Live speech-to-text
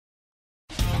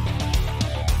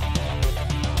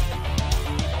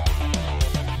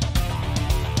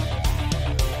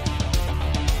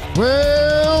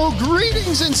Well,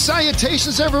 greetings and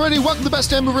salutations, everybody. Welcome to the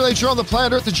best damn movie-related show on the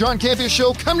planet Earth, the John Campea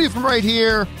Show, coming to you from right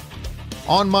here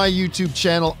on my YouTube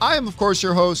channel. I am, of course,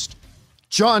 your host,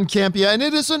 John Campea, and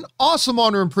it is an awesome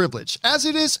honor and privilege, as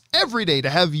it is every day, to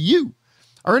have you,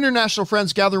 our international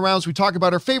friends, gather around as we talk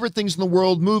about our favorite things in the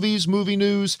world, movies, movie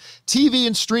news, TV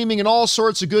and streaming, and all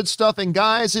sorts of good stuff. And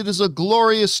guys, it is a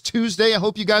glorious Tuesday. I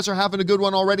hope you guys are having a good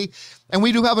one already. And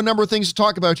we do have a number of things to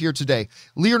talk about here today.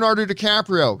 Leonardo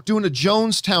DiCaprio doing a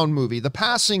Jonestown movie,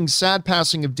 the sad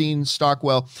passing of Dean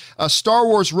Stockwell, Star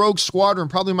Wars Rogue Squadron,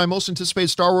 probably my most anticipated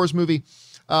Star Wars movie,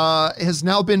 has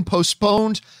now been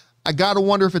postponed. I got to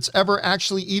wonder if it's ever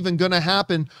actually even going to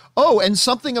happen. Oh, and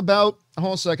something about, hold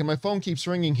on a second, my phone keeps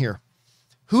ringing here.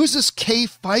 Who is this K.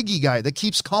 Feige guy that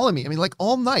keeps calling me? I mean, like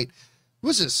all night. Who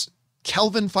is this?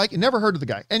 Kelvin Feige? Never heard of the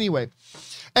guy. Anyway,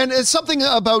 and it's something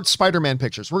about Spider-Man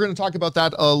pictures. We're going to talk about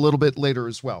that a little bit later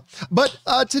as well. But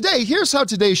today, here's how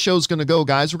today's show is going to go,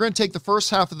 guys. We're going to take the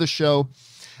first half of the show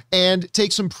and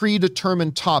take some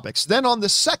predetermined topics. Then on the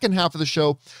second half of the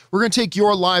show, we're going to take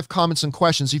your live comments and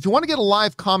questions. If you want to get a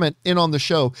live comment in on the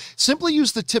show, simply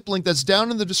use the tip link that's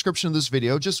down in the description of this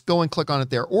video. Just go and click on it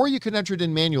there, or you can enter it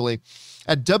in manually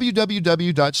at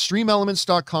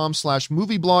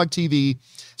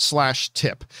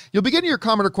www.streamelements.com/movieblogtv/tip. You'll be getting your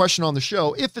comment or question on the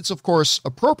show if it's, of course,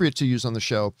 appropriate to use on the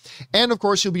show. And, of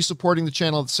course, you'll be supporting the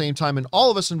channel at the same time, and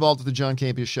all of us involved with the John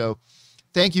Campea Show.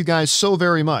 Thank you guys so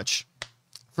very much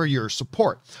for your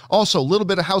support. Also, a little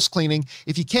bit of house cleaning.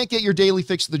 If you can't get your daily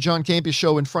fix of the John Campea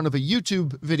Show in front of a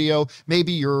YouTube video,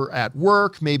 maybe you're at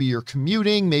work, maybe you're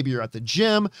commuting, maybe you're at the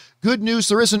gym. Good news,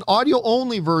 there is an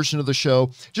audio-only version of the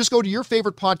show. Just go to your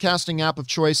favorite podcasting app of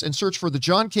choice and search for the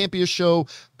John Campea Show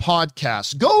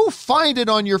podcast. Go find it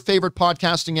on your favorite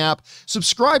podcasting app.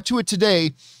 Subscribe to it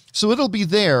today so it'll be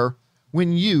there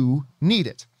when you need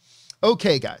it.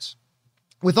 Okay, guys.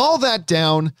 With all that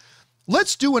down,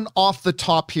 let's do an off the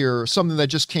top here, something that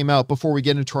just came out before we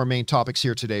get into our main topics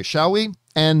here today, shall we?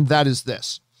 And that is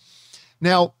this.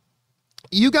 Now,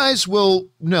 you guys will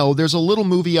know there's a little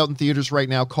movie out in theaters right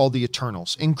now called The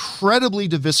Eternals. Incredibly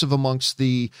divisive amongst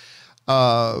the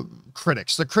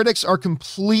critics. The critics are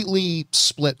completely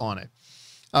split on it.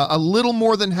 A little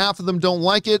more than half of them don't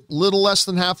like it. Little less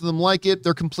than half of them like it.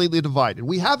 They're completely divided.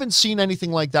 We haven't seen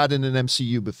anything like that in an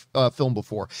MCU film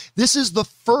before. This is the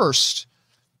first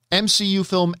MCU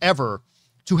film ever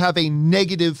to have a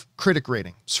negative critic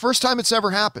rating. It's the first time it's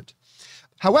ever happened.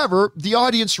 However, the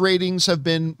audience ratings have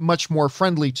been much more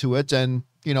friendly to it. And,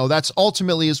 you know, that's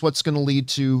ultimately is what's going to lead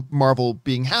to Marvel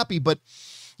being happy, but,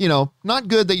 you know, not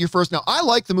good that you're first. Now, I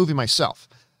like the movie myself.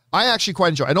 I actually quite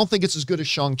enjoy it. I don't think it's as good as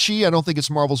Shang-Chi. I don't think it's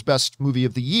Marvel's best movie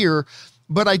of the year,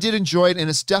 but I did enjoy it. And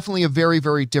it's definitely a very,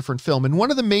 very different film. And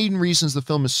one of the main reasons the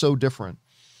film is so different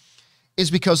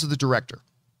is because of the director,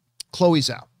 Chloe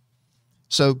Zhao.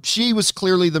 So she was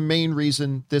clearly the main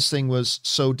reason this thing was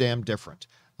so damn different.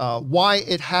 Why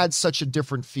it had such a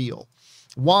different feel.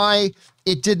 Why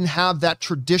it didn't have that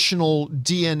traditional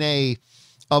DNA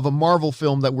of a Marvel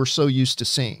film that we're so used to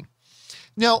seeing.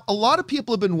 Now, a lot of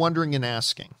people have been wondering and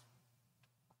asking,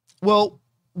 well,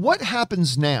 what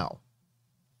happens now?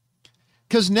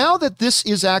 Because now that this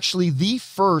is actually the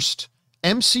first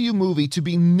MCU movie to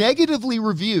be negatively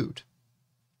reviewed,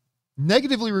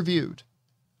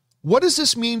 what does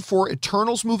this mean for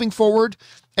Eternals moving forward?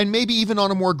 And maybe even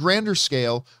on a more grander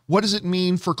scale, what does it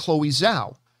mean for Chloe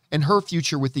Zhao and her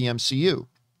future with the MCU?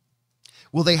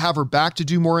 Will they have her back to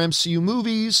do more MCU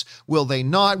movies? Will they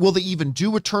not? Will they even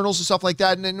do Eternals and stuff like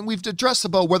that? And we've addressed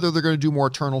about whether they're going to do more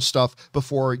Eternal stuff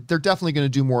before. They're definitely going to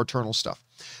do more Eternal stuff.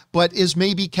 But is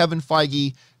maybe Kevin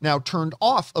Feige now turned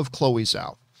off of Chloe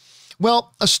Zhao?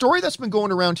 Well, a story that's been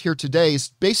going around here today is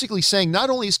basically saying not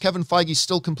only is Kevin Feige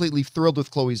still completely thrilled with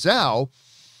Chloe Zhao,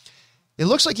 it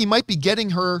looks like he might be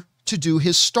getting her to do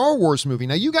his Star Wars movie.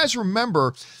 Now, you guys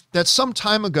remember that some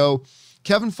time ago,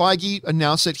 Kevin Feige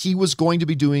announced that he was going to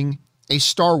be doing a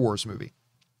Star Wars movie.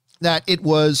 That it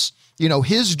was, you know,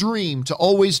 his dream to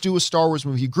always do a Star Wars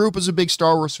movie. He grew up as a big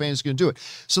Star Wars fan. He's going to do it.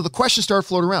 So the question started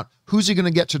floating around. Who's he going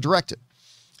to get to direct it?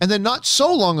 And then not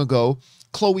so long ago,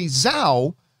 Chloe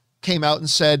Zhao came out and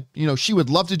said, you know, she would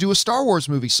love to do a Star Wars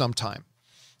movie sometime.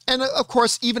 And of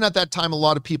course, even at that time, a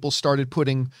lot of people started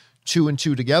putting two and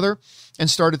two together and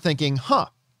started thinking,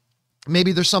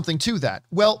 maybe there's something to that.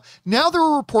 Well, now there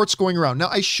are reports going around. Now,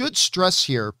 I should stress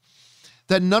here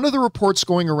that none of the reports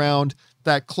going around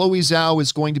that Chloe Zhao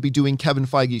is going to be doing Kevin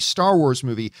Feige's Star Wars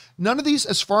movie, none of these,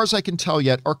 as far as I can tell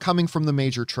yet, are coming from the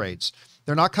major trades.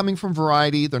 They're not coming from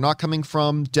Variety. They're not coming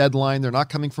from Deadline. They're not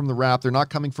coming from The Wrap. They're not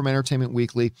coming from Entertainment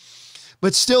Weekly.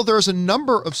 But still, there's a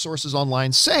number of sources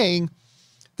online saying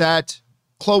that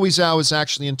Chloe Zhao is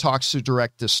actually in talks to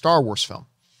direct this Star Wars film.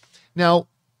 Now,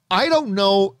 I don't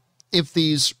know if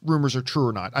these rumors are true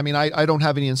or not. I mean, I don't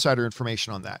have any insider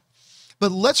information on that.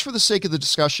 But let's, for the sake of the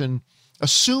discussion,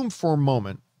 assume for a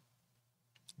moment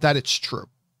that it's true.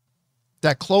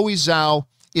 That Chloe Zhao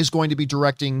is going to be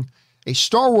directing a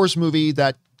Star Wars movie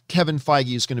that Kevin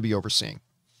Feige is going to be overseeing.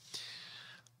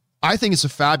 I think it's a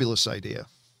fabulous idea.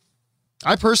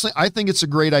 I think it's a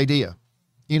great idea.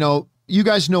 You know, you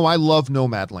guys know I love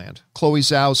Nomadland. Chloe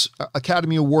Zhao's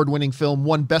Academy Award-winning film,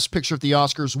 won Best Picture at the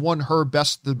Oscars, won her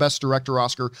the Best Director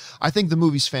Oscar. I think the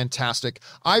movie's fantastic.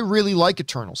 I really like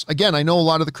Eternals. Again, I know a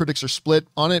lot of the critics are split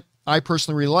on it. I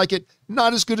personally really like it.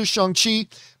 Not as good as Shang-Chi,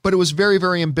 but it was very,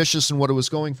 very ambitious in what it was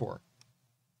going for.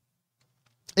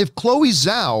 If Chloe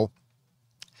Zhao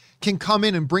can come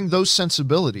in and bring those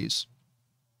sensibilities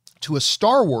to a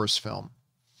Star Wars film,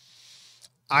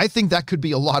 I think that could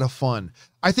be a lot of fun.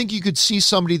 I think you could see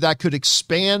somebody that could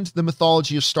expand the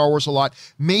mythology of Star Wars a lot,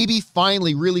 maybe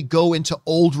finally really go into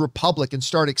Old Republic and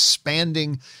start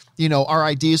expanding, you know, our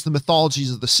ideas, the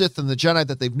mythologies of the Sith and the Jedi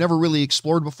that they've never really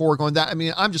explored before, going that. I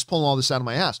mean, I'm just pulling all this out of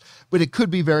my ass, but it could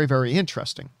be very, very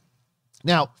interesting.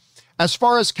 Now, as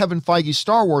far as Kevin Feige's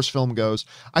Star Wars film goes,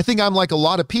 I think I'm like a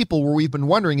lot of people where we've been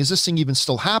wondering, is this thing even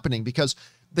still happening? Because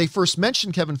they first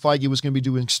mentioned Kevin Feige was going to be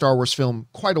doing Star Wars film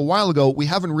quite a while ago. We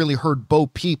haven't really heard Bo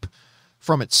Peep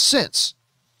from it since.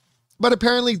 But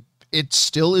apparently it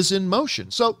still is in motion.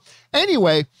 So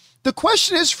anyway, the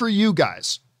question is for you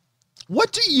guys.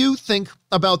 What do you think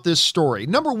about this story?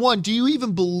 Number one, do you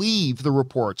even believe the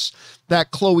reports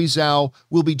that Chloe Zhao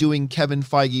will be doing Kevin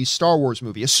Feige's Star Wars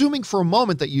movie? Assuming for a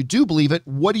moment that you do believe it,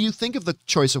 what do you think of the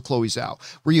choice of Chloe Zhao?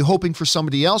 Were you hoping for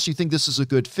somebody else? You think this is a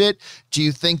good fit? Do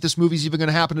you think this movie's even going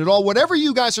to happen at all? Whatever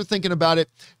you guys are thinking about it,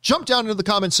 jump down into the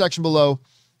comment section below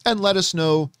and let us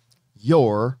know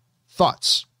your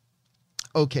thoughts.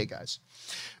 Okay, guys.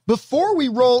 Before we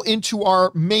roll into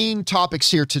our main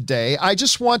topics here today, I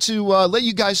just want to let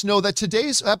you guys know that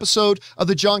today's episode of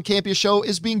the John Campea Show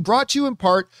is being brought to you in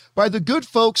part by the good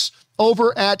folks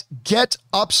over at Get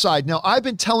Upside. Now, I've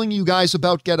been telling you guys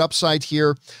about Get Upside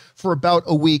here for about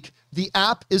a week. The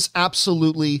app is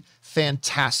absolutely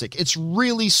fantastic. It's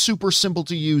really super simple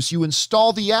to use. You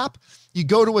install the app, you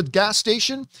go to a gas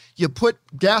station, you put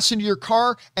gas into your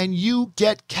car, and you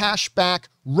get cash back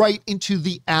right into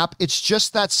the app. It's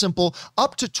just that simple.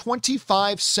 Up to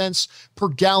 25 cents per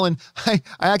gallon. I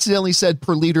accidentally said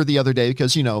per liter the other day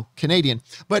because, you know, Canadian,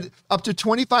 but up to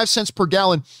 25 cents per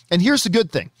gallon. And here's the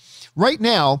good thing. Right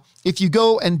now, if you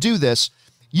go and do this,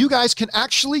 you guys can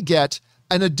actually get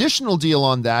an additional deal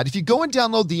on that. If you go and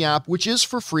download the app, which is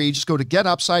for free, just go to Get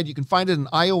Upside. You can find it in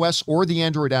iOS or the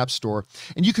Android App Store,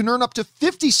 and you can earn up to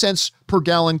 50 cents per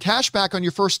gallon cash back on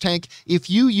your first tank if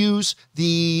you use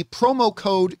the promo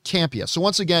code Campea. So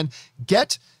once again,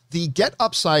 get the Get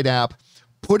Upside app,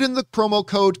 put in the promo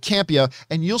code Campea,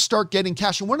 and you'll start getting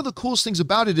cash. And one of the coolest things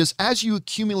about it is as you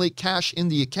accumulate cash in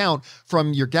the account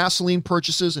from your gasoline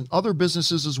purchases and other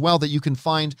businesses as well that you can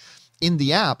find in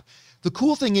the app, the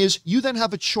cool thing is you then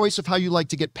have a choice of how you like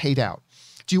to get paid out.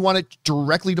 Do you want it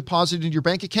directly deposited into your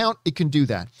bank account? It can do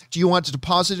that. Do you want it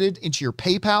deposited into your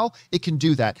PayPal? It can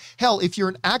do that. Hell, if you're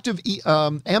an active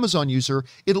Amazon user,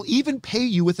 it'll even pay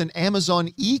you with an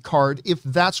Amazon e-card if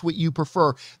that's what you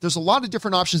prefer. There's a lot of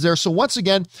different options there. So once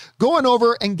again, go on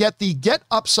over and get the Get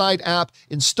Upside app,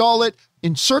 install it,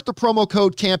 insert the promo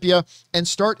code Campea, and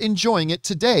start enjoying it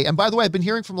today. And by the way, I've been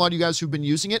hearing from a lot of you guys who've been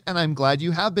using it, and I'm glad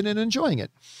you have been and enjoying it.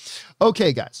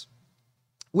 Okay, guys.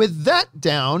 With that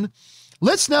down,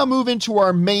 let's now move into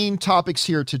our main topics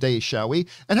here today, shall we?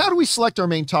 And how do we select our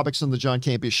main topics on the John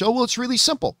Campea Show? Well, it's really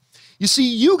simple. You see,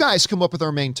 you guys come up with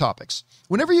our main topics.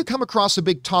 Whenever you come across a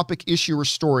big topic, issue, or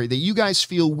story that you guys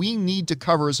feel we need to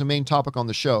cover as a main topic on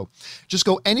the show, just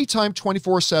go anytime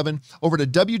 24/7 over to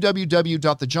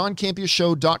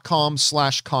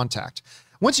www.thejohncampeashow.com/contact.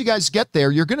 Once you guys get there,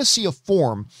 you're going to see a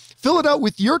form. Fill it out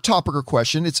with your topic or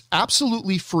question. It's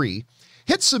absolutely free.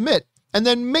 Hit submit, and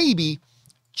then maybe,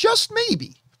 just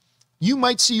maybe, you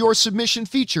might see your submission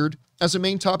featured as a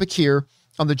main topic here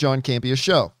on the John Campea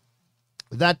Show.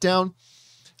 With that down,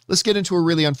 let's get into a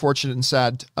really unfortunate and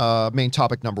sad main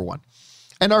topic number one.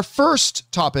 And our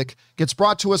first topic gets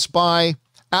brought to us by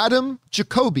Adam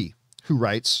Jacoby, who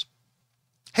writes,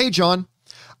 "Hey, John,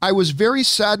 I was very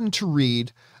saddened to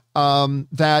read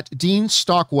that Dean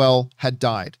Stockwell had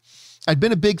died. I'd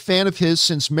been a big fan of his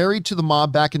since Married to the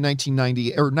Mob back in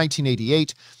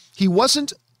 1988. He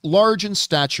wasn't large in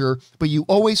stature, but you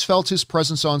always felt his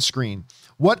presence on screen.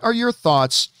 What are your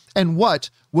thoughts, and what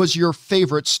was your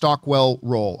favorite Stockwell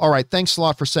role?" All right, thanks a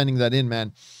lot for sending that in,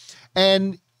 man.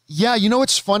 And yeah, you know,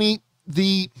 it's funny.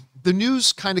 the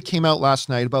news kind of came out last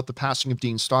night about the passing of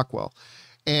Dean Stockwell,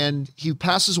 and he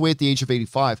passes away at the age of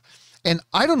 85. And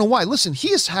I don't know why. Listen, he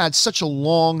has had such a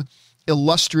long,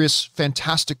 illustrious,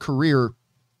 fantastic career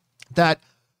that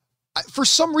for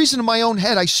some reason in my own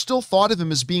head, I still thought of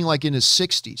him as being like in his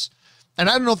 60s. And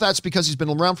I don't know if that's because he's been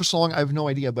around for so long. I have no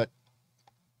idea. But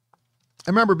I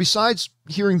remember, besides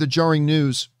hearing the jarring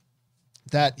news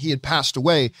that he had passed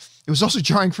away, it was also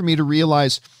jarring for me to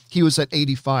realize he was at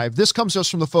 85. This comes to us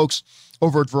from the folks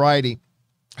over at Variety,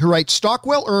 who write,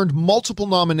 Stockwell earned multiple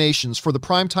nominations for the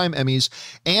Primetime Emmys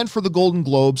and for the Golden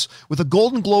Globes, with a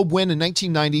Golden Globe win in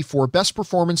 1990 for Best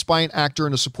Performance by an Actor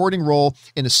in a Supporting Role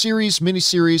in a Series,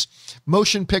 Miniseries,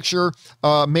 Motion Picture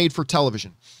made for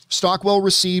television. Stockwell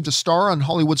received a star on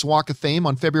Hollywood's Walk of Fame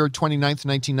on February 29th,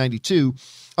 1992.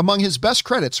 Among his best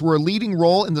credits were a leading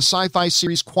role in the sci-fi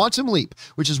series Quantum Leap,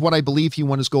 which is what I believe he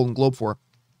won his Golden Globe for,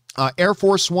 Air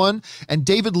Force One, and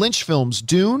David Lynch films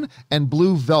Dune and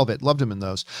Blue Velvet. Loved him in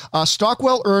those.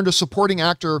 Stockwell earned a supporting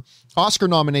actor Oscar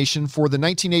nomination for the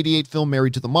 1988 film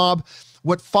Married to the Mob.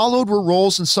 What followed were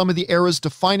roles in some of the era's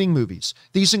defining movies.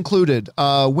 These included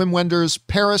Wim Wenders'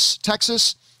 Paris,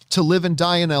 Texas, To Live and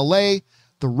Die in L.A.,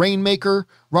 The Rainmaker,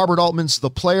 Robert Altman's The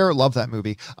Player, love that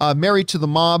movie, Married to the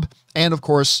Mob, and of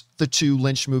course, the two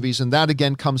Lynch movies. And that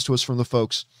again comes to us from the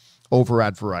folks over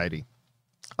at Variety.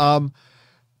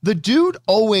 The dude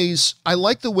always, I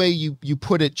like the way you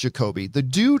put it, Jacoby. The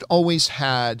dude always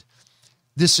had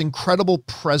this incredible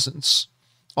presence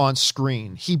on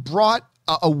screen. He brought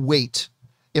a weight.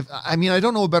 I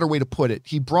don't know a better way to put it.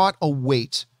 He brought a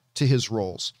weight to his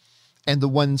roles and the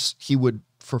ones he would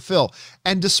fulfill.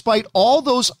 And despite all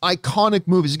those iconic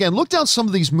movies, again, look down some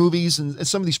of these movies and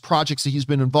some of these projects that he's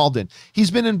been involved in. He's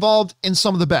been involved in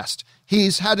some of the best.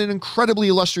 He's had an incredibly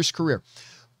illustrious career.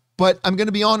 But I'm going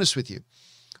to be honest with you.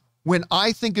 When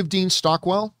I think of Dean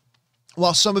Stockwell,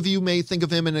 while some of you may think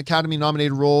of him in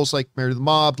Academy-nominated roles like Married to the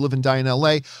Mob, Live and Die in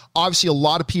L.A., obviously a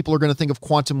lot of people are going to think of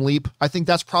Quantum Leap. I think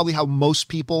that's probably how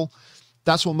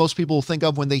that's what most people will think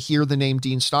of when they hear the name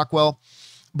Dean Stockwell.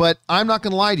 But I'm not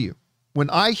going to lie to you. When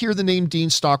I hear the name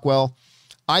Dean Stockwell,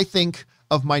 I think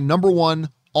of my number one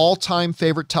all-time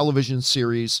favorite television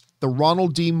series, the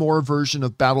Ronald D. Moore version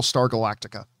of Battlestar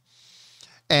Galactica,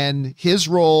 and his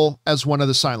role as one of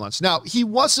the Cylons. Now, he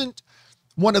wasn't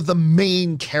one of the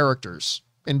main characters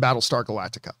in Battlestar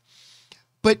Galactica,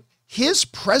 but his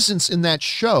presence in that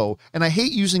show, and I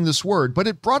hate using this word, but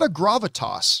it brought a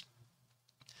gravitas.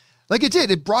 Like it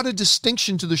did. It brought a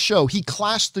distinction to the show. He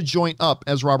classed the joint up,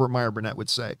 as Robert Meyer Burnett would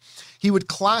say. He would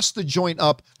class the joint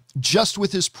up just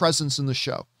with his presence in the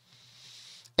show.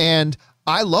 And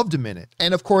I loved him in it.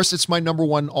 And of course, it's my number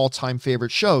one all-time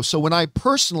favorite show. So when I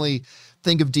personally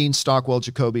think of Dean Stockwell,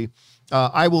 Jacoby,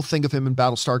 I will think of him in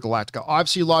Battlestar Galactica.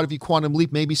 Obviously, a lot of you Quantum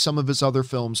Leap, maybe some of his other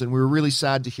films. And we were really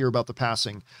sad to hear about the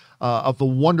passing of the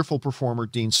wonderful performer,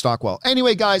 Dean Stockwell.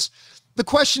 Anyway, guys, the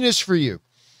question is for you.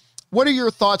 What are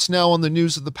your thoughts now on the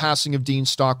news of the passing of Dean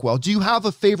Stockwell? Do you have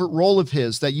a favorite role of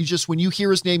his that you just, when you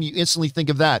hear his name, you instantly think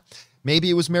of that? Maybe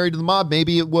it was Married to the Mob.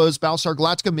 Maybe it was Battlestar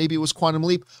Galactica. Maybe it was Quantum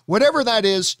Leap. Whatever that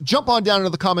is, jump on down into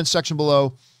the comments section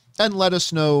below and let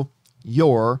us know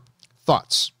your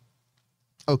thoughts.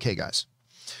 Okay, guys.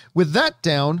 With that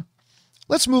down,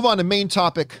 let's move on to main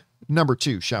topic number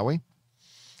 2, shall we?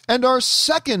 And our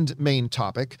second main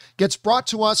topic gets brought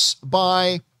to us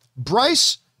by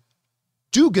Bryce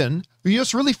Dugan. You know,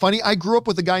 it's really funny. I grew up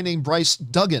with a guy named Bryce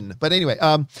Duggan. But anyway,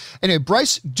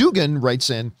 Bryce Dugan writes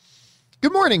in,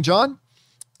 good morning, John.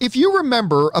 If you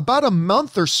remember, about a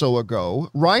month or so ago,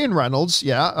 Ryan Reynolds,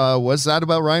 was that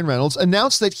about Ryan Reynolds,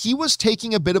 announced that he was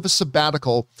taking a bit of a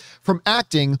sabbatical from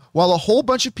acting while a whole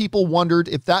bunch of people wondered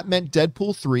if that meant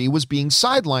Deadpool 3 was being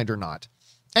sidelined or not.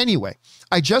 Anyway,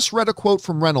 I just read a quote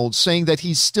from Reynolds saying that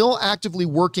he's still actively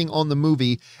working on the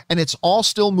movie and it's all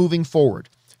still moving forward.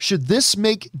 Should this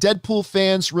make Deadpool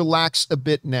fans relax a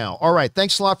bit now? All right.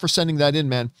 Thanks a lot for sending that in,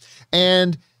 man.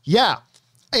 And yeah,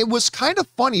 it was kind of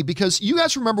funny because you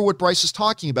guys remember what Bryce is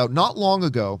talking about not long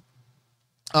ago.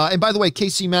 And by the way,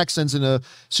 KC Max sends in a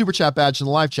super chat badge in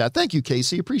the live chat. Thank you,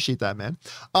 KC. Appreciate that, man.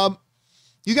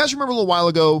 You guys remember a little while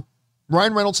ago,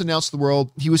 Ryan Reynolds announced to the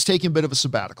world he was taking a bit of a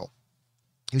sabbatical.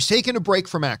 He was taking a break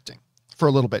from acting for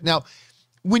a little bit. Now,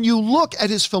 when you look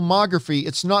at his filmography,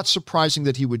 it's not surprising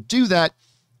that he would do that,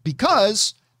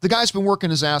 because the guy's been working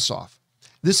his ass off.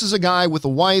 This is a guy with a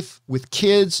wife, with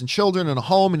kids and children and a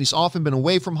home, and he's often been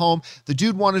away from home. The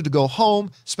dude wanted to go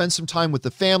home, spend some time with the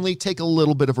family, take a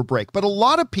little bit of a break. But a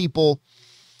lot of people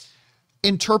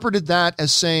interpreted that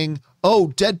as saying,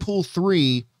 oh, Deadpool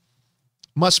 3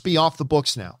 must be off the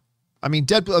books now. I mean,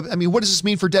 what does this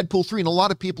mean for Deadpool 3? And a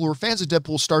lot of people who are fans of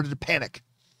Deadpool started to panic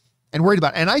and worried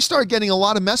about it. And I started getting a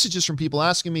lot of messages from people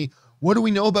asking me, what do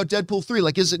we know about Deadpool 3?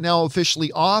 Like, is it now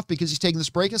officially off because he's taking this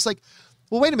break? It's like,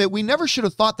 well, wait a minute. We never should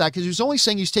have thought that, because he was only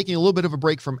saying he's taking a little bit of a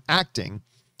break from acting.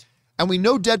 And we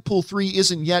know Deadpool 3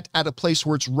 isn't yet at a place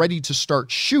where it's ready to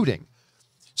start shooting.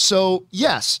 So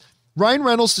yes, Ryan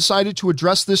Reynolds decided to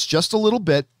address this just a little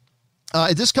bit.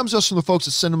 This comes to us from the folks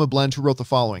at Cinema Blend, who wrote the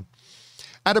following.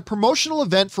 At a promotional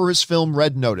event for his film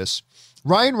Red Notice,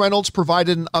 Ryan Reynolds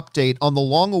provided an update on the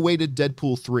long-awaited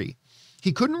Deadpool 3.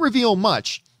 He couldn't reveal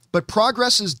much, but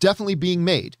progress is definitely being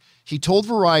made. He told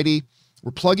Variety,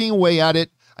 "We're plugging away at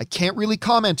it. I can't really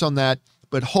comment on that,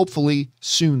 but hopefully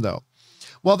soon though."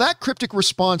 While that cryptic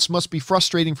response must be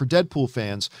frustrating for Deadpool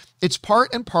fans, it's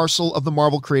part and parcel of the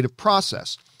Marvel creative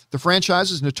process. The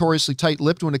franchise is notoriously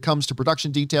tight-lipped when it comes to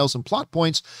production details and plot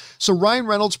points, so Ryan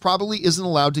Reynolds probably isn't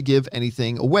allowed to give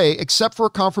anything away except for a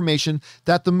confirmation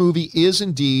that the movie is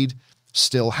indeed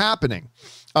still happening,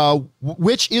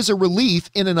 which is a relief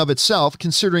in and of itself,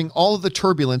 considering all of the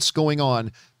turbulence going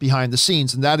on behind the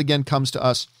scenes. And that again comes to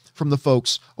us from the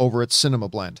folks over at Cinema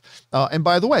Blend. And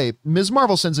by the way, Ms.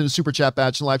 Marvel sends in a super chat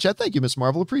badge in live chat. Thank you, Ms.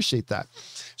 Marvel. Appreciate that.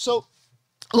 So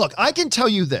look, I can tell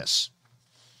you this.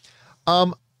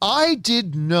 I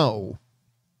did know,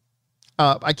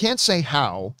 I can't say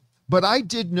how, but I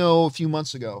did know a few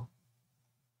months ago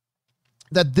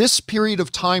that this period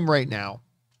of time right now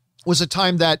was a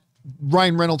time that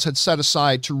Ryan Reynolds had set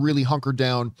aside to really hunker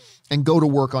down and go to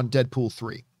work on Deadpool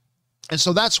 3. And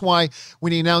so that's why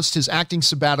when he announced his acting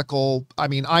sabbatical, I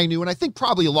mean, I knew, and I think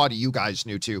probably a lot of you guys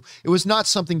knew too, it was not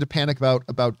something to panic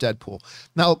about Deadpool.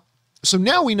 Now, so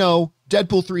now we know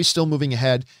Deadpool 3 is still moving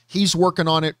ahead. He's working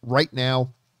on it right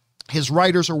now. His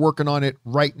writers are working on it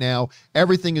right now.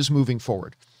 Everything is moving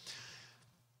forward.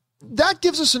 That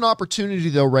gives us an opportunity,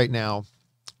 though, right now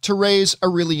to raise a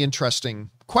really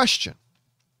interesting question.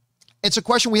 It's a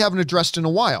question we haven't addressed in a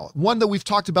while, one that we've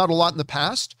talked about a lot in the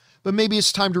past, but maybe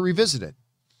it's time to revisit it.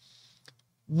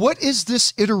 What is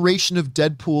this iteration of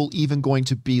Deadpool even going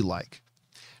to be like?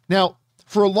 Now,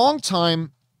 for a long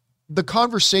time, the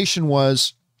conversation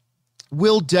was,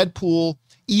 will Deadpool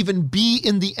even be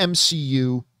in the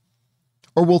MCU?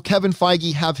 Or will Kevin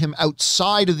Feige have him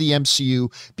outside of the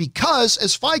MCU? Because,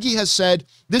 as Feige has said,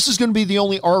 this is going to be the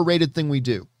only R-rated thing we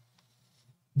do.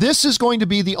 This is going to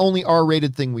be the only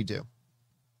R-rated thing we do.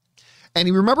 And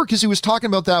you remember, because he was talking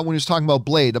about that when he was talking about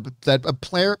Blade, that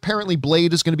apparently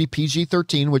Blade is going to be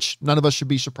PG-13, which none of us should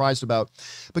be surprised about.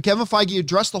 But Kevin Feige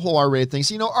addressed the whole R-rated thing.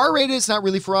 So, R-rated is not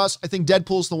really for us. I think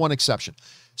Deadpool's the one exception.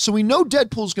 So we know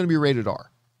Deadpool's going to be rated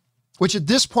R, which at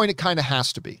this point it kind of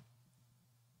has to be.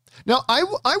 Now,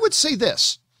 I would say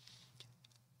this.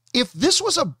 If this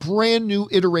was a brand new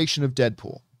iteration of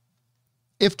Deadpool,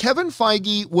 if Kevin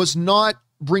Feige was not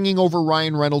bringing over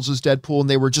Ryan Reynolds as Deadpool and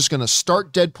they were just going to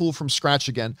start Deadpool from scratch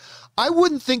again, I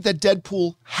wouldn't think that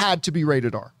Deadpool had to be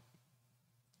rated R.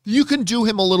 You can do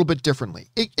him a little bit differently.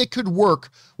 It could work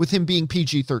with him being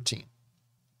PG-13.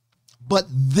 But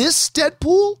this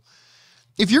Deadpool,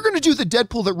 if you're going to do the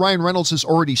Deadpool that Ryan Reynolds has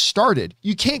already started,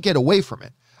 you can't get away from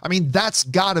it. I mean, that's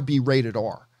got to be rated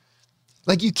R.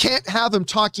 Like, you can't have him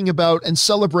talking about and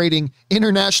celebrating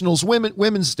International's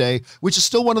Women's Day, which is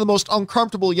still one of the most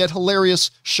uncomfortable yet hilarious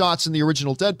shots in the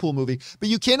original Deadpool movie. But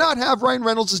you cannot have Ryan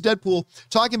Reynolds as Deadpool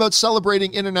talking about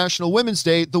celebrating International Women's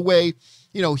Day the way,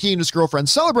 he and his girlfriend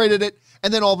celebrated it,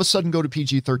 and then all of a sudden go to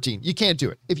PG-13. You can't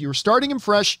do it. If you were starting him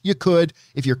fresh, you could.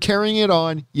 If you're carrying it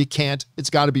on, you can't.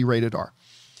 It's got to be rated R.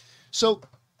 So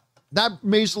that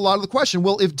raised a lot of the question.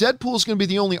 Well, if Deadpool is going to be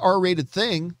the only R-rated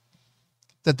thing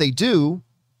that they do,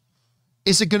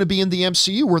 is it going to be in the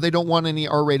MCU where they don't want any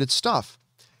R-rated stuff?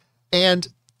 And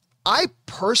I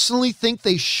personally think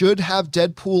they should have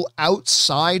Deadpool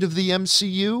outside of the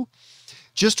MCU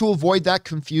just to avoid that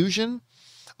confusion.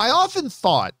 I often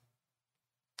thought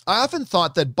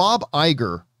that Bob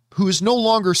Iger, who is no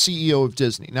longer CEO of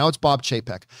Disney, now it's Bob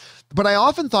Chapek, but I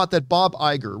often thought that Bob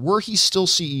Iger, were he still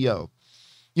CEO,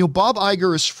 Bob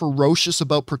Iger is ferocious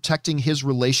about protecting his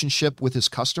relationship with his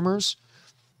customers,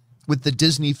 with the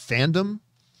Disney fandom.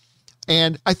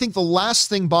 And I think the last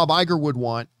thing Bob Iger would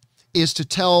want is to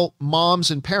tell moms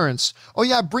and parents, oh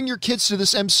yeah, bring your kids to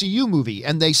this MCU movie,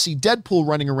 and they see Deadpool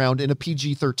running around in a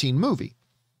PG-13 movie.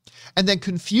 And then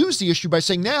confuse the issue by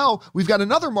saying, now we've got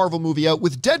another Marvel movie out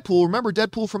with Deadpool. Remember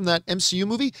Deadpool from that MCU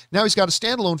movie? Now he's got a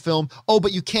standalone film. Oh,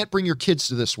 but you can't bring your kids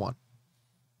to this one.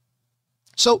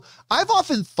 So I've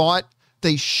often thought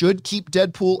they should keep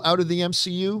Deadpool out of the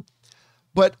MCU,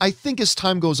 but I think as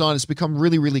time goes on, it's become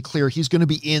really, really clear he's going to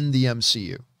be in the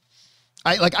MCU.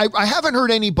 I haven't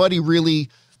heard anybody really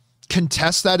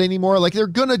contest that anymore. Like, they're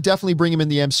going to definitely bring him in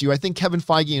the MCU. I think Kevin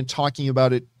Feige, in talking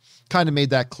about it, kind of made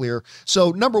that clear.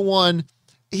 So number one,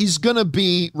 he's going to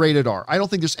be rated R. I don't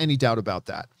think there's any doubt about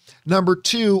that. Number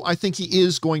two, I think he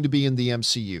is going to be in the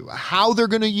MCU. How they're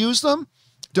going to use them,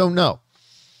 don't know.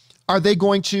 Are they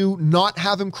going to not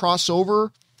have him cross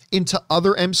over into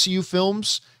other MCU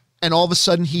films, and all of a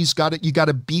sudden you got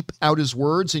to beep out his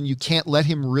words and you can't let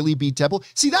him really be Deadpool?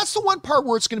 See, that's the one part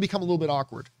where it's going to become a little bit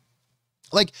awkward.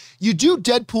 Like, you do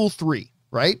Deadpool 3,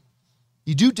 right?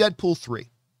 You do Deadpool 3.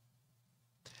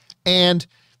 And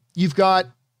you've got,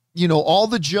 all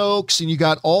the jokes, and you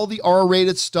got all the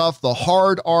R-rated stuff, the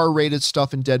hard R-rated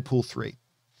stuff in Deadpool 3.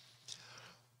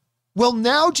 Well,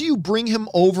 now do you bring him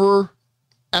over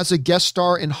as a guest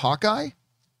star in Hawkeye?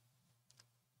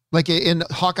 Like in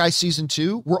Hawkeye season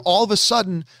 2, where all of a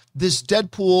sudden this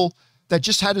Deadpool that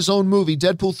just had his own movie,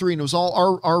 Deadpool 3, and it was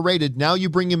all R-rated, now you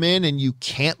bring him in and you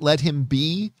can't let him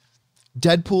be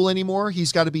Deadpool anymore.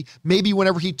 He's got to be, maybe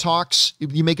whenever he talks,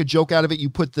 if you make a joke out of it, you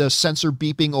put the censor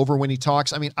beeping over when he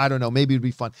talks. I mean, I don't know. Maybe it'd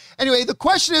be fun. Anyway, the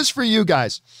question is for you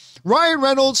guys. Ryan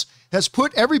Reynolds has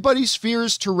put everybody's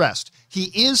fears to rest.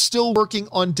 He is still working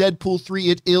on Deadpool 3.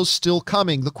 It is still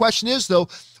coming. The question is, though,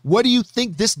 what do you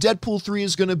think this Deadpool 3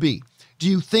 is going to be? Do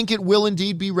you think it will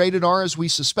indeed be rated R, as we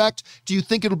suspect? Do you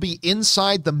think it'll be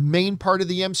inside the main part of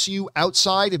the MCU,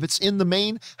 outside? If it's in the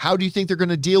main, how do you think they're going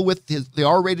to deal with the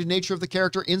R-rated nature of the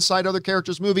character inside other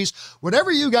characters' movies?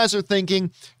 Whatever you guys are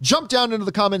thinking, jump down into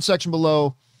the comment section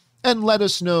below and let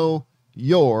us know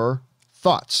your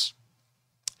thoughts.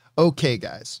 Okay,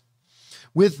 guys.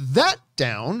 With that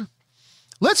down,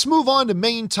 let's move on to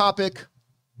main topic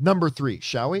number 3,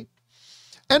 shall we?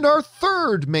 And our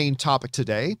third main topic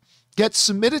today gets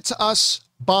submitted to us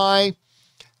by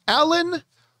Alan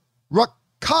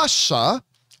Rakasha,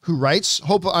 who writes,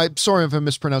 I'm sorry if I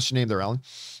mispronounced your name there, Alan.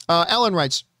 Alan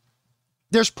writes,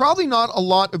 there's probably not a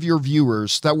lot of your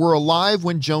viewers that were alive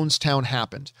when Jonestown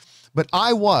happened, but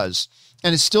I was,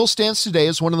 and it still stands today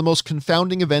as one of the most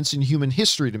confounding events in human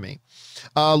history to me.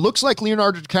 Looks like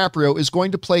Leonardo DiCaprio is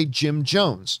going to play Jim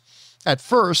Jones. At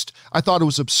first, I thought it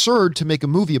was absurd to make a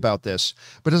movie about this,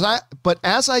 but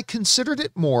as I considered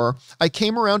it more, I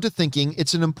came around to thinking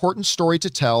it's an important story to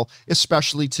tell,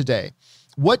 especially today.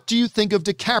 What do you think of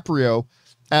DiCaprio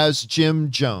as Jim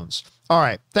Jones? All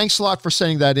right. Thanks a lot for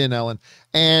sending that in, Ellen.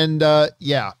 And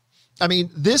yeah, I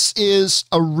mean, this is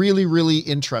a really, really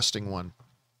interesting one.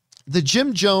 The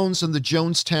Jim Jones and the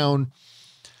Jonestown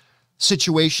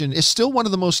situation is still one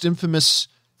of the most infamous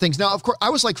things. Now, of course,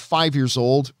 I was like 5 years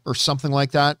old or something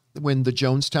like that when the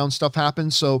Jonestown stuff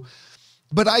happened. So,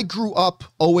 but I grew up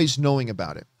always knowing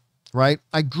about it, right?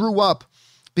 I grew up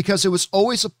because it was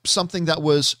always something that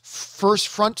was first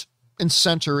front and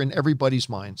center in everybody's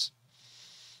minds.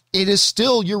 It is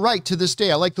still, you're right, to this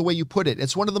day. I like the way you put it.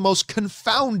 It's one of the most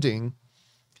confounding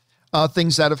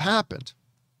things that have happened.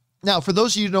 Now, for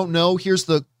those of you who don't know, here's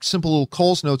the simple little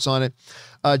Coles notes on it.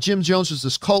 Jim Jones was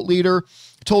this cult leader,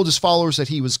 told his followers that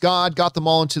he was God, got them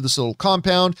all into this little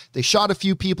compound. They shot a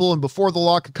few people, and before the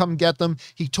law could come and get them,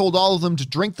 he told all of them to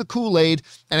drink the Kool-Aid,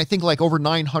 and I think like over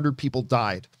 900 people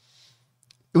died.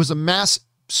 It was a mass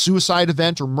suicide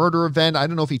event or murder event. I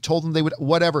don't know if he told them they would,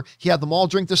 whatever. He had them all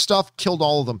drink this stuff, killed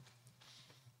all of them.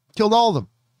 Killed all of them.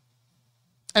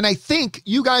 And I think,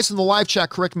 you guys in the live chat,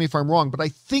 correct me if I'm wrong, but I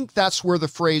think that's where the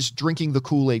phrase drinking the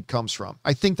Kool-Aid comes from.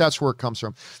 I think that's where it comes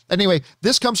from. Anyway,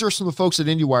 this comes here from the folks at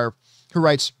IndieWire, who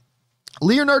writes,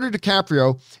 Leonardo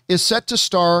DiCaprio is set to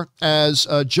star as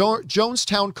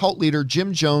Jonestown cult leader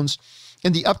Jim Jones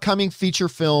in the upcoming feature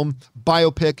film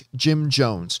biopic Jim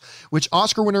Jones, which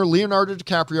Oscar winner Leonardo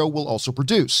DiCaprio will also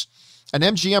produce. An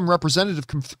MGM representative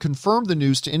confirmed the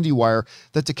news to IndieWire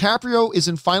that DiCaprio is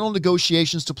in final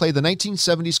negotiations to play the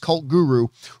 1970s cult guru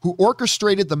who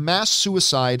orchestrated the mass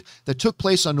suicide that took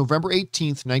place on November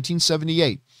 18th,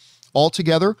 1978.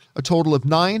 Altogether, a total of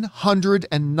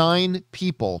 909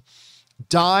 people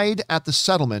died at the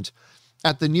settlement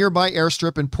at the nearby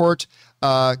airstrip in Port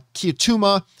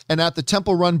Kiatuma and at the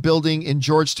Temple Run building in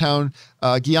Georgetown,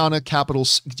 Guyana's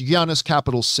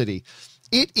capital city.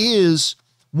 It is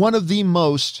one of the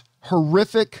most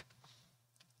horrific,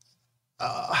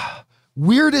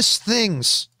 weirdest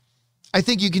things I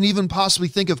think you can even possibly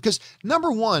think of. Because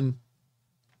number one,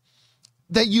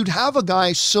 that you'd have a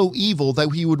guy so evil that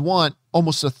he would want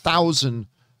almost 1,000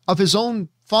 of his own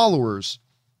followers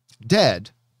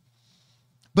dead.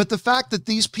 But the fact that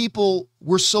these people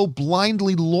were so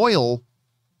blindly loyal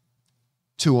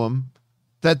to him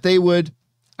that they would,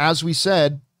 as we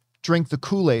said, drink the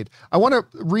Kool-Aid. I want to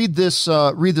read this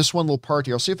one little part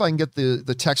here. I'll see if I can get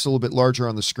the text a little bit larger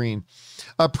on the screen.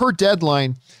 Per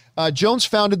Deadline, Jones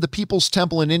founded the People's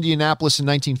Temple in Indianapolis in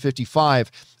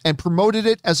 1955 and promoted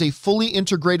it as a fully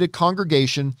integrated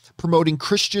congregation promoting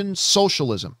Christian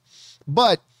socialism.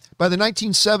 But by the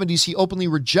 1970s, he openly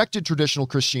rejected traditional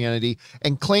Christianity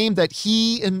and claimed that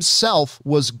he himself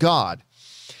was God.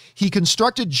 He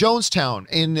constructed Jonestown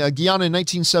in Guyana in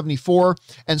 1974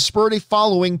 and spurred a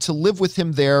following to live with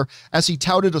him there as he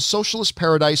touted a socialist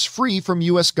paradise free from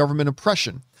U.S. government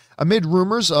oppression. Amid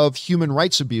rumors of human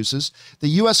rights abuses, the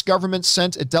U.S. government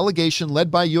sent a delegation led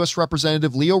by U.S.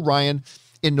 Representative Leo Ryan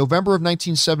in November of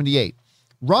 1978.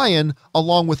 Ryan,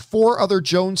 along with 4 other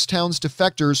Jonestown's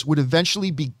defectors, would eventually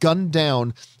be gunned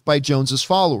down by Jones's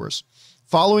followers.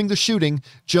 Following the shooting,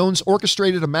 Jones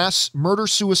orchestrated a mass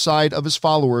murder-suicide of his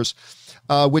followers,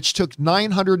 which took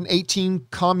 918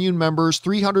 commune members,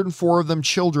 304 of them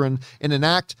children, in an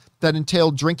act that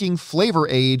entailed drinking flavor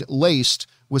aid laced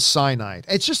with cyanide.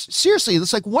 It's just, seriously,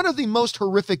 it's like one of the most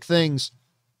horrific things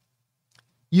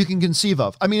you can conceive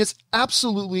of. I mean, it's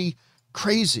absolutely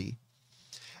crazy.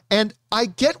 And I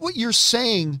get what you're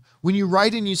saying when you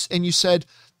write and you said,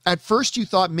 at first you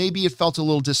thought maybe it felt a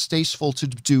little distasteful to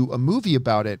do a movie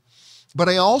about it. But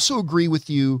I also agree with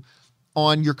you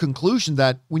on your conclusion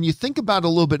that when you think about it a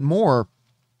little bit more,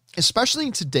 especially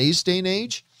in today's day and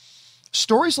age,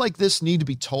 stories like this need to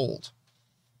be told.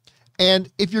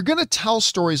 And if you're going to tell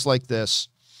stories like this,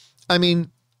 I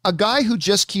mean, a guy who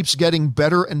just keeps getting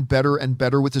better and better and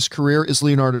better with his career is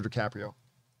Leonardo DiCaprio.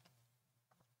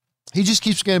 He just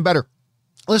keeps getting better.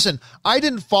 Listen, I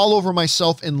didn't fall over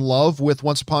myself in love with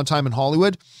Once Upon a Time in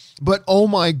Hollywood, but oh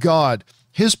my God,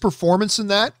 his performance in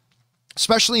that,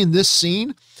 especially in this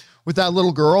scene with that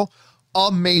little girl,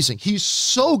 amazing. He's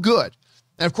so good.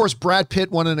 And of course, Brad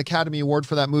Pitt won an Academy Award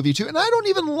for that movie too. And I don't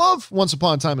even love Once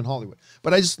Upon a Time in Hollywood,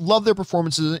 but I just love their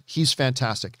performances in it. He's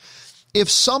fantastic.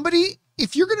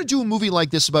 If you're going to do a movie like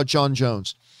this about John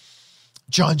Jones,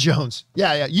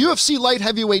 UFC light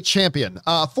heavyweight champion,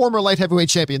 former light heavyweight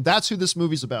champion. That's who this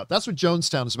movie's about. That's what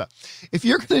Jonestown is about. If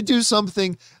you're going to do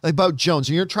something about Jones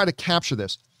and you're going to try to capture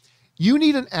this, you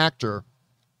need an actor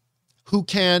who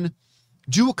can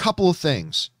do a couple of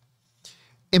things.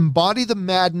 Embody the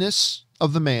madness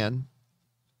of the man,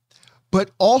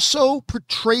 but also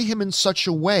portray him in such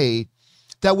a way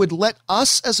that would let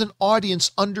us as an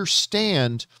audience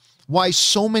understand why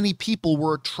so many people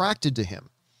were attracted to him.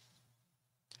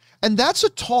 And that's a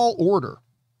tall order.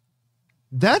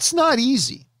 That's not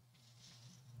easy.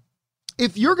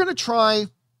 If you're going to try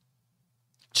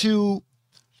to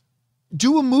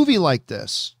do a movie like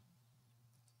this,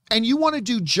 and you want to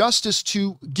do justice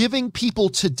to giving people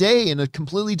today in a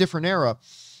completely different era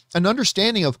an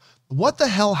understanding of what the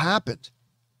hell happened,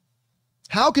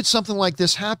 how could something like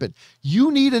this happen?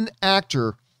 You need an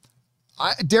actor,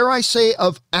 dare I say,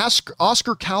 of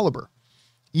Oscar caliber.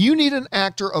 You need an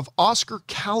actor of Oscar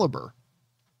caliber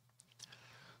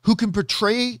who can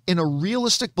portray in a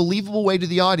realistic, believable way to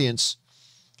the audience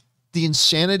the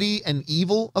insanity and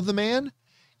evil of the man,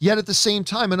 yet at the same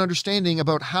time an understanding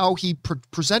about how he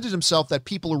presented himself that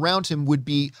people around him would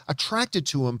be attracted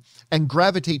to him and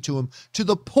gravitate to him to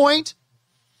the point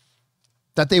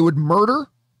that they would murder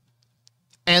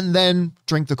and then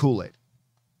drink the Kool-Aid.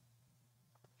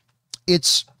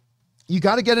 You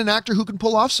got to get an actor who can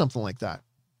pull off something like that.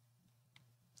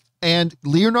 And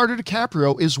Leonardo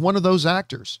DiCaprio is one of those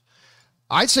actors.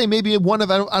 I'd say maybe one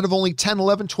out of only 10,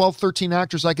 11, 12, 13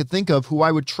 actors I could think of who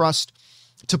I would trust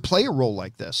to play a role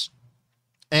like this.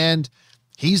 And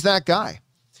he's that guy.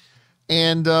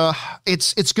 And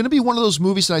it's going to be one of those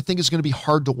movies that I think is going to be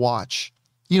hard to watch.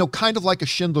 You know, kind of like a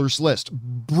Schindler's List.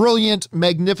 Brilliant,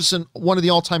 magnificent, one of the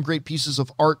all-time great pieces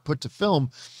of art put to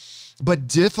film, but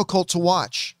difficult to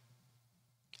watch.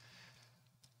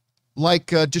 Like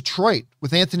Detroit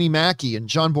with Anthony Mackie and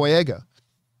John Boyega.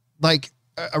 Like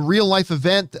a real-life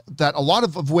event that a lot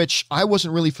of which I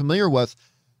wasn't really familiar with.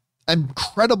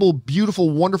 Incredible, beautiful,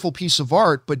 wonderful piece of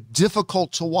art, but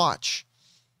difficult to watch.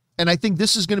 And I think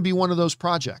this is going to be one of those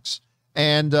projects.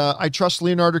 And I trust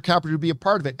Leonardo DiCaprio to be a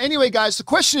part of it. Anyway, guys, the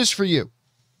question is for you.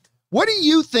 What do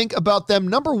you think about them,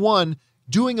 number one,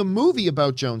 doing a movie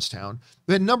about Jonestown?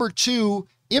 Then number two,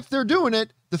 if they're doing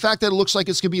it, the fact that it looks like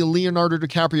it's going to be a Leonardo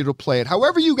DiCaprio to play it.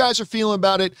 However you guys are feeling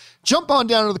about it, jump on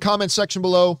down to the comment section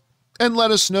below and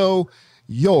let us know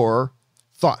your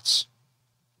thoughts.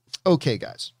 Okay,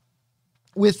 guys.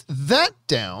 With that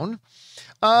down,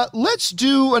 let's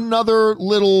do another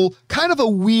little kind of a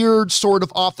weird sort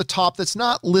of off the top that's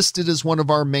not listed as one of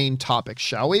our main topics,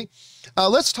 shall we?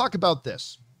 Let's talk about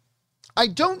this. I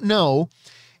don't know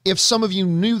if some of you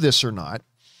knew this or not,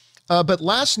 but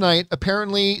last night,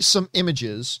 apparently some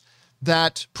images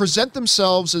that present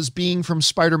themselves as being from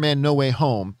Spider-Man No Way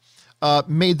Home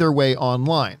made their way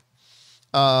online.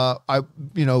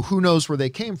 Who knows where they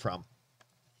came from,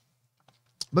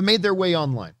 but made their way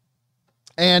online.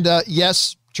 And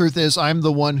yes, truth is, I'm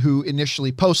the one who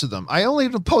initially posted them. I only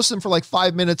posted them for like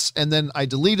 5 minutes and then I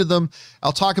deleted them.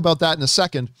 I'll talk about that in a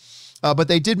second, but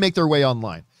they did make their way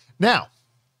online. Now,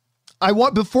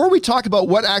 before we talk about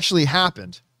what actually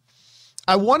happened,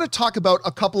 I want to talk about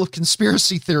a couple of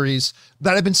conspiracy theories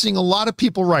that I've been seeing a lot of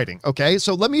people writing. Okay.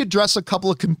 So let me address a couple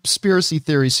of conspiracy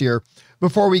theories here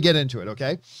before we get into it.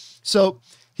 Okay. So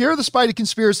here are the Spidey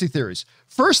conspiracy theories.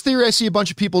 First theory, I see a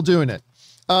bunch of people doing it.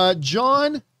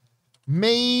 John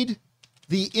made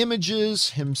the images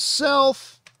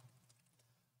himself,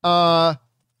 and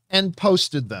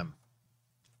posted them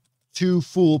to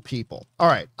fool people. All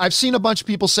right. I've seen a bunch of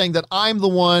people saying that I'm the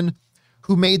one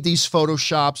who made these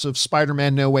Photoshops of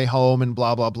Spider-Man No Way Home and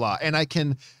blah, blah, blah. And I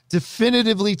can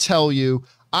definitively tell you,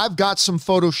 I've got some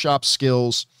Photoshop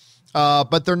skills,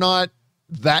 but they're not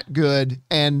that good.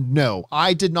 And no,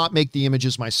 I did not make the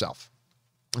images myself.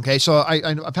 Okay. So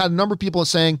I've had a number of people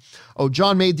saying, oh,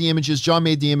 John made the images,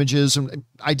 and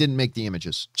I didn't make the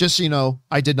images. Just so you know,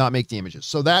 I did not make the images.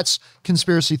 So that's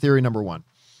conspiracy theory number one.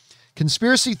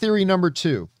 Conspiracy theory number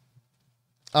two,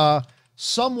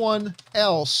 someone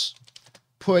else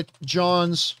put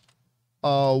John's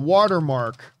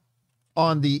watermark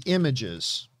on the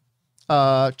images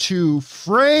to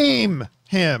frame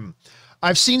him.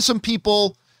 I've seen some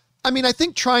people, I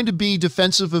think trying to be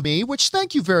defensive of me, which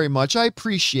thank you very much. I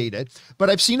appreciate it. But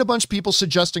I've seen a bunch of people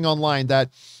suggesting online that,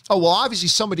 oh, well, obviously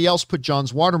somebody else put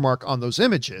John's watermark on those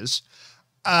images.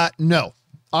 No,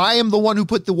 I am the one who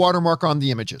put the watermark on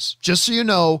the images. Just so you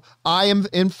know, I am,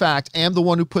 in fact, the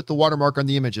one who put the watermark on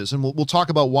the images. And we'll talk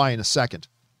about why in a second.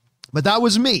 But that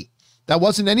was me. That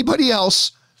wasn't anybody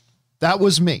else. That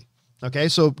was me. Okay,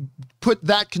 so put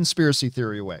that conspiracy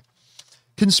theory away.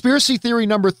 Conspiracy theory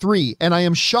number three, and I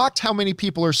am shocked how many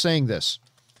people are saying this.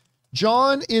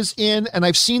 John is in, and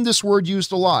I've seen this word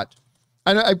used a lot.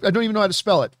 I don't even know how to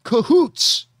spell it.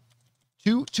 Cahoots.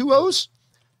 Two O's?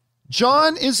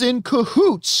 John is in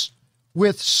cahoots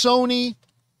with Sony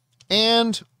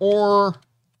and or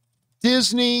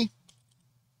Disney.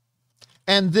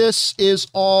 And this is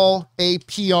all a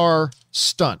PR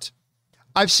stunt.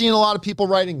 I've seen a lot of people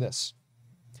writing this,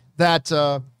 that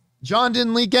John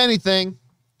didn't leak anything.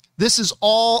 This is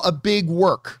all a big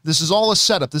work. This is all a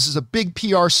setup. This is a big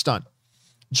PR stunt.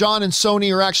 John and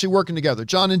Sony are actually working together.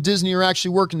 John and Disney are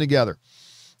actually working together.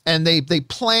 And they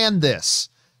planned this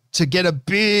to get a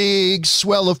big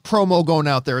swell of promo going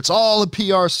out there. It's all a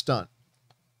PR stunt.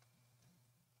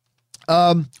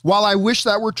 While I wish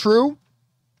that were true,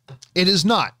 it is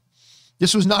not.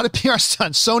 This was not a PR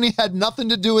stunt. Sony had nothing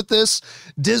to do with this.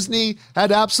 Disney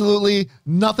had absolutely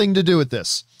nothing to do with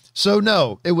this. So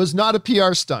no, it was not a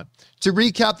PR stunt. To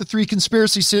recap the three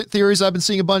conspiracy theories I've been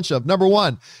seeing a bunch of. Number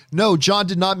one, no, John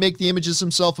did not make the images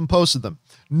himself and posted them.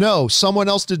 No, someone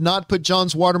else did not put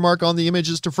John's watermark on the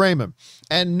images to frame him.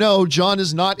 And no, John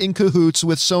is not in cahoots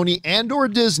with Sony and or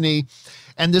Disney,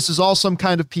 and this is all some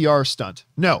kind of PR stunt.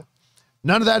 No,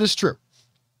 none of that is true.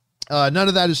 None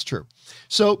of that is true.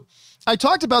 So I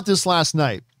talked about this last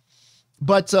night,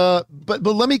 but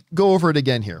let me go over it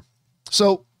again here.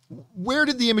 So where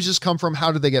did the images come from?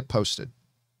 How did they get posted?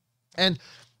 And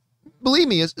believe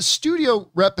me, a studio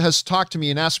rep has talked to me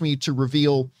and asked me to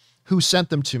reveal who sent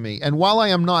them to me. And while I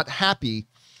am not happy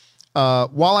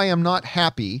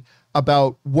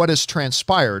about what has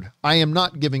transpired, I am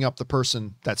not giving up the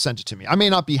person that sent it to me. I may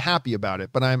not be happy about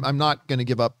it, but I'm not going to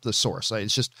give up the source.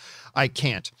 I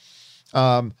can't.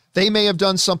 They may have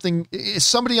done something.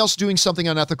 Somebody else doing something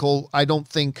unethical, I don't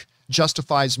think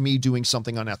justifies me doing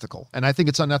something unethical. And I think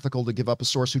it's unethical to give up a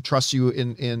source who trusts you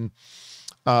in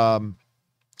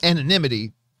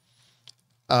anonymity,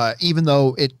 even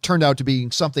though it turned out to be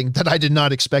something that I did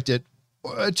not expect it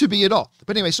to be at all.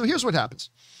 But anyway, so here's what happens.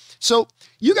 So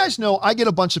you guys know I get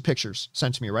a bunch of pictures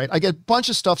sent to me, right? I get a bunch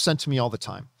of stuff sent to me all the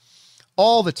time.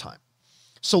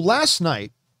 So last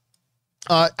night,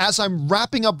 as I'm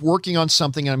wrapping up working on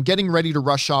something and I'm getting ready to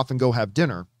rush off and go have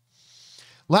dinner,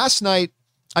 last night,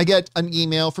 I get an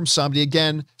email from somebody,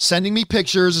 again, sending me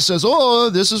pictures. It says, oh,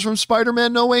 this is from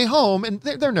Spider-Man No Way Home. And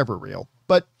they're never real.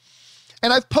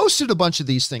 And I've posted a bunch of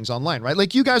these things online, right?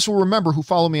 Like you guys will remember who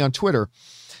follow me on Twitter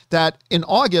that in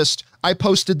August, I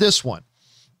posted this one.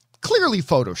 Clearly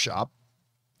Photoshop,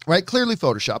 right? Clearly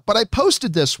Photoshop. But I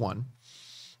posted this one.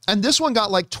 And this one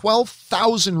got like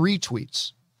 12,000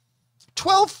 retweets.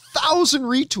 12,000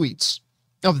 retweets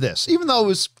of this, even though it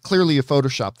was clearly a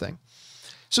Photoshop thing.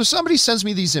 So somebody sends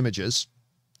me these images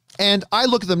and I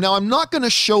look at them. Now, I'm not going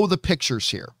to show the pictures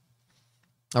here.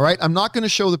 All right. I'm not going to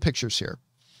show the pictures here,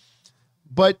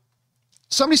 but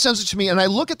somebody sends it to me and I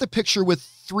look at the picture with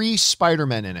 3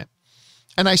 Spider-Men in it.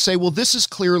 And I say, well, this is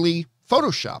clearly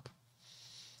Photoshop,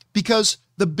 because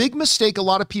the big mistake a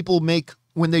lot of people make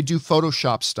when they do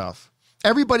Photoshop stuff,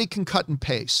 everybody can cut and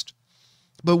paste.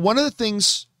 But one of the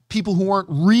things people who aren't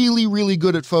really, really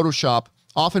good at Photoshop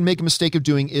often make a mistake of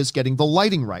doing is getting the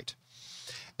lighting right.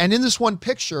 And in this one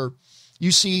picture,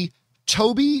 you see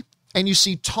Toby and you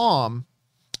see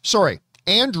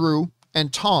Andrew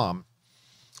and Tom,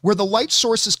 where the light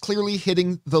source is clearly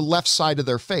hitting the left side of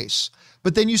their face.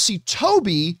 But then you see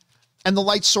Toby and the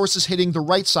light source is hitting the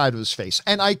right side of his face.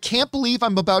 And I can't believe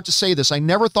I'm about to say this. I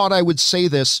never thought I would say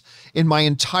this in my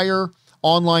entire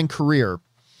online career.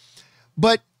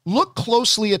 But look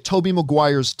closely at Tobey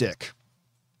Maguire's dick.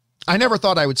 I never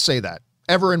thought I would say that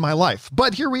ever in my life,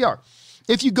 but here we are.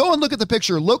 If you go and look at the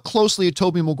picture, look closely at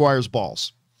Tobey Maguire's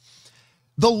balls.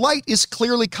 The light is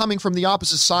clearly coming from the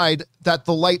opposite side that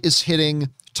the light is hitting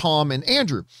Tom and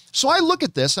Andrew. So I look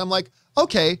at this, I'm like,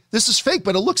 okay, this is fake,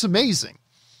 but it looks amazing.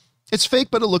 It's fake,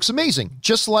 but it looks amazing.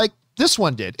 Just like this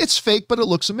one did. It's fake, but it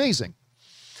looks amazing.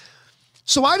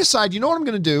 So I decide, you know what I'm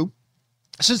going to do?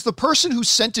 Since the person who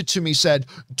sent it to me said,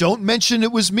 don't mention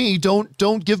it was me,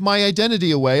 don't give my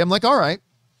identity away. I'm like, all right.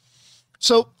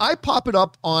 So I pop it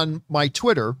up on my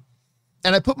Twitter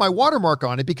and I put my watermark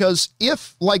on it, because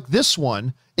if, like this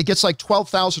one, it gets like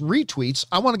 12,000 retweets,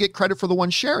 I want to get credit for the one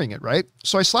sharing it, right?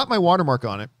 So I slap my watermark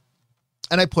on it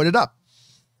and I put it up.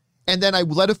 And then I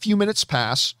let a few minutes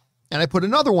pass and I put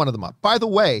another one of them up. By the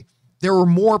way, there were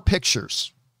more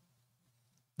pictures.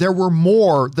 There were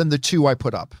more than the 2 I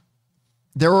put up.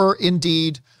 There were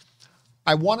indeed,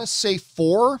 I want to say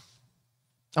 4.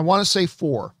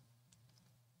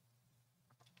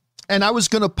 And I was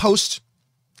going to post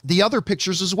the other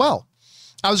pictures as well.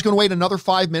 I was going to wait another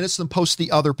 5 minutes and post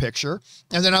the other picture.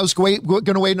 And then I was going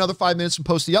to wait another 5 minutes and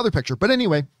post the other picture. But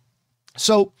anyway,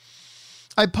 so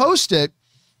I post it,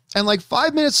 and like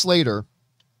 5 minutes later,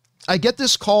 I get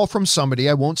this call from somebody,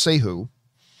 I won't say who,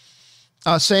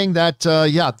 saying that,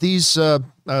 yeah, these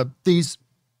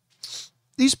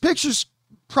pictures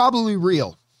probably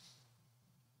real.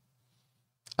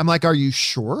 I'm like, are you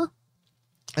sure?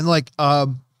 And like,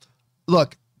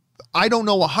 look, I don't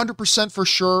know 100% for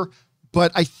sure,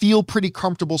 but I feel pretty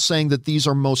comfortable saying that these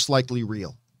are most likely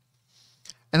real.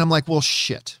 And I'm like, well,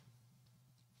 shit.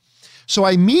 So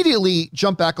I immediately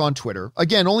jump back on Twitter.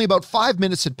 Again, only about 5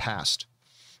 minutes had passed,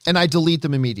 and I delete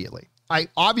them immediately. I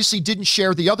obviously didn't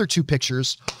share the other 2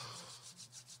 pictures,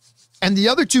 and the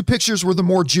other 2 pictures were the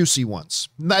more juicy ones.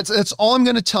 That's all I'm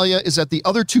going to tell you, is that the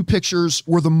other 2 pictures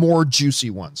were the more juicy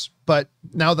ones. But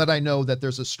now that I know that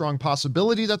there's a strong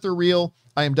possibility that they're real,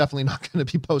 I am definitely not going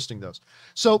to be posting those.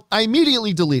 So I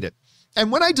immediately delete it.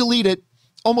 And when I delete it,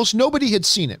 almost nobody had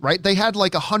seen it, right? They had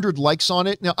like 100 likes on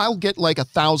it. Now I'll get like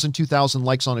 1,000, 2,000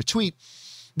 likes on a tweet.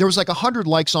 There was like 100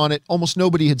 likes on it. Almost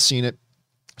nobody had seen it.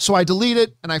 So I delete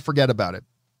it and I forget about it.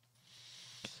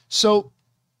 So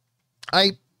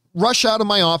I rush out of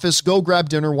my office, go grab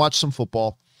dinner, watch some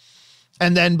football.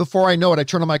 And then before I know it, I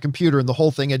turn on my computer and the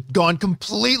whole thing had gone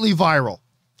completely viral.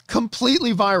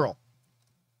 Completely viral.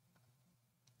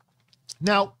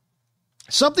 Now,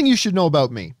 something you should know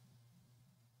about me.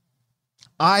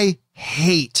 I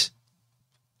hate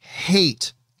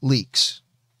leaks.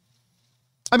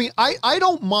 I mean, I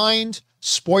don't mind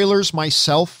spoilers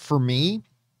myself for me,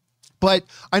 but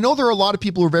I know there are a lot of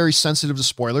people who are very sensitive to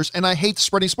spoilers, and I hate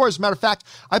spreading spoilers. As a matter of fact,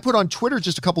 I put on Twitter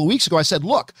just a couple of weeks ago, I said,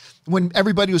 look, when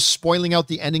everybody was spoiling out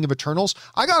the ending of Eternals,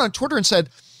 I got on Twitter and said,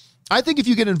 I think if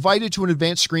you get invited to an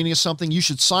advanced screening of something, you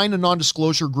should sign a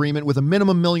non-disclosure agreement with a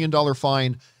minimum $1 million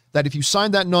fine, that if you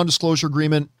sign that non-disclosure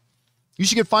agreement, you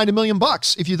should get fined $1 million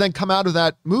if you then come out of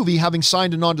that movie having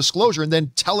signed a non-disclosure and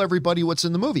then tell everybody what's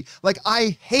in the movie. Like,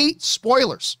 I hate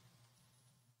spoilers.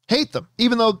 Hate them.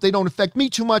 Even though they don't affect me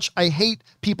too much, I hate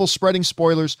people spreading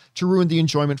spoilers to ruin the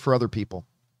enjoyment for other people.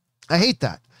 I hate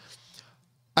that.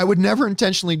 I would never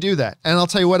intentionally do that. And I'll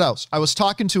tell you what else. I was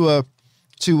talking to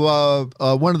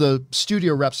one of the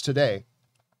studio reps today.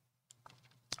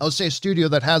 I would say a studio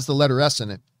that has the letter S in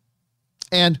it.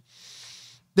 And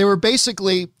they were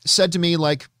basically said to me,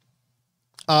 like,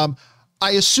 I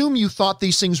assume you thought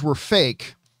these things were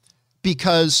fake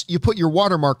because you put your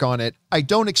watermark on it. I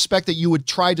don't expect that you would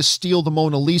try to steal the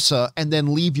Mona Lisa and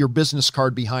then leave your business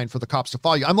card behind for the cops to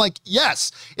follow you. I'm like,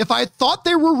 yes, if I thought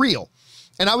they were real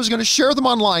and I was going to share them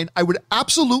online, I would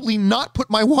absolutely not put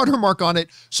my watermark on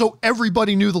it so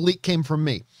everybody knew the leak came from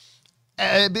me.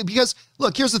 Because,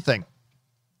 look, here's the thing.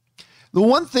 The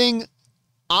one thing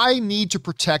I need to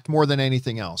protect more than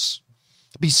anything else,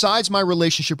 besides my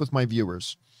relationship with my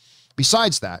viewers,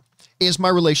 besides that, is my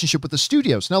relationship with the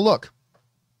studios. Now look,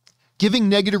 giving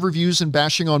negative reviews and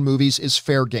bashing on movies is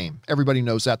fair game. Everybody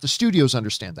knows that. The studios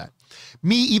understand that.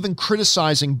 Me even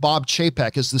criticizing Bob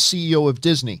Chapek as the CEO of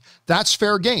Disney, that's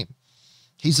fair game.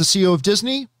 He's the CEO of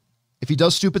Disney. If he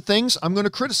does stupid things, I'm going to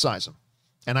criticize him.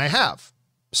 And I have.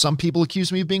 Some people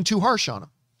accuse me of being too harsh on him.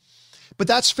 But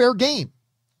that's fair game.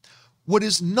 What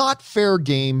is not fair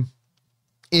game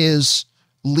is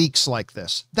leaks like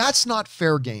this. That's not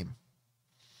fair game.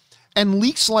 And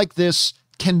leaks like this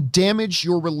can damage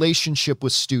your relationship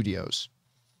with studios.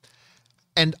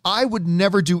 And I would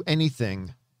never do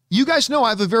anything. You guys know I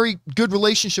have a very good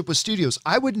relationship with studios.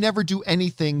 I would never do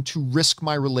anything to risk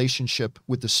my relationship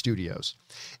with the studios,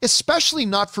 especially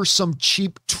not for some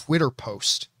cheap Twitter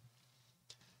post.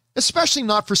 Especially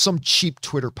not for some cheap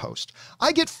Twitter post.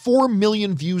 I get 4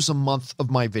 million views a month of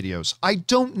my videos. I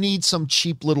don't need some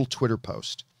cheap little Twitter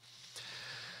post.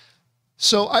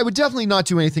 So I would definitely not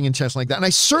do anything intentional like that. And I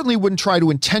certainly wouldn't try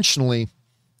to intentionally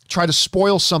try to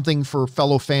spoil something for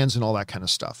fellow fans and all that kind of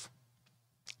stuff.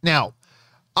 Now,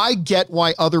 I get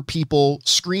why other people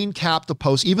screen capped the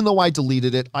post, even though I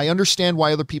deleted it. I understand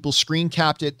why other people screen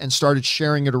capped it and started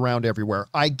sharing it around everywhere.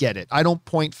 I get it. I don't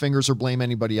point fingers or blame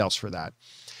anybody else for that.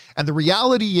 And the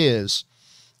reality is,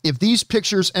 if these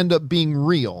pictures end up being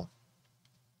real,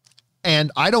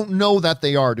 and I don't know that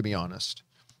they are, to be honest,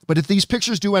 but if these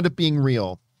pictures do end up being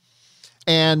real,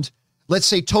 and let's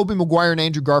say Tobey Maguire and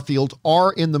Andrew Garfield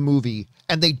are in the movie,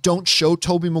 and they don't show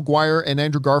Tobey Maguire and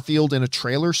Andrew Garfield in a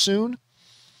trailer soon,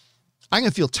 I'm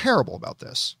going to feel terrible about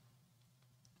this.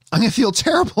 I'm going to feel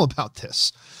terrible about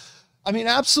this. I mean,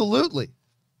 absolutely.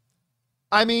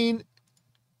 I mean,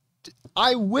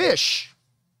 I wish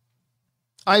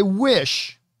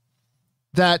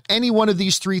that any one of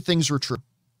these three things were true.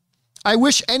 I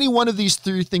wish any one of these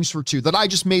three things were true, that I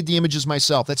just made the images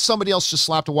myself, that somebody else just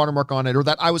slapped a watermark on it, or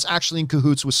that I was actually in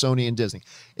cahoots with Sony and Disney.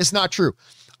 It's not true.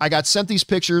 I got sent these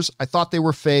pictures. I thought they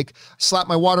were fake. I slapped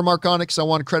my watermark on it because I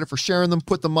wanted credit for sharing them,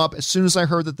 put them up. As soon as I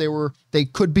heard that they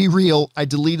could be real, I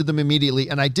deleted them immediately,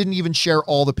 and I didn't even share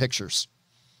all the pictures.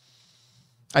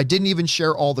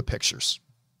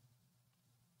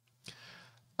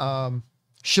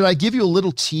 Should I give you a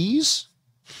little tease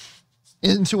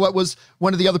into what was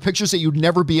one of the other pictures that you'd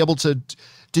never be able to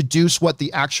deduce what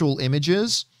the actual image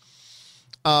is?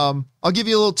 I'll give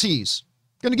you a little tease.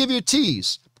 I'm going to give you a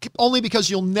tease, only because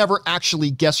you'll never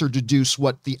actually guess or deduce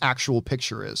what the actual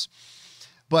picture is.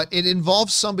 But it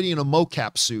involves somebody in a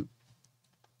mocap suit.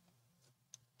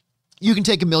 You can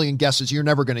take a million guesses. You're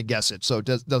never going to guess it. So it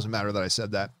doesn't matter that I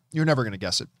said that. You're never going to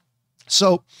guess it.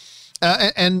 So,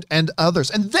 and others.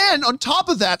 And then on top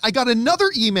of that, I got another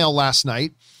email last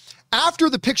night after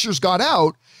the pictures got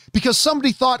out, because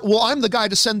somebody thought, well, I'm the guy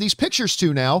to send these pictures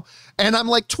to now. And I'm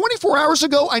like, 24 hours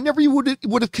ago, I never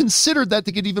would have considered that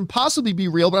they could even possibly be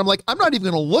real. But I'm like, I'm not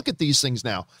even going to look at these things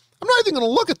now. I'm not even going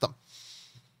to look at them.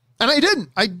 And I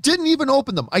didn't even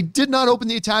open them. I did not open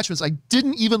the attachments. I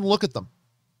didn't even look at them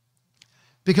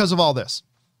because of all this.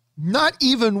 Not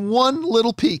even one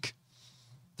little peek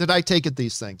did I take at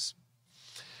these things.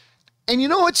 And you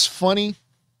know what's funny?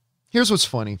 Here's what's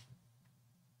funny.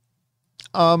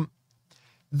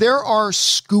 There are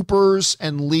scoopers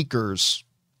and leakers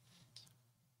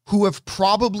who have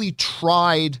probably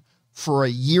tried for a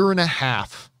year and a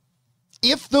half.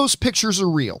 If those pictures are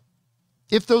real,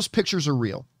 there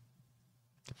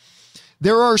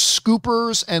are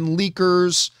scoopers and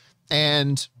leakers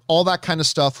and all that kind of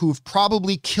stuff who've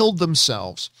probably killed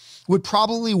themselves, would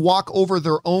probably walk over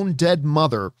their own dead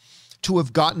mother to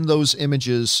have gotten those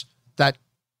images that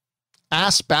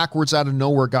ass backwards out of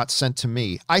nowhere got sent to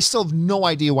me. I still have no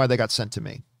idea why they got sent to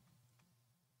me.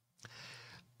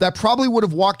 That probably would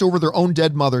have walked over their own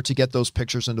dead mother to get those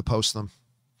pictures and to post them.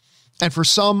 And for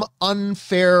some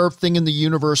unfair thing in the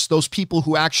universe, those people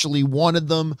who actually wanted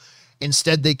them,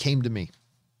 instead they came to me.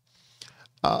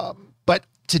 But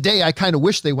today I kind of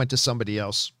wish they went to somebody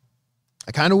else.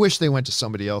 But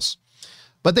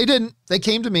they didn't. They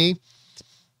came to me.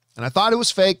 And I thought it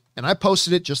was fake, and I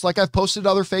posted it just like I've posted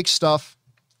other fake stuff.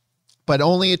 But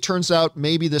only it turns out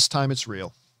maybe this time it's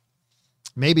real.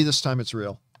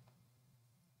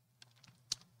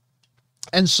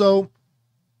 And so,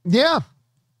 yeah.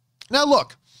 Now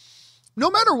look,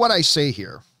 no matter what I say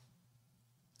here,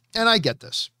 and I get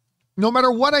this, no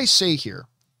matter what I say here,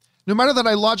 no matter that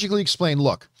I logically explain,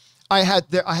 look, I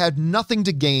had nothing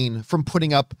to gain from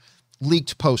putting up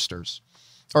leaked posters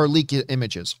or leaked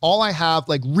images. All I have,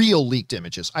 like real leaked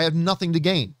images, I have nothing to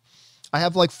gain. I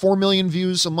have like 4 million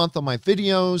views a month on my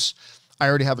videos. I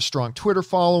already have a strong Twitter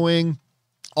following.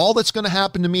 All that's going to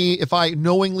happen to me if I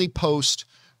knowingly post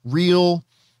real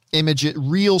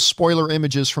real spoiler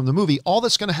images from the movie, all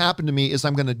that's going to happen to me is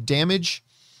I'm going to damage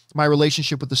my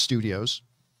relationship with the studios,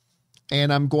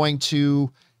 and I'm going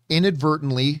to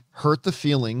inadvertently hurt the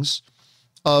feelings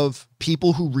of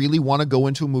people who really want to go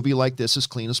into a movie like this as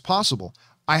clean as possible.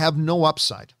 I have no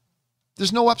upside.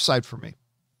 There's no upside for me.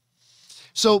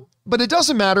 So, but it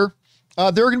doesn't matter. There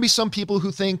are going to be some people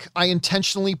who think I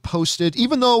intentionally posted,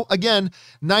 even though, again,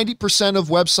 90% of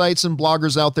websites and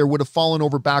bloggers out there would have fallen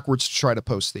over backwards to try to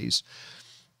post these.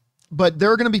 But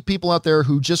there are going to be people out there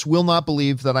who just will not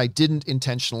believe that I didn't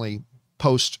intentionally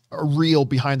post a real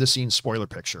behind the scenes spoiler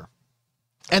picture.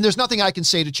 And there's nothing I can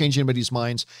say to change anybody's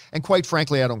minds. And quite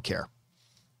frankly, I don't care.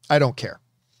 I don't care.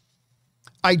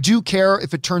 I do care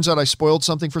if it turns out I spoiled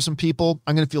something for some people.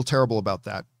 I'm going to feel terrible about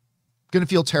that. I'm going to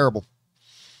feel terrible.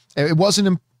 It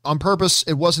wasn't on purpose.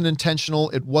 It wasn't intentional.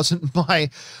 It wasn't my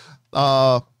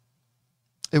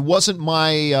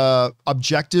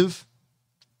objective.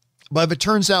 But if it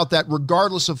turns out that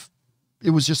regardless of it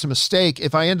was just a mistake,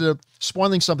 if I ended up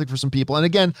spoiling something for some people, and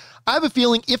again, I have a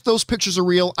feeling if those pictures are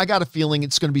real, I got a feeling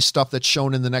it's going to be stuff that's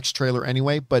shown in the next trailer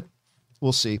anyway, but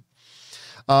we'll see.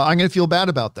 I'm going to feel bad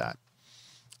about that.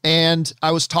 And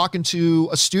I was talking to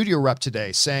a studio rep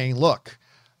today saying, look,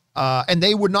 and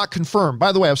they would not confirm.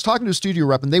 By the way, I was talking to a studio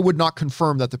rep and they would not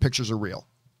confirm that the pictures are real.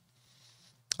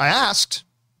 I asked,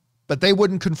 but they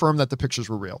wouldn't confirm that the pictures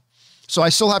were real. So I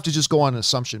still have to just go on an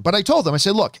assumption. But I told them, I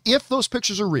said, look, if those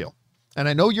pictures are real, and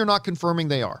I know you're not confirming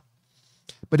they are,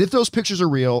 but if those pictures are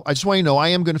real, I just want you to know I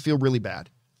am going to feel really bad.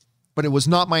 But it was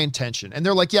not my intention. And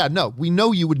they're like, yeah, no, we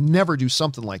know you would never do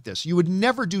something like this. You would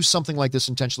never do something like this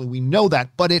intentionally. We know that,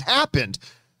 but it happened.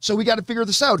 So we got to figure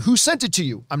this out. Who sent it to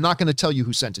you? I'm not going to tell you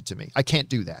who sent it to me. I can't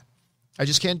do that. I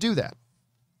just can't do that.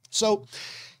 So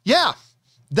yeah,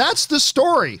 that's the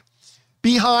story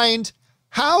behind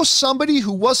how somebody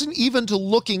who wasn't even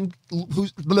looking,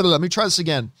 let me try this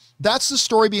again. That's the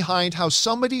story behind how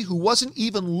somebody who wasn't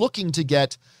even looking to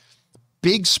get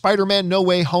big Spider-Man No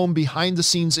Way Home behind the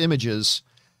scenes images,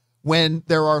 when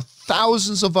there are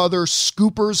thousands of other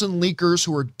scoopers and leakers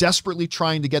who are desperately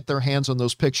trying to get their hands on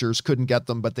those pictures, couldn't get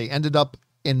them, but they ended up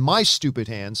in my stupid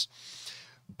hands,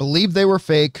 believed they were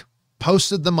fake,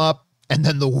 posted them up, and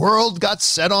then the world got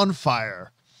set on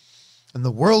fire. And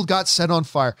the world got set on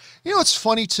fire. You know what's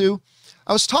funny too?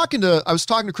 I was talking to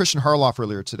Christian Harloff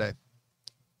earlier today.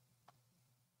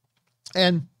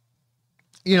 And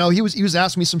you know, he was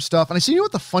asking me some stuff, and I said, you know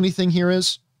what the funny thing here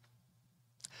is?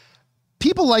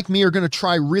 People like me are going to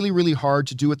try really, really hard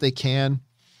to do what they can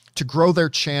to grow their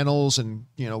channels and,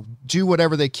 you know, do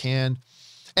whatever they can.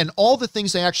 And all the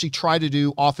things they actually try to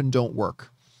do often don't work.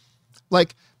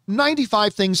 Like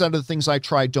 95 things out of the things I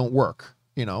try don't work.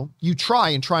 You know, you try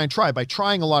and try and try. By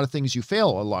trying a lot of things, you fail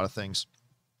a lot of things.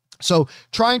 So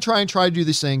try to do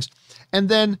these things. And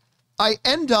then I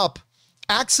end up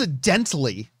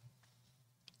accidentally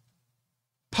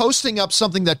posting up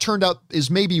something that turned out is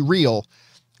maybe real.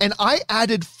 And I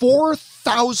added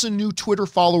 4,000 new Twitter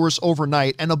followers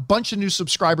overnight and a bunch of new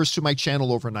subscribers to my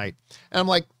channel overnight. And I'm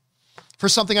like, for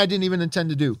something I didn't even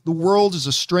intend to do. The world is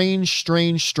a strange,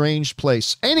 strange, strange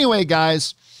place. Anyway,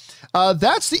 guys,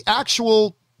 that's the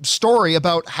actual story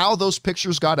about how those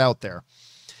pictures got out there.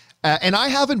 And I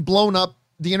haven't blown up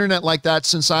the internet like that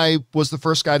since I was the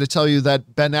first guy to tell you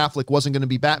that Ben Affleck wasn't going to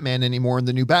be Batman anymore in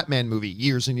the new Batman movie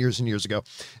years and years and years ago.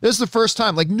 This is the first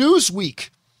time, like Newsweek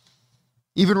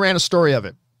even ran a story of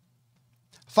it.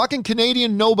 Fucking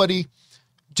Canadian nobody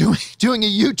doing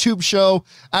a YouTube show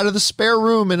out of the spare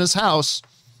room in his house.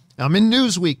 I'm in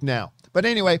Newsweek now. But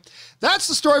anyway, that's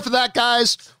the story for that,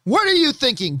 guys. What are you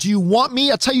thinking? Do you want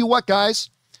me? I'll tell you what, guys.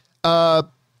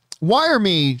 Wire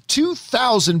me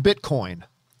 2,000 Bitcoin.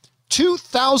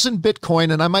 2,000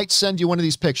 Bitcoin, and I might send you one of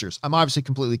these pictures. I'm obviously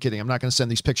completely kidding. I'm not going to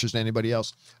send these pictures to anybody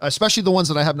else, especially the ones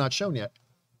that I have not shown yet.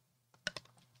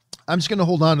 I'm just going to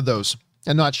hold on to those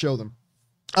and not show them.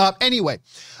 Anyway,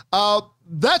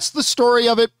 that's the story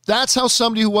of it. That's how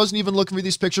somebody who wasn't even looking for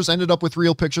these pictures ended up with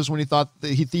real pictures when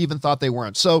he even thought they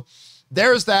weren't. So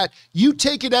there's that. You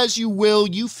take it as you will.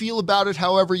 You feel about it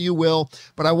however you will,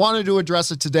 but I wanted to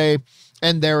address it today.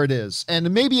 And there it is.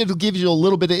 And maybe it'll give you a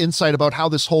little bit of insight about how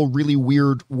this whole really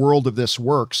weird world of this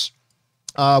works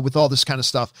with all this kind of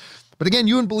stuff. But again,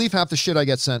 you wouldn't believe half the shit I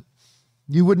get sent.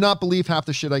 You would not believe half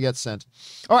the shit I get sent.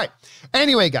 All right.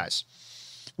 Anyway, guys,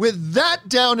 with that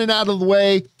down and out of the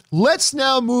way, let's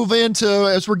now move into,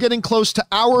 as we're getting close to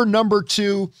hour number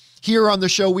 2 here on the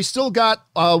show. We still got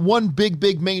one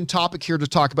big main topic here to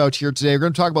talk about here today. We're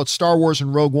going to talk about Star Wars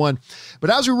and Rogue One. But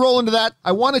as we roll into that,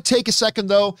 I want to take a second,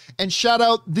 though, and shout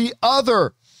out the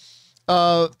other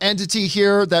entity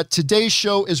here that today's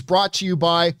show is brought to you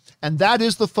by, and that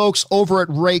is the folks over at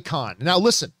Raycon. Now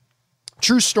listen,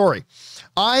 true story.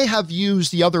 I have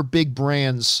used the other big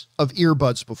brands of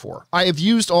earbuds before. I have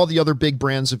used all the other big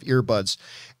brands of earbuds,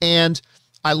 and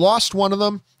I lost one of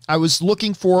them. I was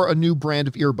looking for a new brand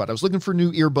of earbud. I was looking for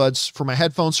new earbuds for my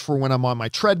headphones for when I'm on my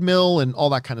treadmill and all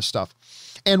that kind of stuff.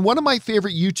 And one of my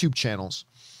favorite YouTube channels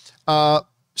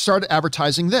started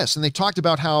advertising this, and they talked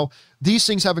about how these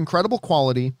things have incredible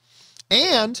quality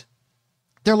and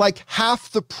they're like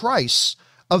half the price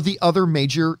of the other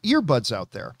major earbuds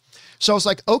out there. So I was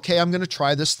like, okay, I'm going to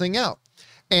try this thing out.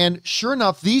 And sure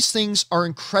enough, these things are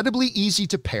incredibly easy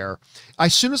to pair.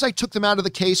 As soon as I took them out of the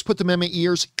case, put them in my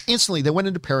ears, instantly they went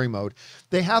into pairing mode.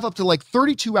 They have up to like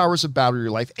 32 hours of battery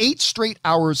life, 8 straight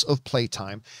hours of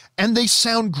playtime, and they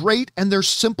sound great, and they're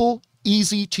simple,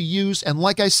 easy to use. And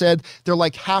like I said, they're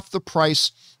like half the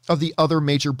price of the other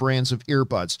major brands of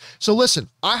earbuds. So listen,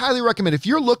 I highly recommend, if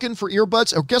you're looking for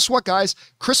earbuds, or guess what, guys,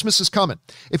 Christmas is coming.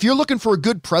 If you're looking for a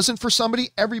good present for somebody,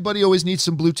 everybody always needs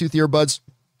some Bluetooth earbuds.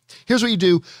 Here's what you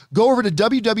do. Go over to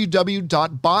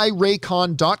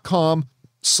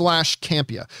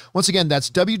www.buyraycon.com/Campia. Once again, that's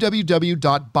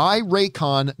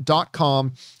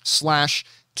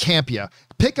www.buyraycon.com/Campia.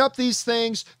 Pick up these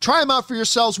things, try them out for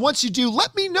yourselves. Once you do,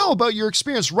 let me know about your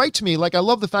experience. Write to me. Like, I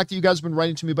love the fact that you guys have been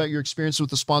writing to me about your experience with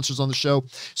the sponsors on the show.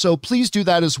 So please do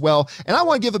that as well. And I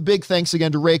want to give a big thanks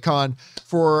again to Raycon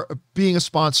for being a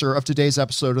sponsor of today's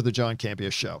episode of the John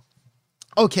Campia Show.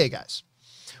 Okay, guys.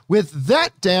 With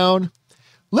that down,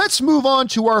 let's move on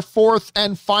to our fourth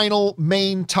and final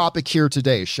main topic here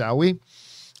today, shall we?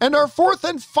 And our fourth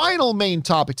and final main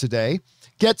topic today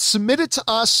gets submitted to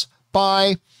us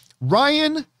by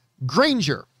Ryan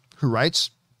Granger, who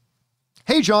writes,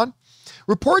 "Hey, John,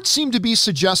 reports seem to be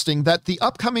suggesting that the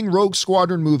upcoming Rogue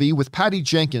Squadron movie with Patty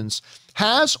Jenkins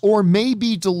has or may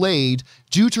be delayed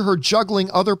due to her juggling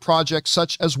other projects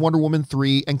such as Wonder Woman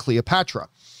 3 and Cleopatra.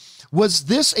 Was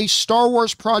this a Star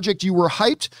Wars project you were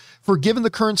hyped for given the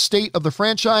current state of the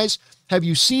franchise? Have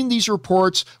you seen these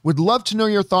reports? Would love to know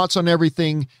your thoughts on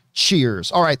everything.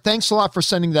 Cheers." All right. Thanks a lot for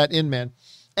sending that in, man.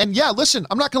 And yeah, listen,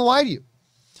 I'm not going to lie to you.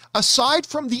 Aside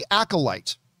from The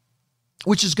Acolyte,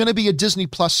 which is going to be a Disney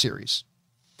Plus series,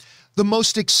 the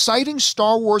most exciting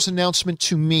Star Wars announcement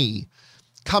to me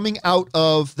coming out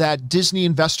of that Disney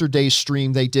Investor Day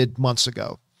stream they did months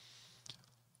ago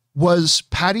was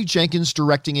Patty Jenkins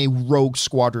directing a Rogue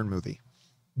Squadron movie.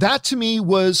 That to me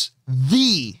was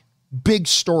the big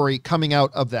story coming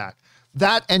out of that.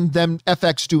 That and them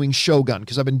FX doing Shogun,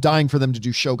 because I've been dying for them to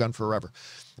do Shogun forever.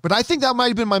 But I think that might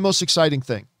have been my most exciting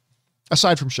thing,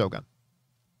 aside from Shogun,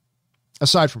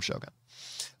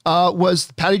 was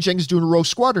Patty Jenkins doing a Rogue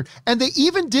Squadron. And they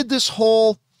even did this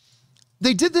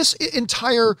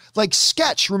entire like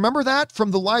sketch. Remember that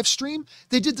from the live stream?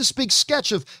 They did this big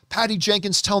sketch of Patty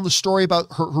Jenkins telling the story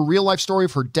about her real life story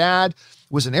of her dad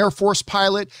was an Air Force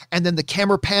pilot. And then the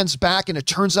camera pans back and it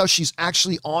turns out she's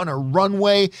actually on a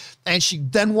runway. And she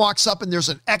then walks up and there's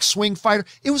an X-Wing fighter.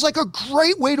 It was like a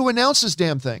great way to announce this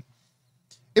damn thing.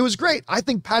 It was great. I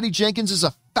think Patty Jenkins is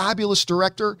a fabulous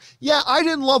director. Yeah, I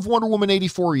didn't love Wonder Woman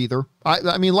 84 either.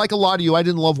 I mean, like a lot of you, I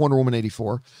didn't love Wonder Woman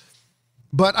 84.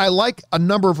 But I like a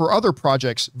number of her other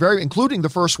projects, including the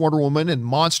first Wonder Woman and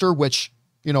Monster, which,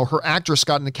 you know, her actress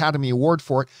got an Academy Award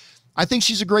for it. I think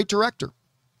she's a great director.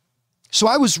 So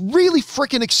I was really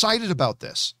freaking excited about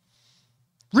this.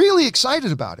 Really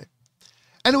excited about it.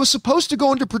 And it was supposed to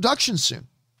go into production soon.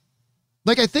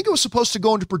 Like, I think it was supposed to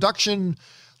go into production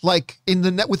like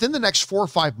within the next 4 or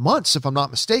 5 months, if I'm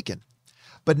not mistaken.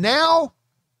 But now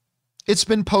it's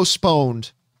been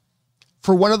postponed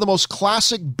for one of the most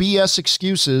classic BS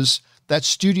excuses that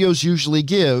studios usually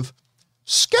give: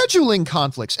 scheduling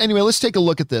conflicts. Anyway, let's take a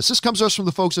look at this. This comes to us from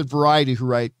the folks at Variety, who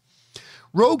write,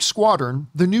 "Rogue Squadron,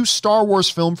 the new Star Wars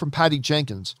film from Patty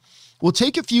Jenkins, will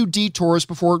take a few detours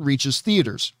before it reaches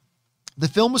theaters. The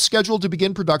film was scheduled to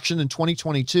begin production in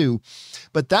 2022,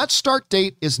 but that start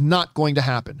date is not going to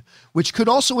happen, which could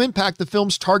also impact the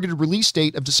film's targeted release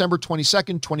date of December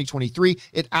 22nd, 2023.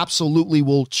 It absolutely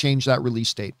will change that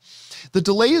release date. The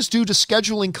delay is due to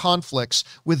scheduling conflicts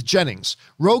with Jennings.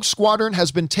 Rogue Squadron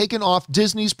has been taken off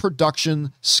Disney's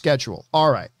production schedule." All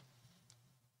right.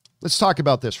 Let's talk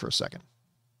about this for a second.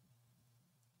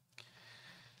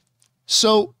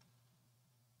 So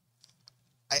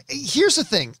here's the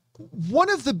thing.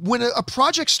 When a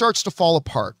project starts to fall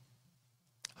apart,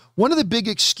 one of the big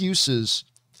excuses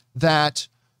that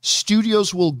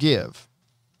studios will give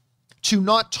to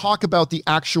not talk about the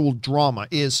actual drama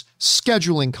is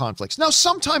scheduling conflicts. Now,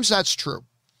 sometimes that's true.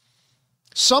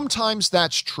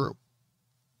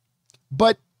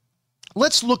 But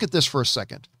let's look at this for a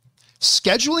second.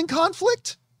 Scheduling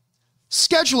conflict?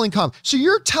 Scheduling conflict. So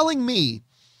you're telling me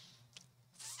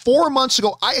 4 months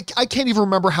ago, I can't even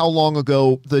remember how long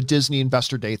ago the Disney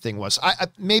Investor Day thing was.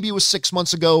 Maybe it was 6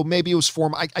 months ago. Maybe it was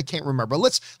 4. I can't remember.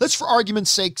 Let's for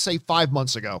argument's sake, say 5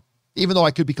 months ago, even though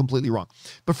I could be completely wrong.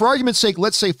 But for argument's sake,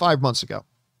 let's say 5 months ago.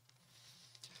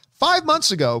 5 months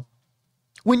ago,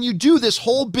 when you do this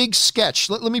whole big sketch,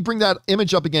 let me bring that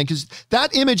image up again, because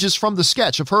that image is from the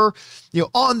sketch of her,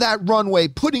 on that runway,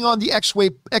 putting on the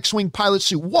X-Wing pilot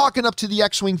suit, walking up to the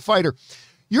X-Wing fighter.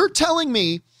 You're telling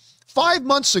me 5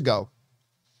 months ago,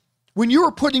 when you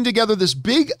were putting together this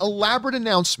big elaborate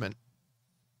announcement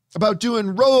about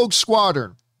doing Rogue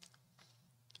Squadron,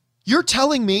 you're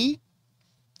telling me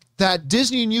that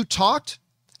Disney and you talked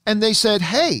and they said,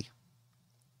 hey,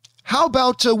 how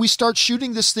about we start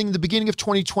shooting this thing the beginning of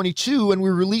 2022 and we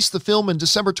release the film on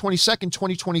December 22nd,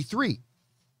 2023?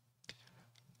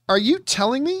 Are you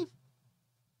telling me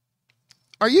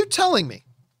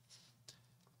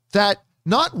that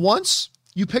not once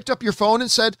you picked up your phone and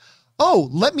said, oh,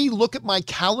 let me look at my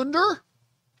calendar?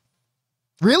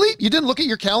 Really? You didn't look at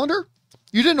your calendar?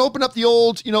 You didn't open up the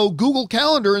old, Google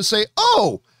Calendar and say,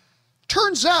 oh,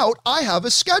 turns out I have a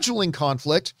scheduling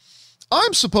conflict.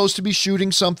 I'm supposed to be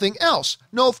shooting something else.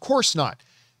 No, of course not.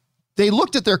 They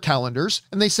looked at their calendars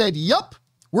and they said, yup,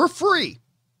 we're free.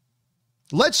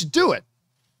 Let's do it.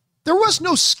 There was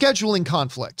no scheduling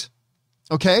conflict.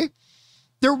 Okay?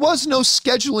 There was no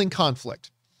scheduling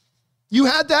conflict. You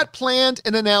had that planned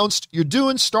and announced. You're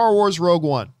doing Star Wars Rogue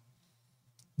One.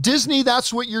 Disney,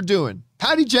 that's what you're doing.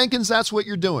 Patty Jenkins, that's what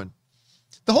you're doing.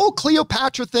 The whole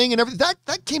Cleopatra thing and everything,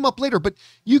 that came up later, but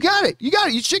you got it. You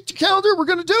checked your calendar. We're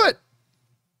going to do it.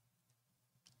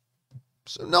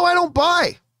 So no, I don't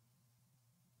buy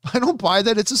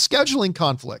that it's a scheduling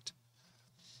conflict.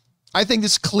 I think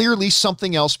it's clearly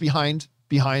something else behind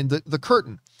the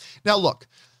curtain. Now, look,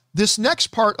 this next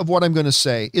part of what I'm going to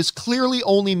say is clearly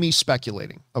only me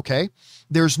speculating, okay?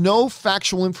 There's no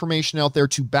factual information out there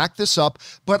to back this up,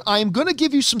 but I'm going to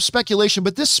give you some speculation,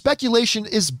 but this speculation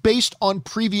is based on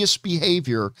previous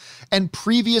behavior and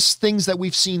previous things that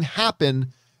we've seen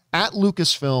happen at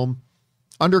Lucasfilm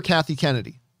under Kathy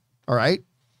Kennedy, all right?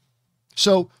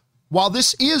 So while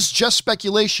this is just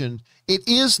speculation, it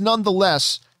is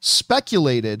nonetheless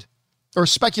speculation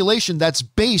that's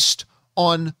based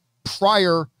on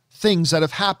prior things that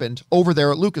have happened over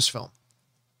there at Lucasfilm.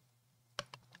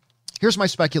 Here's my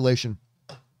speculation.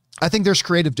 I think there's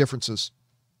creative differences.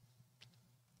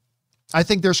 And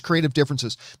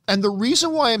the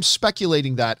reason why I'm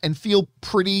speculating that and feel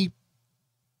pretty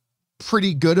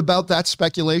good about that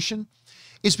speculation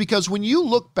is because when you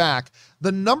look back,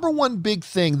 the number one big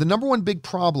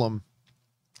problem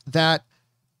that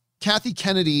Kathy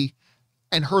Kennedy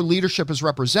and her leadership has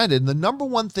represented, and the number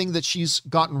one thing that she's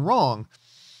gotten wrong,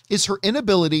 is her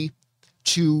inability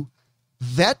to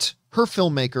vet her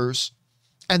filmmakers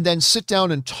and then sit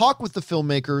down and talk with the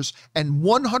filmmakers and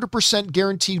 100%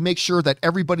 guarantee make sure that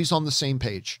everybody's on the same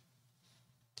page.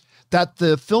 That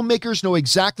the filmmakers know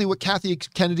exactly what Kathy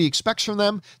Kennedy expects from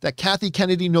them, that Kathy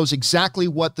Kennedy knows exactly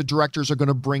what the directors are going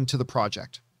to bring to the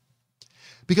project.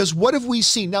 Because what have we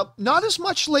seen? Now, not as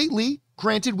much lately.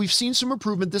 Granted, we've seen some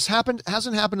improvement. This hasn't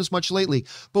happened as much lately.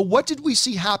 But what did we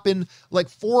see happen like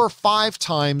 4 or 5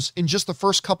 times in just the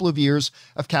first couple of years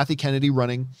of Kathy Kennedy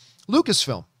running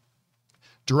Lucasfilm?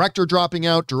 Director dropping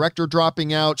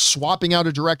out, swapping out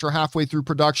a director halfway through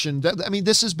production. I mean,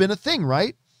 this has been a thing,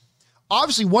 right?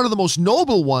 Obviously, one of the most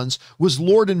noble ones was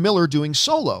Lord and Miller doing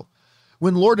Solo.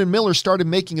 When Lord and Miller started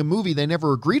making a movie they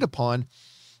never agreed upon,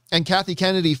 and Kathy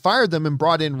Kennedy fired them and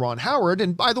brought in Ron Howard.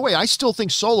 And by the way, I still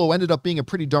think Solo ended up being a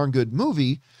pretty darn good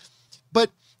movie, but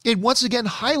it once again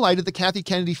highlighted that Kathy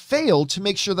Kennedy failed to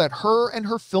make sure that her and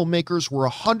her filmmakers were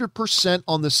 100%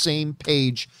 on the same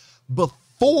page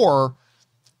before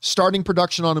starting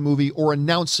production on a movie or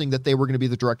announcing that they were going to be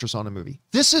the directors on a movie.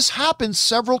 This has happened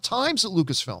several times at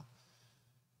Lucasfilm.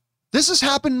 This has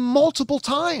happened multiple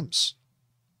times.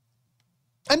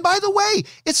 And by the way,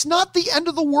 it's not the end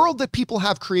of the world that people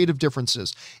have creative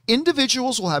differences.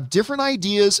 Individuals will have different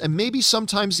ideas, and maybe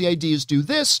sometimes the ideas do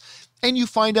this, and you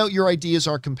find out your ideas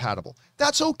are compatible.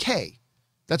 That's okay.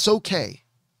 That's okay.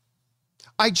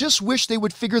 I just wish they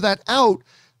would figure that out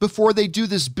before they do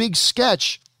this big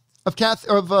sketch of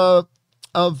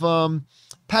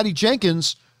Patty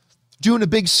Jenkins doing a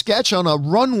big sketch on a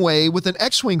runway with an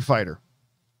X-Wing fighter.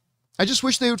 I just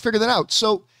wish they would figure that out.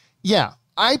 So, yeah.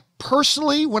 I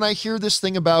personally, when I hear this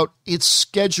thing about its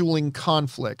scheduling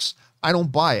conflicts, I don't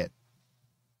buy it.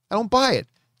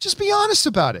 Just be honest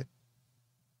about it.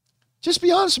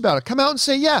 Come out and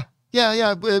say, yeah,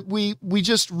 Yeah. We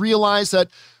just realize that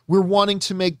we're wanting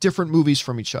to make different movies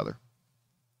from each other.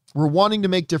 We're wanting to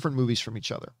make different movies from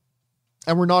each other.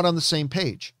 And we're not on the same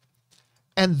page.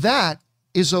 And that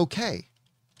is okay.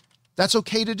 That's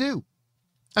okay to do.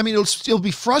 I mean, it'll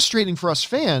be frustrating for us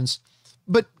fans,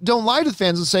 but don't lie to the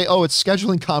fans and say, oh, it's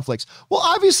scheduling conflicts. Well,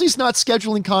 obviously it's not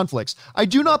scheduling conflicts. I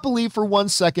do not believe for 1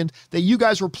 second that you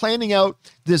guys were planning out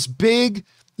this big,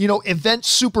 event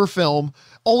super film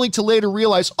only to later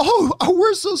realize, oh,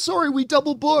 we're so sorry. We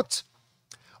double booked.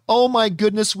 Oh my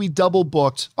goodness, we double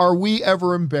booked. Are we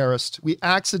ever embarrassed? We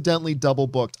accidentally double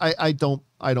booked. I don't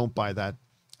buy that.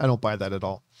 I don't buy that at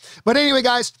all. But anyway,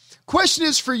 guys, question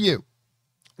is for you.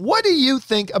 What do you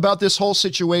think about this whole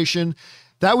situation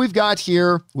that we've got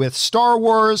here with Star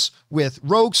Wars, with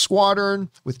Rogue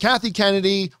Squadron, with Kathy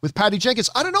Kennedy, with Patty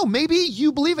Jenkins? I don't know. Maybe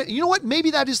you believe it. You know what?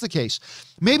 Maybe that is the case.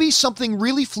 Maybe something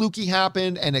really fluky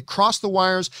happened and it crossed the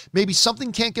wires. Maybe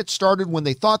something can't get started when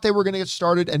they thought they were going to get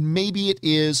started. And maybe it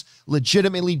is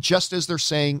legitimately, just as they're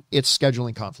saying, it's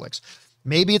scheduling conflicts.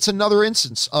 Maybe it's another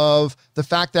instance of the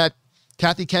fact that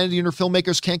Kathy Kennedy and her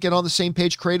filmmakers can't get on the same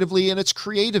page creatively, and it's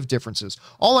creative differences.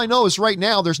 All I know is right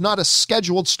now, there's not a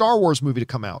scheduled Star Wars movie to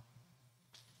come out.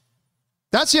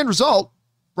 That's the end result.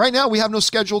 Right now, we have no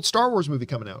scheduled Star Wars movie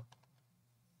coming out.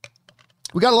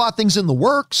 We got a lot of things in the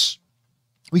works.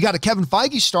 We got a Kevin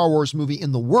Feige Star Wars movie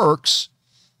in the works.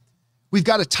 We've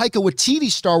got a Taika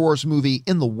Waititi Star Wars movie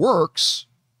in the works.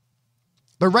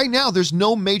 But right now, there's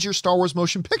no major Star Wars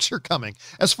motion picture coming,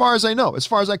 as far as I know, as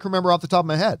far as I can remember off the top of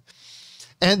my head.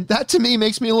 And that to me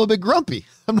makes me a little bit grumpy.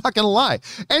 I'm not going to lie.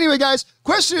 Anyway, guys,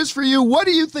 question is for you. What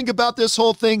do you think about this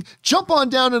whole thing? Jump on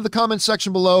down in the comment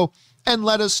section below and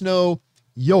let us know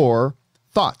your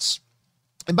thoughts.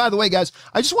 And by the way, guys,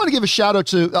 I just want to give a shout out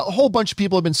to a whole bunch of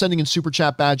people who have been sending in super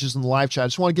chat badges in the live chat. I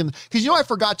just want to give them, because I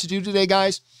forgot to do today,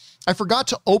 guys. I forgot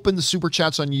to open the super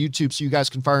chats on YouTube so you guys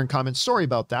can fire in comments. Sorry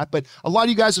about that, but a lot of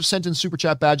you guys have sent in super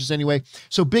chat badges anyway.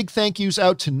 So big thank yous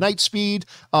out to Nightspeed,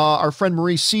 our friend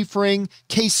Marie Seafring,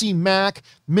 Casey Mack,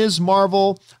 Ms.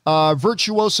 Marvel,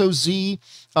 Virtuoso Z,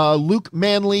 Luke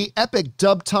Manley, Epic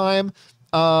Dub Time,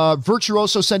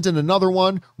 Virtuoso sent in another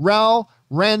one. Ral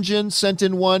Ranjan sent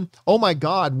in one. Oh my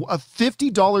God, a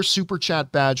 $50 super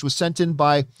chat badge was sent in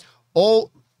by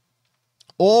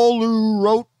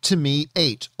Olurotimi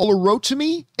 8.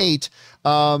 Olurotimi 8.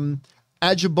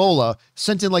 Ajibola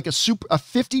sent in like a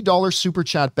 $50 super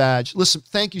chat badge. Listen,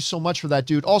 thank you so much for that,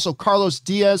 dude. Also, Carlos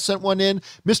Diaz sent one in.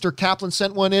 Mr. Kaplan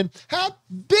sent one in.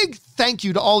 Big thank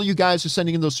you to all you guys who are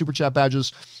sending in those super chat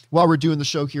badges while we're doing the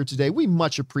show here today. We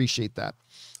much appreciate that.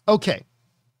 Okay.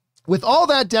 With all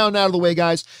that down out of the way,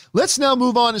 guys, let's now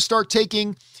move on and start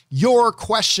taking your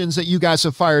questions that you guys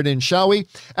have fired in, shall we?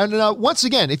 And once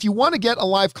again, if you want to get a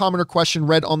live comment or question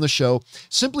read on the show,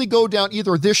 simply go down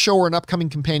either this show or an upcoming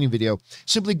companion video.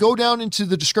 Simply go down into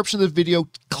the description of the video,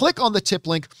 click on the tip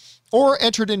link, or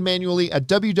enter it in manually at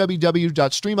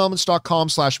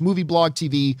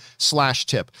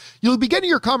www.streamelements.com/movieblogtv/tip. You'll be getting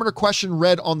your comment or question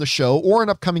read on the show or an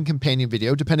upcoming companion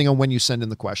video, depending on when you send in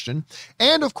the question.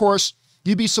 And of course,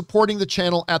 you'd be supporting the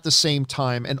channel at the same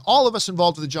time. And all of us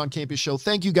involved with the John Campea Show,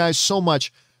 thank you guys so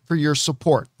much for your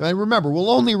support. And remember,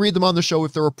 we'll only read them on the show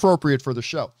if they're appropriate for the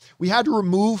show. We had to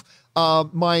remove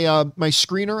my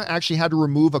screener actually had to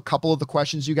remove a couple of the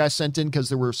questions you guys sent in because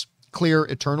there were clear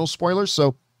Eternal spoilers.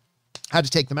 So I had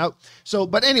to take them out. So,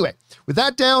 but anyway, with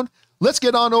that down, let's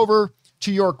get on over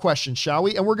to your questions, shall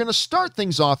we? And we're going to start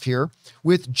things off here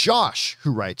with Josh,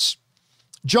 who writes,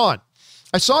 John,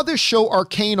 I saw this show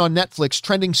Arcane on Netflix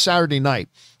trending Saturday night,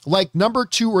 like number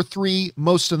 2 or 3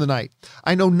 most of the night.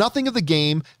 I know nothing of the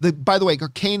game. By the way,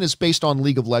 Arcane is based on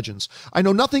League of Legends. I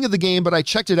know nothing of the game, but I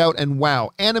checked it out and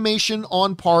wow, animation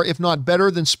on par, if not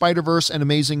better than Spider-Verse, an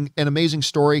amazing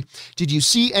story. Did you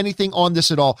see anything on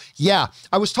this at all? Yeah,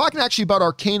 I was talking actually about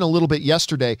Arcane a little bit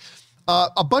yesterday.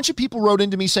 A bunch of people wrote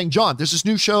into me saying, John, there's this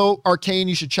new show, Arcane,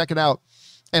 you should check it out.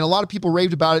 And a lot of people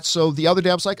raved about it. So the other day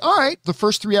I was like, all right, the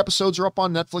first 3 episodes are up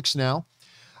on Netflix now.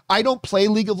 I don't play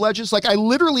League of Legends. Like I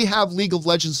literally have League of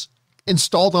Legends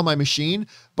installed on my machine,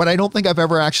 but I don't think I've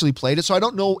ever actually played it. So I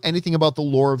don't know anything about the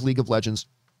lore of League of Legends.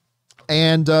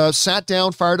 And sat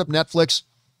down, fired up Netflix.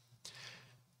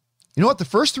 You know what? The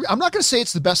first 3, I'm not going to say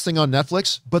it's the best thing on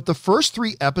Netflix, but the first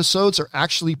 3 episodes are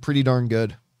actually pretty darn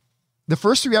good. The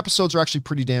first 3 episodes are actually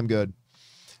pretty damn good.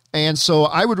 And so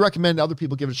I would recommend other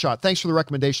people give it a shot. Thanks for the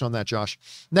recommendation on that, Josh.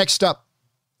 Next up,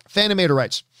 Fanimator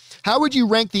writes, how would you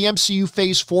rank the MCU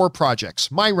Phase 4 projects?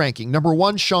 My ranking, number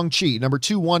 1, Shang-Chi. Number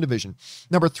 2, WandaVision.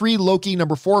 Number 3, Loki.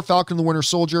 Number 4, Falcon and the Winter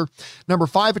Soldier. Number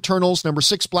 5, Eternals. Number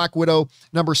 6, Black Widow.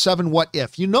 Number 7, What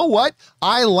If? You know what?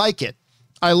 I like it.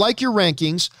 I like your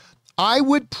rankings. I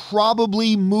would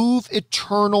probably move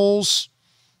Eternals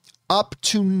up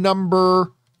to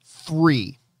number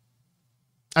 3.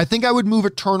 I think I would move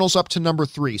Eternals up to number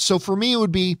 3. So for me, it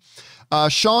would be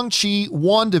Shang-Chi,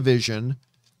 WandaVision,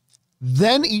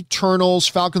 then Eternals,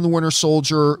 Falcon the Winter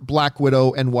Soldier, Black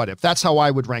Widow, and What If. That's how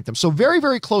I would rank them. So very,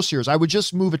 very close here. I would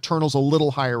just move Eternals a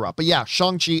little higher up. But yeah,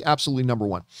 Shang-Chi, absolutely number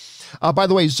 1. By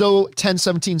the way,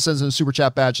 Zoe1017 sends in a super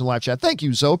chat badge in live chat. Thank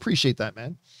you, Zoe. Appreciate that,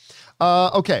 man.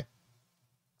 Okay.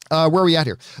 Where are we at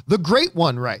here? The Great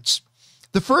One writes,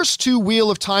 the first 2 Wheel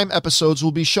of Time episodes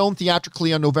will be shown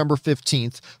theatrically on November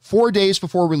 15th, 4 days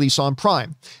before release on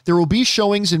Prime. There will be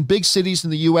showings in big cities in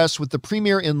the US with the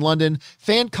premiere in London.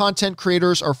 Fan content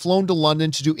creators are flown to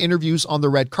London to do interviews on the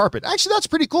red carpet. Actually, that's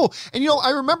pretty cool. And,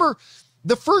 I remember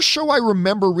the first show I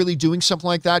remember really doing something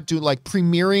like that,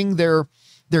 premiering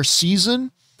their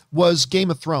season was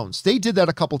Game of Thrones. They did that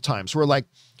a couple times where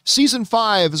season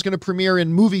 5 is going to premiere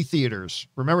in movie theaters.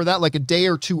 Remember that? A day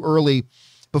or 2 early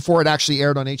before it actually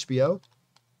aired on HBO.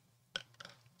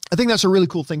 I think that's a really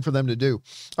cool thing for them to do.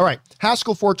 All right.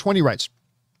 Haskell420 writes,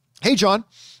 hey, John,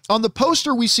 on the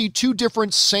poster, we see 2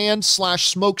 different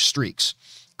sand/smoke streaks.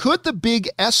 Could the big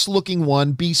S-looking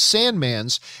one be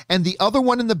Sandman's and the other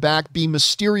one in the back be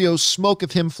Mysterio's smoke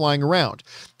of him flying around?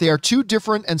 They are 2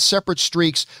 different and separate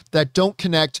streaks that don't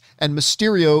connect, and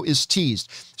Mysterio is teased.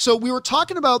 So we were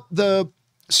talking about the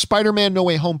Spider-Man No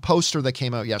Way Home poster that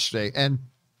came out yesterday, and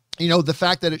the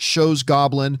fact that it shows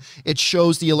Goblin, it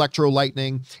shows the Electro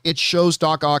Lightning, it shows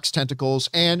Doc Ock's tentacles,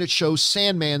 and it shows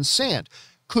Sandman's sand.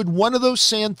 Could one of those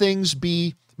sand things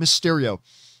be Mysterio?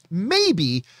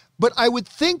 Maybe, but I would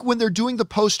think when they're doing the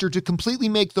poster to completely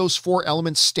make those 4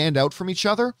 elements stand out from each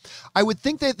other, I would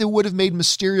think that they would have made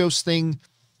Mysterio's thing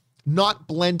not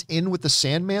blend in with the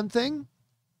Sandman thing.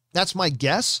 That's my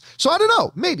guess. So I don't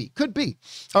know. Maybe. Could be.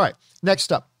 All right.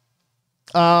 Next up.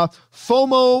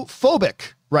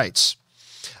 FOMOphobic writes,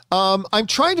 I'm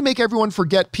trying to make everyone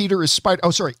forget Peter is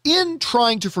in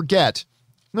trying to forget,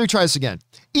 let me try this again.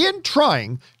 In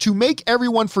trying to make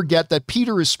everyone forget that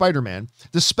Peter is Spider-Man,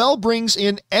 the spell brings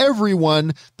in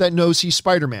everyone that knows he's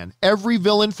Spider-Man. Every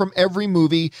villain from every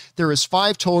movie. There is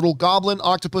 5 total: Goblin,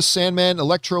 Octopus, Sandman,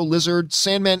 Electro, Lizard.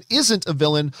 Sandman isn't a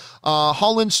villain.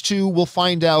 Holland's 2 will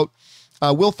find out.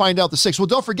 We'll find out the 6th. Well,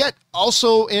 don't forget,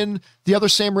 also in the other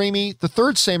Sam Raimi, the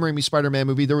 3rd Sam Raimi Spider-Man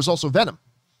movie, there was also Venom.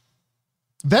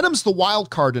 Venom's the wild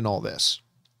card in all this.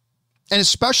 And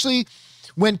especially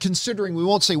when considering, we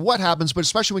won't say what happens, but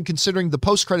especially when considering the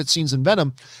post-credit scenes in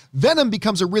Venom, Venom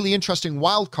becomes a really interesting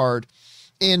wild card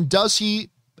in does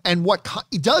he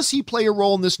play a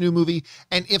role in this new movie?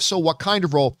 And if so, what kind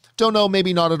of role? Don't know.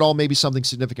 Maybe not at all. Maybe something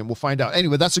significant. We'll find out.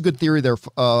 Anyway, that's a good theory there,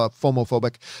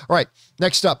 FOMOphobic. All right.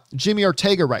 Next up, Jimmy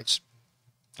Ortega writes,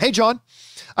 hey, John,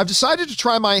 I've decided to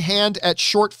try my hand at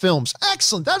short films.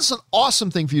 Excellent. That's an awesome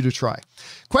thing for you to try.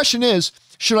 Question is,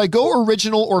 should I go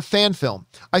original or fan film?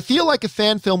 I feel like a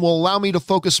fan film will allow me to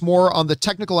focus more on the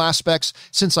technical aspects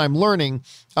since I'm learning.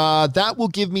 That will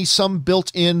give me some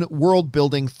built-in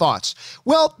world-building thoughts.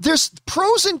 Well, there's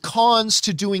pros and cons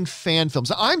to doing fan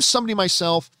films. I'm somebody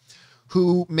myself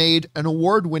who made an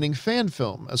award-winning fan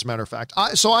film, as a matter of fact.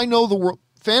 So I know the world.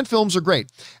 Fan films are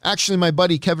great. Actually, my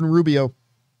buddy Kevin Rubio,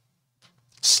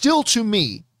 still to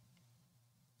me,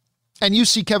 and you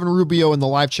see Kevin Rubio in the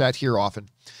live chat here often,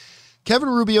 Kevin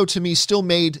Rubio to me still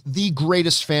made the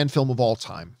greatest fan film of all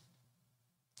time,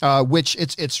 which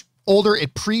it's older.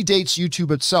 It predates YouTube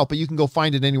itself, but you can go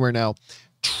find it anywhere now.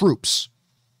 Troops.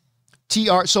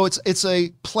 So it's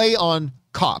a play on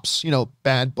cops,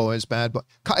 bad boys,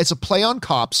 it's a play on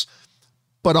cops,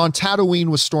 but on Tatooine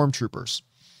with stormtroopers.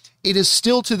 It is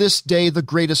still to this day the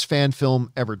greatest fan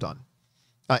film ever done,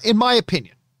 in my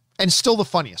opinion, and still the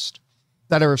funniest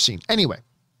that I've ever seen. Anyway,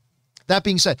 that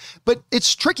being said, but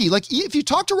it's tricky. If you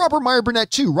talk to Robert Meyer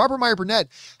Burnett too, Robert Meyer Burnett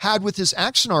had with his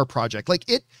Axanar project,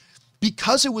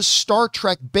 because it was Star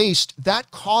Trek based,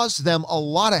 that caused them a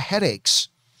lot of headaches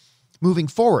moving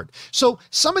forward. So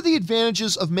some of the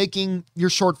advantages of making your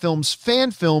short films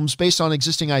fan films based on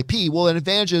existing IP, well, an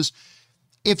advantage is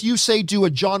if you say do a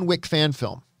John Wick fan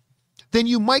film, then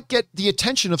you might get the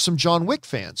attention of some John Wick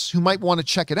fans who might want to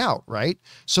check it out, right?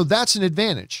 So that's an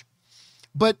advantage.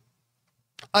 But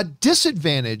a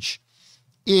disadvantage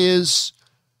is,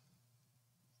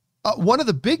 one of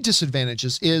the big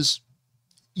disadvantages is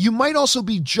you might also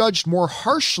be judged more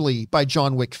harshly by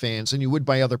John Wick fans than you would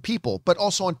by other people. But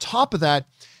also on top of that,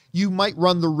 you might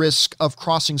run the risk of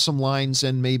crossing some lines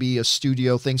and maybe a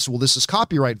studio thinks, well, this is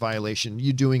copyright violation.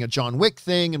 You doing a John Wick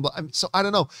thing. And so I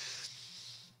don't know.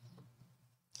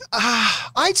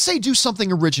 I'd say do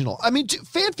something original. I mean,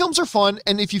 fan films are fun.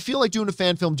 And if you feel like doing a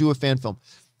fan film, do a fan film.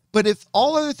 But if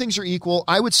all other things are equal,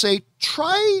 I would say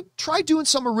try doing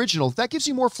some original. That gives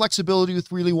you more flexibility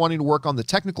with really wanting to work on the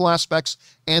technical aspects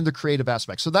and the creative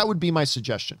aspects. So that would be my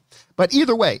suggestion. But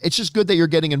either way, it's just good that you're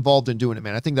getting involved in doing it,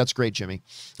 man. I think that's great, Jimmy.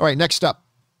 All right, next up.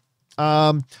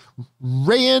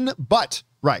 Rayan Butt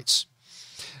writes,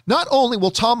 not only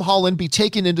will Tom Holland be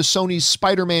taken into Sony's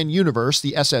Spider-Man universe,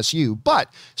 the SSU, but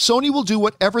Sony will do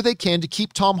whatever they can to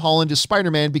keep Tom Holland as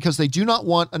Spider-Man because they do not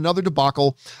want another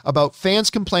debacle about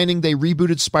fans complaining they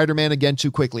rebooted Spider-Man again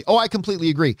too quickly. Oh, I completely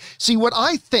agree. See, what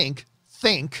I think,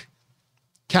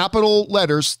 capital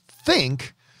letters,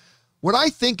 what I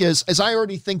think is I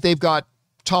already think they've got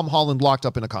Tom Holland locked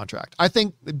up in a contract. I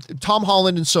think Tom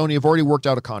Holland and Sony have already worked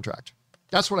out a contract.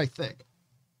 That's what I think.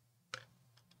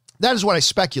 That is what I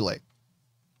speculate.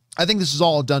 I think this is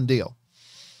all a done deal.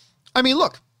 I mean,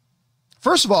 look,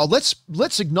 first of all,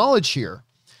 let's acknowledge here,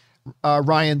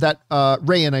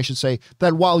 Rayan, I should say,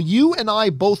 that while you and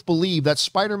I both believe that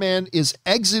Spider-Man is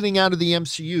exiting out of the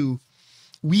MCU,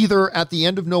 either at the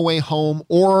end of No Way Home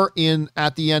or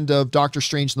at the end of Doctor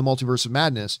Strange in the Multiverse of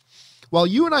Madness, while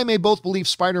you and I may both believe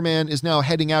Spider-Man is now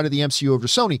heading out of the MCU over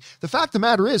to Sony, the fact of the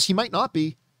matter is he might not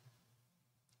be.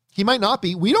 He might not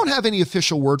be. We don't have any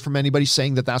official word from anybody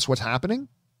saying that that's what's happening.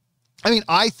 I mean,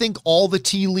 I think all the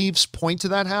tea leaves point to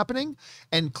that happening,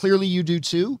 and clearly you do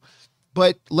too.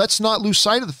 But let's not lose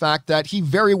sight of the fact that he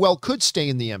very well could stay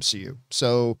in the MCU.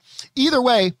 So either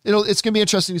way, it's going to be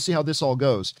interesting to see how this all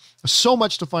goes. So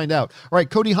much to find out. All right,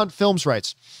 Cody Hunt Films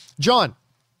writes, John,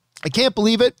 I can't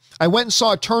believe it. I went and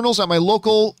saw Eternals at my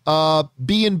local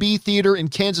B&B theater in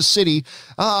Kansas City.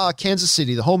 Kansas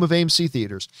City, the home of AMC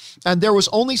theaters. And there was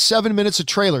only 7 minutes of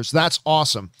trailers. That's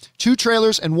awesome. 2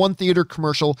 trailers and 1 theater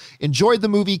commercial. Enjoyed the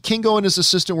movie. Kingo and his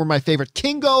assistant were my favorite.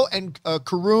 Kingo and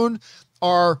Karun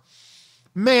are,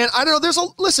 man, I don't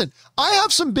know. Listen, I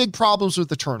have some big problems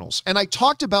with Eternals. And I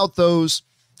talked about those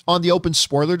on the open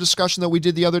spoiler discussion that we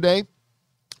did the other day.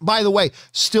 By the way,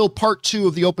 still part 2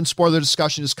 of the open spoiler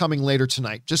discussion is coming later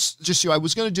tonight. Just so I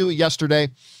was going to do it yesterday.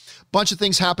 Bunch of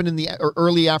things happened in the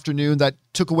early afternoon that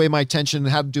took away my attention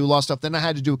and had to do a lot of stuff. Then I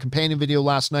had to do a companion video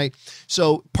last night.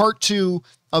 So part 2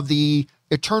 of the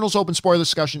Eternals open spoiler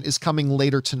discussion is coming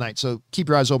later tonight. So keep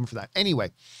your eyes open for that.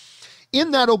 Anyway, in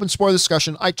that open spoiler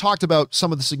discussion, I talked about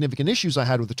some of the significant issues I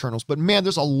had with Eternals, but man,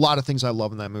 there's a lot of things I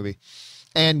love in that movie.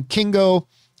 And Kingo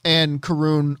and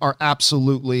Karun are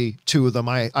absolutely 2 of them.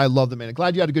 I love them, man.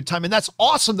 Glad you had a good time. And that's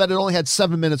awesome that it only had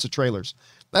 7 minutes of trailers.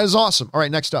 That is awesome. All right,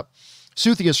 next up.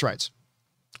 Suthius writes,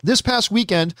 this past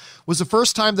weekend was the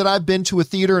first time that I've been to a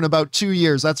theater in about 2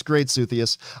 years. That's great,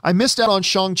 Suthius. I missed out on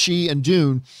Shang-Chi and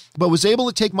Dune, but was able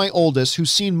to take my oldest,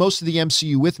 who's seen most of the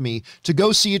MCU with me, to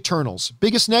go see Eternals.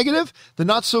 Biggest negative? The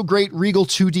not-so-great Regal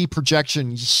 2D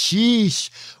projection. Sheesh.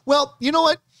 Well, you know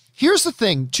what? Here's the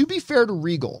thing. To be fair to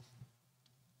Regal,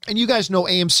 and you guys know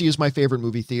AMC is my favorite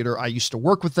movie theater. I used to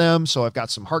work with them, so I've got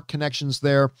some heart connections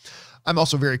there. I'm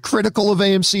also very critical of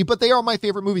AMC, but they are my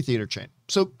favorite movie theater chain.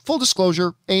 So full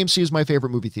disclosure, AMC is my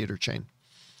favorite movie theater chain.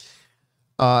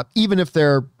 Even if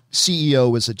their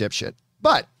CEO is a dipshit.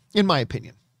 But in my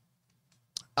opinion,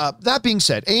 that being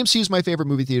said, AMC is my favorite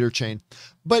movie theater chain.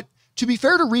 But to be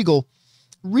fair to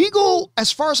Regal,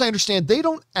 as far as I understand, they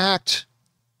don't act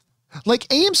like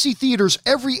AMC theaters.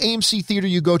 Every AMC theater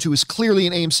you go to is clearly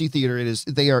an AMC theater.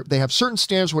 They have certain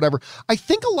standards, whatever. I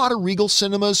think a lot of Regal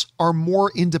cinemas are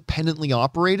more independently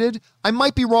operated. I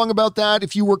might be wrong about that.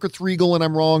 If you work with Regal and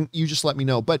I'm wrong, you just let me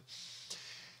know. But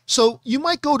so you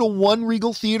might go to one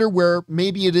Regal theater where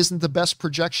maybe it isn't the best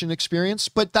projection experience,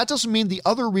 but that doesn't mean the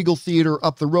other Regal theater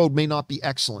up the road may not be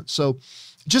excellent. So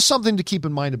just something to keep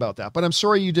in mind about that. But I'm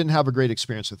sorry you didn't have a great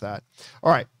experience with that. All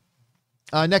right.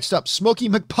 Next up, Smokey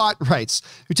McPot writes,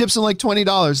 who tips in like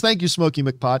 $20. Thank you, Smokey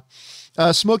McPot.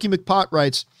 Smokey McPot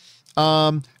writes,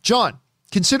 John,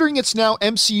 considering it's now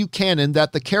MCU canon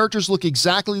that the characters look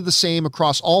exactly the same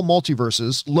across all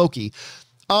multiverses, Loki.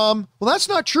 Well, that's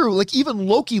not true. Like even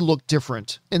Loki looked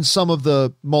different in some of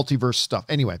the multiverse stuff.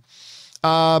 Anyway,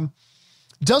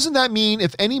 doesn't that mean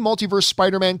if any multiverse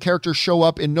Spider-Man characters show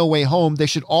up in No Way Home, they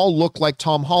should all look like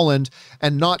Tom Holland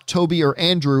and not Toby or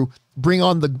Andrew? Bring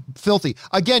on the filthy.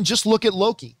 Again, just look at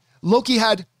Loki. Loki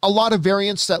had a lot of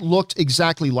variants that looked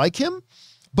exactly like him,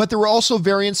 but there were also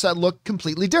variants that looked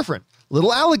completely different.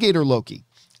 Little alligator Loki,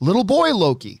 little boy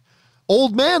Loki,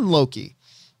 old man Loki.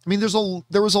 I mean,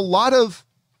 there was a lot of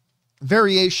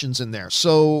variations in there.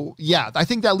 So yeah, I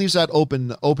think that leaves that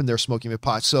open there, Smokey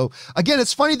McPot. So again,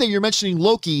 it's funny that you're mentioning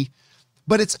Loki,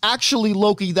 but it's actually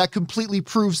Loki that completely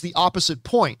proves the opposite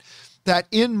point, that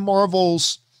in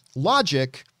Marvel's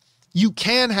logic, you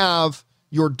can have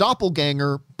your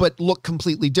doppelganger, but look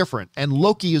completely different. And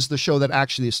Loki is the show that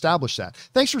actually established that.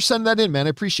 Thanks for sending that in, man. I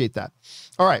appreciate that.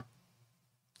 All right.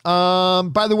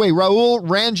 By the way, Raul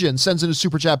Ranjan sends in a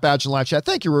super chat badge in live chat.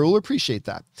 Thank you, Raul. Appreciate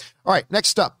that. All right.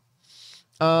 Next up.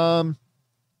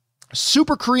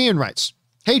 Super Korean writes,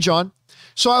 "Hey, John.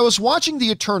 So I was watching the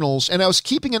Eternals and I was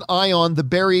keeping an eye on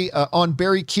Barry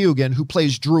Keoghan, who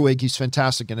plays Druig. He's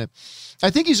fantastic in it. I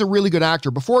think he's a really good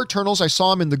actor. Before Eternals, I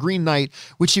saw him in The Green Knight,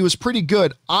 which he was pretty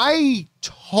good. I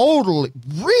got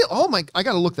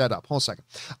to look that up. Hold on a second.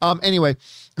 Anyway,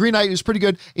 Green Knight is pretty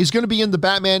good. He's going to be in the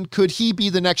Batman. Could he be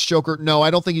the next Joker? No,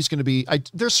 I don't think he's going to be.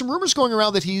 There's some rumors going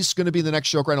around that he's going to be the next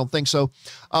Joker. I don't think so.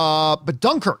 But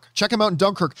Dunkirk, check him out in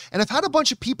Dunkirk. And I've had a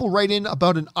bunch of people write in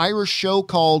about an Irish show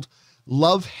called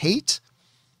Love Hate.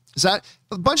 Is that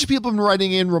a bunch of people have been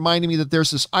writing in reminding me that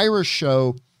there's this Irish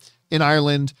show in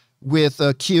Ireland with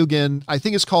Keoghan. I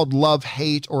think it's called Love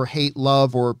Hate or Hate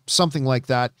Love or something like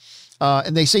that.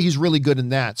 And they say he's really good in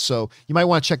that. So you might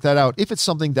want to check that out if it's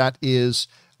something that is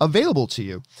available to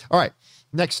you. All right.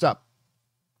 Next up.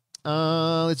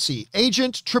 Let's see.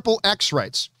 Agent Triple X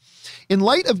writes, "In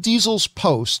light of Diesel's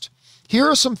post, here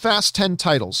are some Fast 10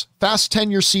 titles. Fast 10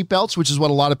 Your Seatbelts," which is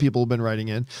what a lot of people have been writing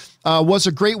in, was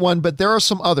a great one, but there are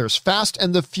some others. Fast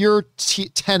and the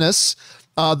Tennis,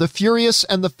 The Furious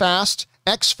and the Fast,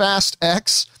 X-Fast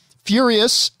X,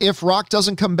 Furious if Rock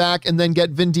doesn't come back, and then get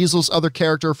Vin Diesel's other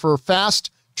character for Fast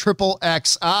Triple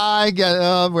X. I get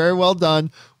very well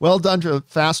done. Well done,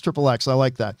 Fast Triple X. I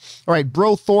like that. All right,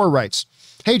 Bro Thor writes,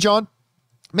 "Hey, John.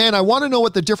 Man, I want to know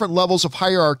what the different levels of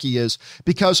hierarchy is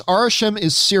because Arishem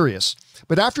is serious.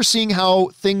 But after seeing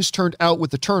how things turned out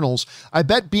with Eternals, I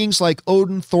bet beings like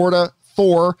Odin,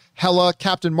 Thor, Hela,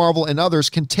 Captain Marvel, and others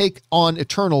can take on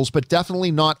Eternals, but definitely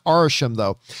not Arishem,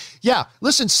 though." Yeah,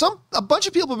 listen, a bunch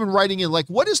of people have been writing in, like,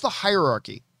 what is the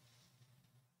hierarchy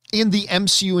in the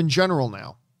MCU in general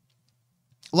now?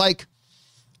 Like,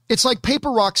 it's like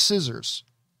paper, rock, scissors.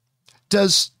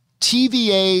 Does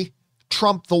TVA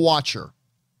trump the Watcher?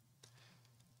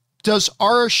 Does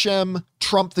Arishem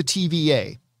trump the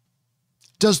TVA?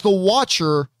 Does the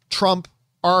Watcher trump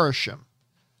Arishem?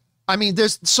 I mean,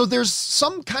 there's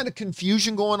some kind of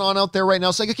confusion going on out there right now.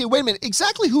 It's like, okay, wait a minute.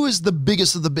 Exactly who is the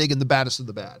biggest of the big and the baddest of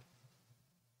the bad?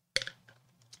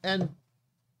 And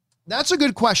that's a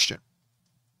good question.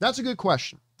 That's a good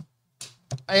question.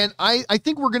 And I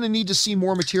think we're going to need to see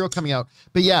more material coming out.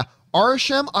 But yeah,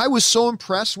 Arishem, I was so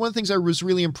impressed. One of the things I was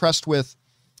really impressed with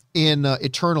in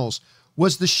Eternals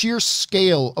was the sheer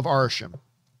scale of Arishem.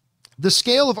 The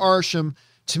scale of Arishem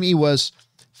to me was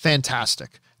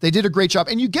fantastic. They did a great job.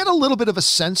 And you get a little bit of a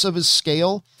sense of his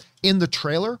scale in the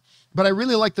trailer, but I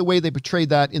really like the way they portrayed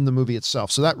that in the movie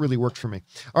itself. So that really worked for me.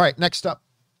 All right, next up.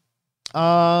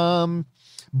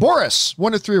 Boris,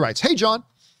 1 of 3 writes, "Hey, John.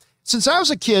 Since I was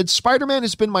a kid, Spider-Man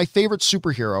has been my favorite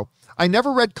superhero. I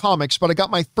never read comics, but I got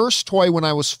my first toy when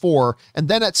I was 4, and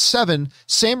then at 7,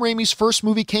 Sam Raimi's first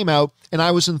movie came out, and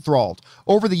I was enthralled.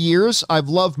 Over the years, I've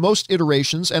loved most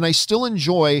iterations, and I still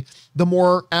enjoy the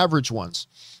more average ones.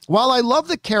 While I love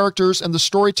the characters and the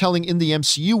storytelling in the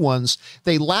MCU ones,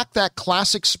 they lack that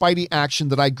classic Spidey action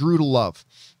that I grew to love.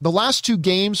 The last 2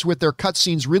 games with their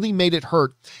cutscenes really made it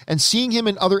hurt, and seeing him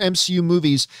in other MCU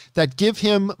movies that give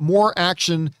him more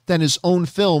action than his own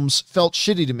films felt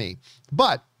shitty to me.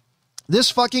 But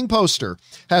this fucking poster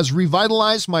has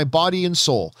revitalized my body and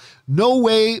soul. No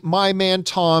way my man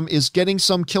Tom is getting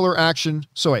some killer action.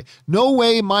 No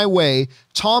way my way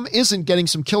Tom isn't getting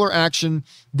some killer action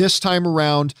this time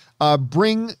around.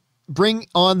 Bring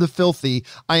on the filthy.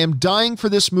 I am dying for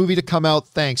this movie to come out.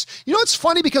 Thanks." You know, it's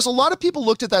funny because a lot of people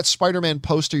looked at that Spider-Man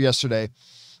poster yesterday,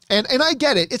 and I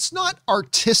get it. It's not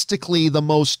artistically the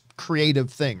most creative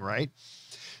thing, right?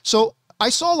 So I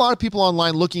saw a lot of people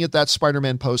online looking at that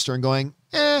Spider-Man poster and going,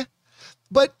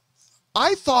 but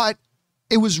I thought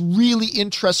it was really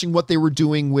interesting what they were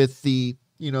doing with the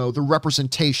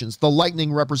representations, the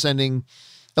lightning representing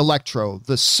Electro,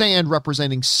 the sand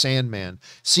representing Sandman,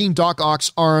 seeing Doc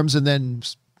Ock's arms, and then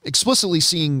explicitly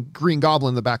seeing Green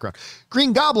Goblin in the background.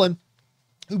 Green Goblin,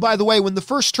 who, by the way, when the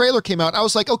first trailer came out, I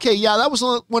was like, okay, yeah, that was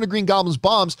one of Green Goblin's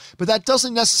bombs, but that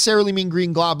doesn't necessarily mean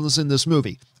Green Goblin's in this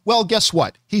movie. Well, guess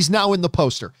what? He's now in the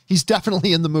poster. He's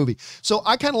definitely in the movie. So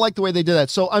I kind of like the way they did that.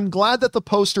 So I'm glad that the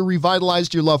poster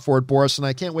revitalized your love for it, Boris, and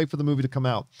I can't wait for the movie to come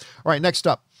out. All right, next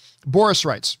up. Boris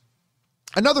writes,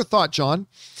 "Another thought, John.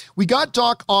 We got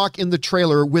Doc Ock in the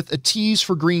trailer with a tease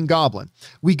for Green Goblin.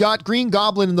 We got Green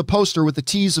Goblin in the poster with a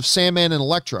tease of Sandman and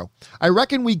Electro. I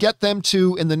reckon we get them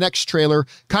too in the next trailer.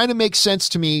 Kind of makes sense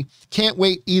to me. Can't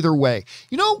wait either way."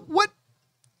 You know what?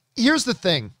 Here's the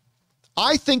thing.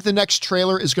 I think the next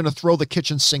trailer is going to throw the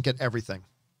kitchen sink at everything.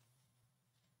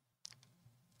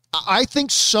 I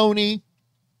think Sony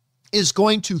is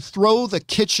going to throw the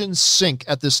kitchen sink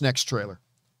at this next trailer.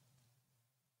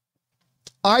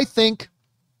 I think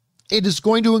it is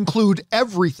going to include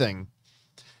everything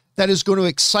that is going to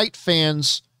excite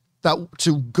fans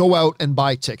to go out and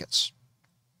buy tickets.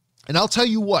 And I'll tell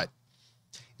you what,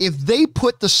 if they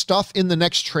put the stuff in the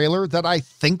next trailer that I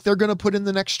think they're going to put in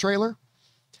the next trailer,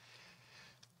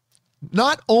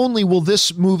 not only will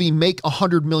this movie make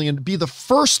 $100 million, be the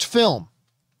first film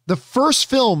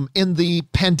in the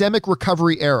pandemic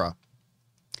recovery era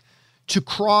to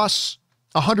cross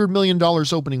 $100 million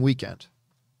opening weekend.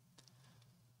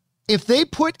 If they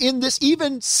put in this,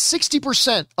 even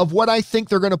 60% of what I think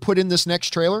they're going to put in this next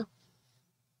trailer,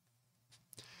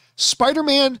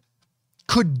 Spider-Man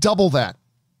could double that.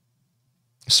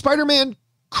 Spider-Man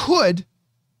could,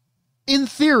 in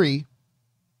theory,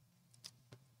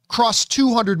 cross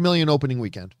 200 million opening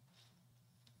weekend.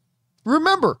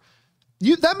 Remember,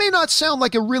 that may not sound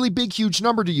like a really big, huge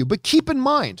number to you, but keep in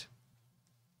mind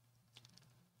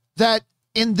that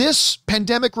in this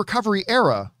pandemic recovery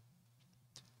era,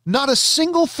 not a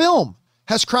single film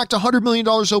has cracked $100 million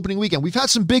opening weekend. We've had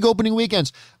some big opening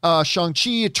weekends. Shang-Chi,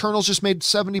 Eternals just made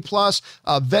 70 plus.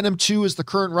 Venom 2 is the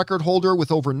current record holder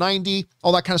with over 90,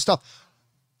 all that kind of stuff.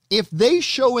 If they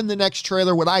show in the next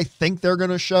trailer what I think they're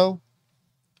going to show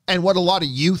and what a lot of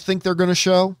you think they're going to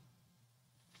show,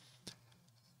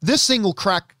 this thing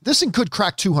could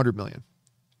crack 200 million.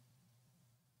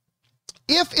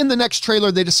 If in the next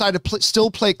trailer they decide to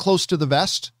still play close to the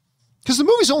vest, because the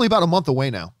movie's only about a month away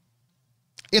now.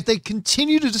 If they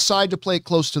continue to decide to play it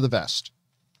close to the vest,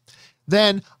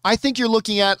 then I think you're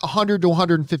looking at 100 to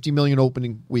 150 million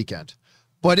opening weekend.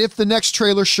 But if the next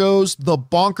trailer shows the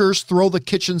bonkers throw the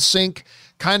kitchen sink,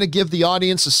 kind of give the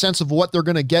audience a sense of what they're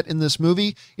going to get in this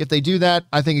movie, if they do that,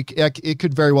 I think it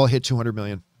could very well hit 200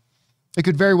 million. It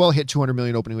could very well hit 200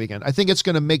 million opening weekend. I think it's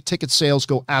going to make ticket sales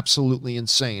go absolutely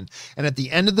insane. And at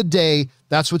the end of the day,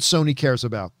 that's what Sony cares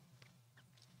about.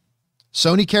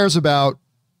 Sony cares about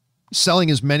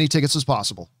selling as many tickets as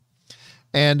possible.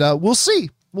 And we'll see.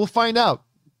 We'll find out.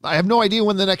 I have no idea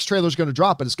when the next trailer is going to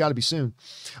drop, but it's got to be soon.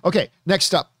 Okay,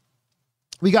 next up,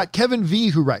 we got Kevin V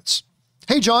who writes,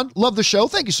 "Hey, John, love the show."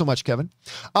 Thank you so much, Kevin.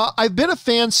 "I've been a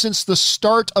fan since the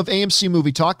start of AMC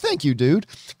Movie Talk." Thank you, dude.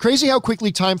 "Crazy how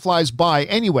quickly time flies by.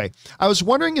 Anyway, I was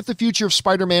wondering if the future of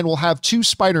Spider-Man will have two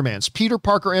Spider-Mans, Peter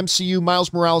Parker MCU,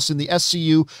 Miles Morales in the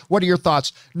SCU. What are your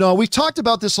thoughts?" No, we've talked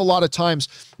about this a lot of times.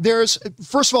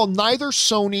 First of all, neither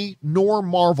Sony nor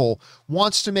Marvel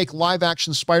wants to make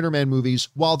live-action Spider-Man movies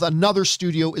while another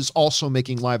studio is also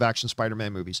making live-action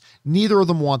Spider-Man movies. Neither of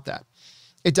them want that.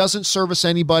 It doesn't service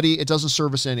anybody. It doesn't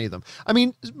service any of them. I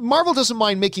mean, Marvel doesn't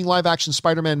mind making live action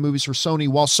Spider-Man movies for Sony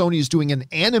while Sony is doing an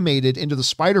animated Into the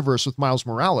Spider-Verse with Miles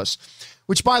Morales,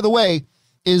 which, by the way,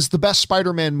 is the best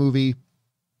Spider-Man movie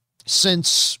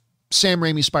since Sam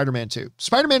Raimi's Spider-Man 2.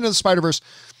 Spider-Man Into the Spider-Verse,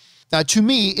 to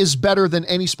me, is better than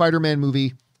any Spider-Man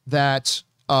movie that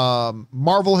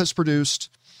Marvel has produced.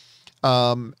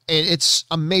 It's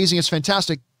amazing. It's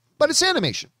fantastic, but it's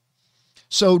animation.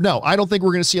 So no, I don't think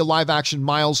we're going to see a live action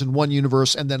Miles in one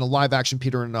universe and then a live action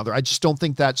Peter in another. I just don't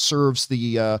think that serves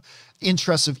the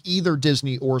interests of either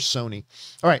Disney or Sony.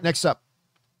 All right, next up.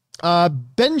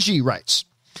 Benji writes,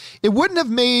 It wouldn't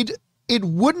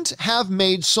have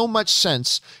made so much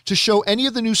sense to show any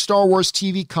of the new Star Wars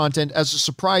TV content as a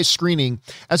surprise screening,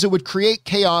 as it would create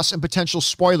chaos and potential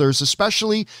spoilers,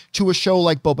 especially to a show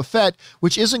like Boba Fett,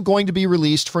 which isn't going to be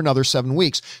released for another 7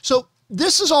 weeks. So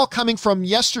this is all coming from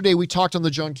yesterday. We talked on the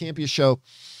John Campea show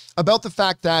about the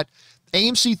fact that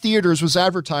AMC Theaters was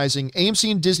advertising,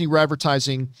 AMC and Disney were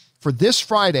advertising for this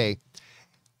Friday,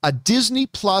 a Disney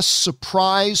Plus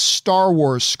surprise Star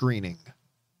Wars screening.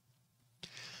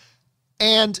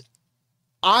 And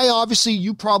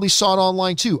you probably saw it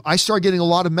online too. I started getting a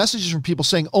lot of messages from people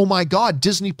saying, "Oh my God,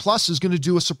 Disney Plus is going to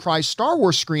do a surprise Star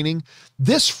Wars screening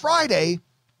this Friday.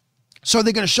 So are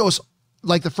they going to show us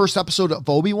like the first episode of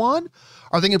Obi-Wan?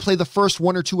 Are they going to play the first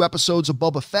 1 or 2 episodes of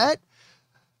Boba Fett?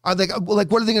 Are they like,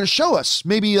 what are they going to show us?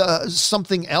 Maybe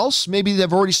something else? Maybe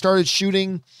they've already started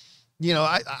shooting,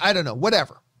 I don't know,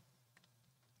 whatever."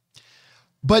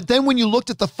 But then when you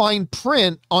looked at the fine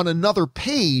print on another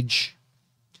page,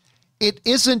 it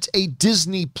isn't a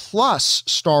Disney Plus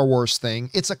Star Wars thing.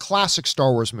 It's a classic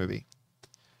Star Wars movie.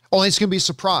 Only it's going to be a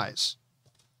surprise.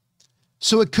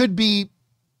 So it could be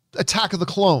Attack of the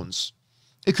Clones.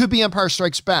 It could be Empire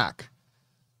Strikes Back.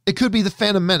 It could be The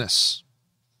Phantom Menace.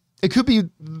 It could be,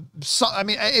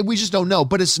 we just don't know,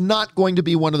 but it's not going to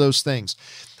be one of those things.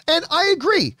 And I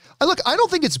agree. Look, I don't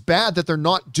think it's bad that they're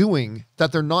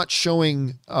not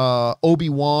showing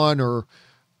Obi-Wan or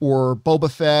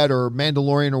Boba Fett or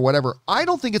Mandalorian or whatever. I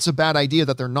don't think it's a bad idea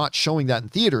that they're not showing that in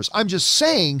theaters. I'm just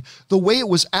saying the way it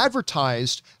was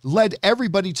advertised led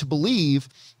everybody to believe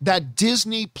that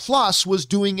Disney Plus was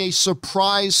doing a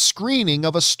surprise screening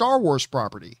of a Star Wars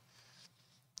property.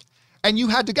 And you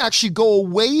had to actually go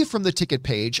away from the ticket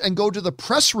page and go to the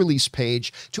press release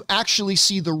page to actually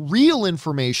see the real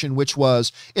information, which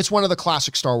was, it's one of the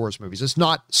classic Star Wars movies. It's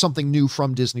not something new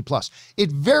from Disney Plus. It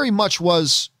very much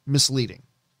was misleading.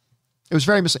 It was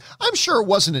very misleading. I'm sure it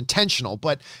wasn't intentional,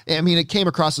 but I mean, it came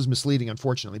across as misleading,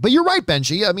 unfortunately. But you're right,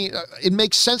 Benji. I mean, it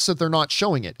makes sense that they're not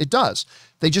showing it. It does.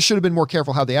 They just should have been more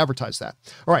careful how they advertise that.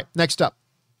 All right, next up.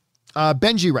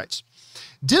 Benji writes,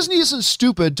 Disney isn't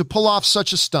stupid to pull off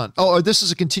such a stunt. Oh, this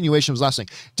is a continuation of his last thing.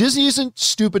 Disney isn't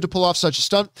stupid to pull off such a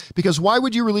stunt because why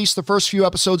would you release the first few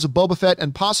episodes of Boba Fett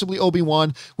and possibly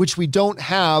Obi-Wan, which we don't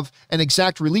have an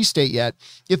exact release date yet,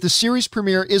 if the series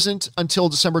premiere isn't until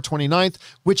December 29th,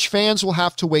 which fans will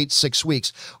have to wait 6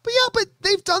 weeks. But yeah, but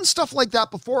they've done stuff like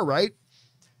that before, right?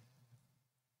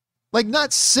 Like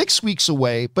not 6 weeks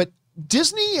away, but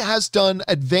Disney has done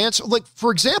advanced, like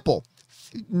for example,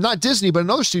 not Disney, but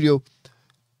another studio.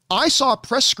 I saw a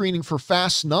press screening for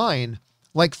Fast 9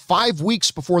 like 5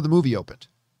 weeks before the movie opened.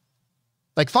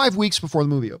 Like 5 weeks before the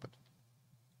movie opened.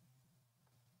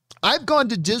 I've gone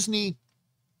to Disney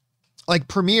like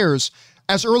premieres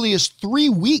as early as 3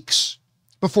 weeks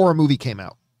before a movie came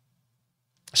out.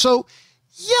 So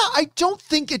yeah, I don't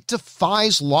think it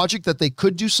defies logic that they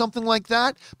could do something like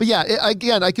that. But yeah,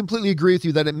 again, I completely agree with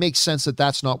you that it makes sense that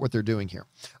that's not what they're doing here.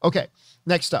 Okay,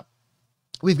 next up.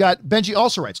 We've got Benji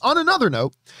also writes, on another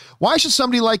note, why should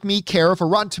somebody like me care if a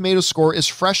Rotten Tomatoes score is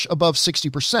fresh above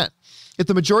 60%? If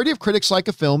the majority of critics like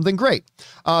a film, then great.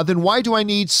 Then why do I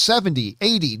need 70,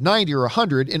 80, 90, or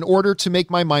 100 in order to make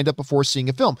my mind up before seeing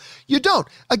a film? You don't.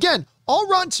 Again, all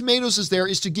Rotten Tomatoes is there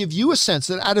is to give you a sense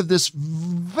that out of this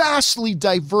vastly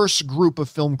diverse group of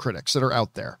film critics that are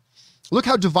out there, look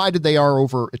how divided they are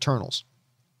over Eternals.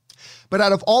 But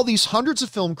out of all these hundreds of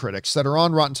film critics that are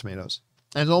on Rotten Tomatoes,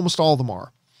 and almost all of them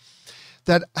are,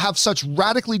 that have such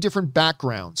radically different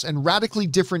backgrounds and radically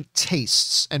different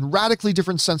tastes and radically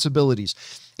different sensibilities.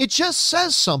 It just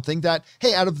says something that,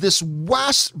 hey, out of this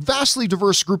vastly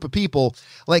diverse group of people,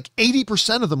 like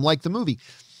 80% of them like the movie.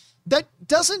 That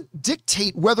doesn't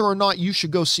dictate whether or not you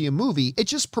should go see a movie. It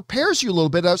just prepares you a little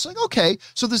bit. I was like, okay,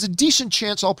 so there's a decent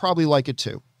chance I'll probably like it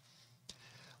too.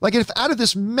 Like if out of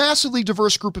this massively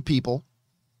diverse group of people,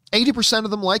 80%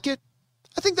 of them like it,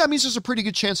 I think that means there's a pretty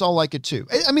good chance I'll like it too.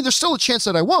 I mean, there's still a chance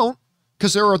that I won't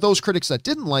because there are those critics that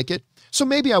didn't like it. So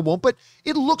maybe I won't, but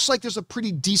it looks like there's a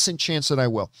pretty decent chance that I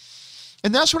will.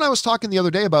 And that's when I was talking the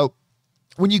other day about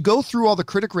when you go through all the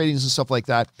critic ratings and stuff like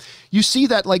that, you see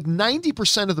that like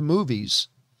 90% of the movies,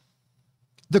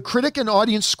 the critic and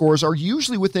audience scores are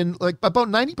usually within like about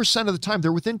 90% of the time,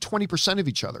 they're within 20% of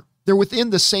each other. They're within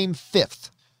the same fifth,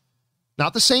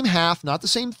 not the same half, not the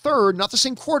same third, not the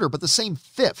same quarter, but the same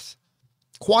fifth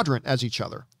quadrant as each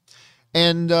other.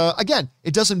 And again,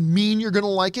 it doesn't mean you're going to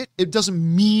like it. It doesn't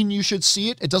mean you should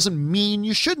see it. It doesn't mean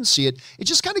you shouldn't see it. It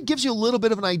just kind of gives you a little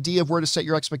bit of an idea of where to set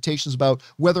your expectations about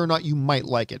whether or not you might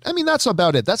like it. I mean, that's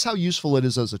about it. That's how useful it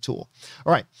is as a tool.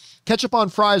 All right. Ketchup on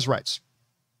Fries writes,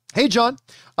 hey, John,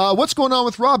 what's going on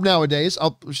with Rob nowadays?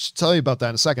 I'll tell you about that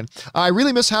in a second. I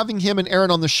really miss having him and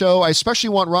Aaron on the show. I especially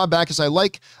want Rob back as I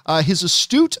like his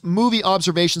astute movie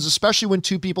observations, especially when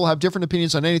two people have different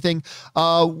opinions on anything.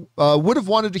 Would have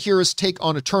wanted to hear his take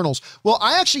on Eternals. Well,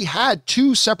 I actually had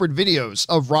 2 separate videos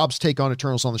of Rob's take on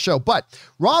Eternals on the show, but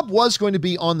Rob was going to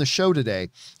be on the show today,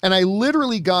 and I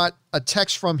literally got a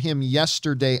text from him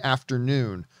yesterday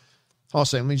afternoon. I'll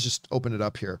say, let me just open it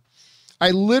up here. I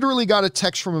literally got a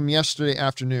text from him yesterday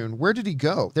afternoon. Where did he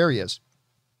go? There he is.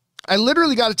 I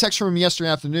literally got a text from him yesterday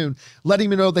afternoon letting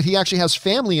me know that he actually has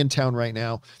family in town right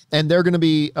now, and they're going to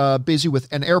be busy with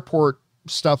an airport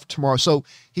stuff tomorrow. So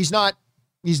he's not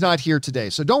here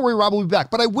today. So don't worry, Rob will be back.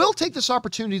 But I will take this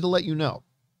opportunity to let you know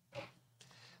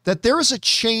that there is a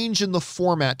change in the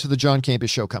format to the John Campea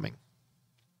Show coming.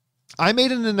 I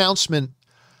made an announcement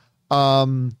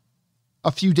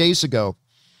a few days ago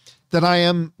that I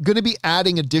am going to be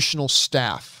adding additional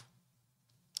staff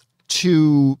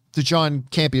to the John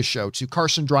Campea Show, to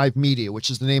Carson Drive Media, which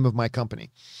is the name of my company.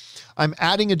 I'm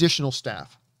adding additional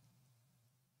staff.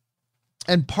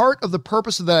 And part of the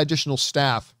purpose of that additional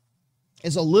staff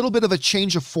is a little bit of a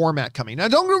change of format coming. Now,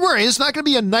 don't worry, it's not going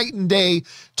to be a night and day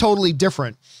totally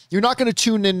different. You're not going to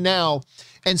tune in now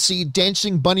and see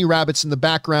dancing bunny rabbits in the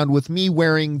background with me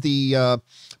wearing the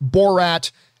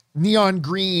Borat neon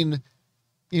green,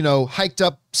 hiked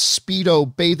up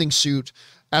Speedo bathing suit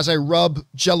as I rub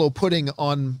Jello pudding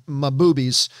on my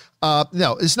boobies.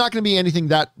 No, it's not going to be anything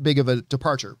that big of a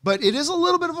departure, but it is a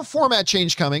little bit of a format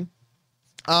change coming.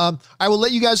 I will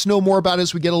let you guys know more about it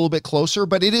as we get a little bit closer,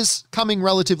 but it is coming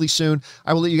relatively soon.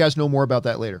 I will let you guys know more about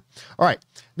that later. All right,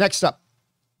 next up,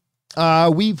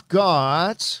 we've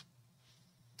got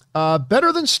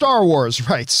better than Star Wars,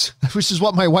 writes, which is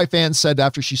what my wife Ann said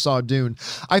after she saw Dune.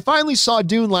 I finally saw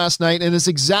Dune last night, and it's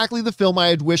exactly the film I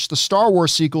had wished the Star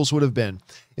Wars sequels would have been.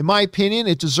 In my opinion,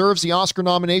 it deserves the Oscar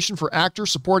nomination for actor,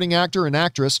 supporting actor, and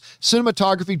actress,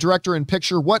 cinematography, director, and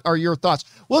picture. What are your thoughts?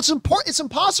 Well, it's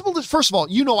impossible to, first of all,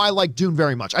 I like Dune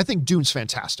very much. I think Dune's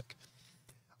fantastic.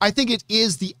 I think it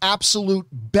is the absolute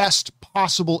best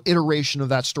possible iteration of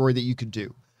that story that you could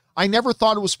do. I never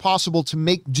thought it was possible to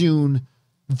make Dune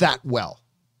that well.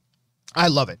 I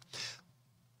love it.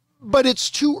 But it's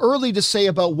too early to say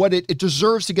about what it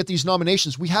deserves to get these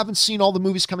nominations. We haven't seen all the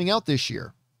movies coming out this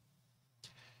year.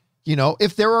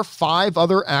 If there are 5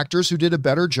 other actors who did a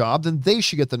better job, then they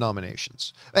should get the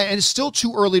nominations. And it's still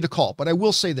too early to call, but I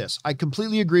will say this. I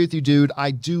completely agree with you, dude.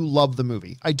 I do love the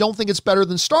movie. I don't think it's better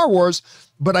than Star Wars,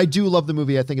 but I do love the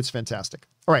movie. I think it's fantastic.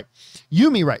 All right.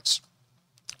 Yumi writes,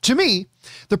 to me,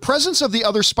 the presence of the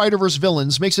other Spider-Verse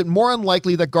villains makes it more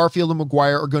unlikely that Garfield and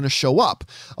Maguire are going to show up.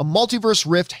 A multiverse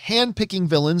rift hand-picking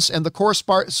villains and the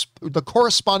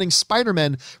corresponding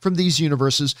Spider-Men from these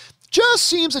universes just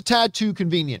seems a tad too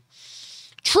convenient.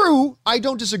 True, I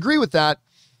don't disagree with that.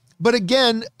 But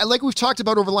again, like we've talked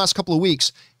about over the last couple of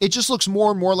weeks, it just looks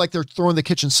more and more like they're throwing the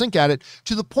kitchen sink at it,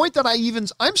 to the point that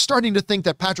I'm starting to think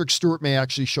that Patrick Stewart may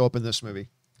actually show up in this movie.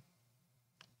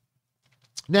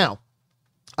 Now,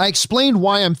 I explained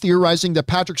why I'm theorizing that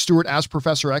Patrick Stewart as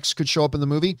Professor X could show up in the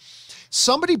movie.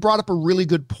 Somebody brought up a really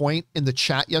good point in the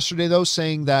chat yesterday, though,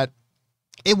 saying that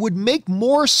it would make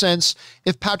more sense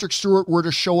if Patrick Stewart were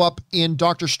to show up in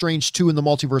Doctor Strange 2 in the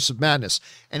Multiverse of Madness.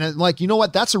 And I'm like, you know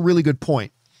what? That's a really good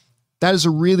point. That is a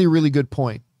really, really good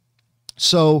point.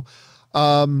 So,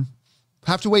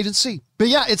 have to wait and see. But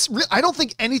yeah, I don't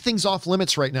think anything's off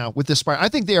limits right now with this Spider. I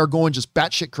think they are going just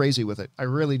batshit crazy with it. I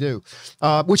really do.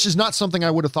 Which is not something I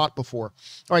would have thought before.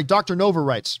 All right. Dr. Nova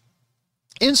writes,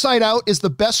 Inside Out is the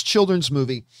best children's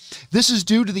movie. This is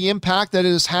due to the impact that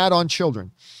it has had on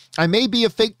children. I may be a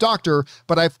fake doctor,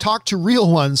 but I've talked to real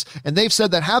ones, and they've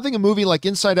said that having a movie like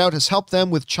Inside Out has helped them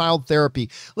with child therapy.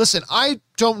 Listen, I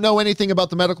don't know anything about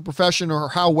the medical profession or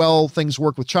how well things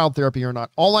work with child therapy or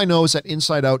not. All I know is that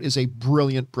Inside Out is a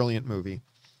brilliant, brilliant movie.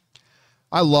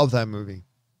 I love that movie.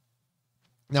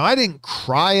 Now, I didn't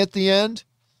cry at the end,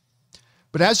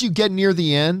 but as you get near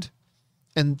the end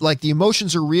and like the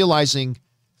emotions are realizing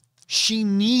she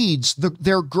needs,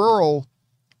 their girl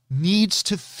needs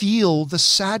to feel the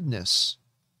sadness.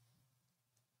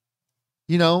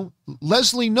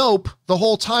 Leslie Knope the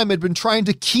whole time had been trying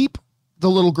to keep the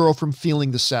little girl from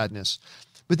feeling the sadness.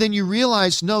 But then you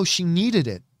realize, no, she needed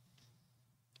it.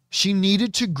 She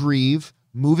needed to grieve,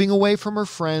 moving away from her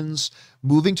friends,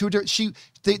 moving to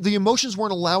the emotions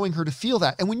weren't allowing her to feel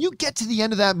that. And when you get to the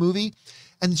end of that movie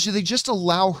and they just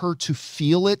allow her to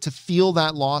feel it, to feel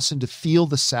that loss and to feel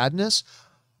the sadness,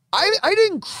 I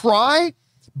didn't cry,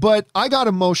 but I got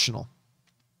emotional.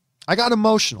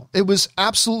 It was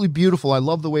absolutely beautiful. I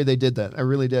love the way they did that. I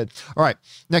really did. All right.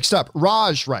 Next up,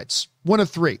 Raj writes, 1 of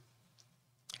 3.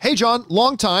 Hey, John,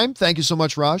 long time. Thank you so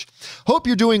much, Raj. Hope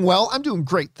you're doing well. I'm doing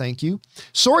great. Thank you.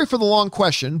 Sorry for the long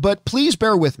question, but please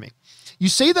bear with me. You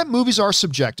say that movies are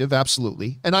subjective.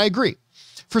 Absolutely. And I agree.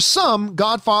 For some,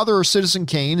 Godfather or Citizen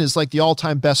Kane is like the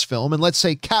all-time best film. And let's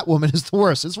say Catwoman is the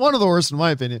worst. It's one of the worst in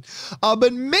my opinion.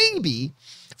 But maybe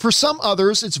for some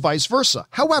others, it's vice versa.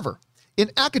 However,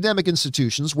 in academic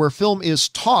institutions where film is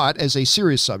taught as a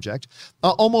serious subject,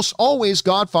 almost always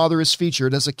Godfather is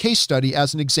featured as a case study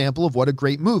as an example of what a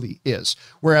great movie is,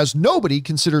 whereas nobody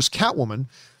considers Catwoman.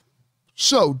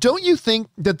 So don't you think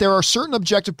that there are certain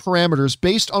objective parameters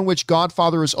based on which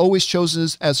Godfather is always chosen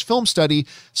as film study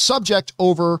subject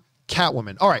over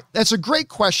Catwoman? All right, that's a great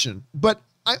question, but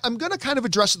I'm going to kind of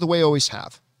address it the way I always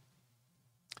have.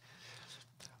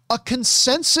 A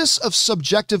consensus of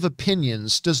subjective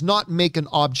opinions does not make an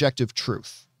objective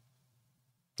truth.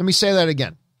 Let me say that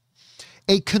again.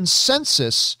 A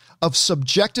consensus of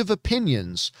subjective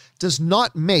opinions does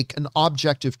not make an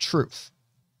objective truth.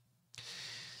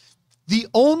 The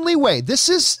only way, this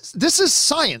is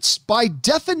science by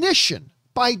definition,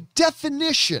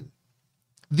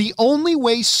 the only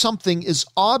way something is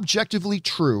objectively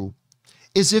true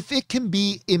is if it can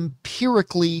be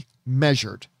empirically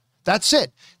measured. That's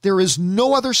it. There is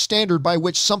no other standard by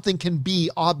which something can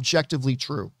be objectively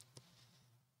true.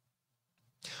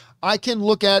 I can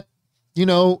look at,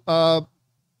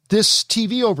 this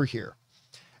TV over here,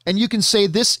 and you can say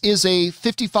this is a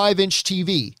 55-inch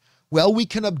TV. Well, we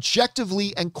can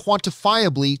objectively and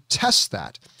quantifiably test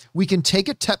that. We can take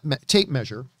a tape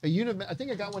measure, a unit. I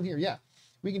think I got one here. Yeah.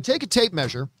 We can take a tape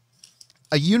measure,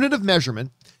 a unit of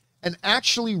measurement, and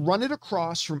actually run it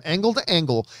across from angle to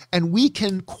angle, and we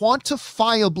can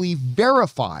quantifiably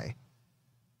verify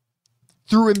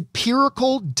through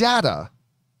empirical data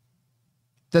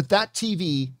that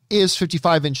TV is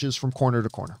 55 inches from corner to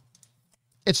corner.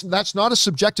 That's not a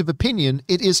subjective opinion.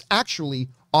 It is actually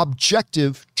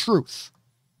objective truth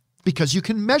because you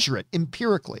can measure it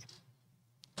empirically.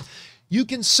 You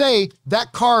can say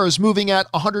that car is moving at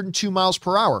 102 miles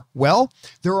per hour. Well,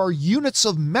 there are units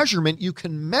of measurement you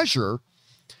can measure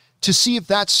to see if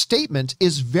that statement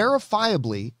is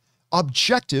verifiably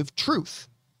objective truth.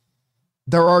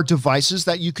 There are devices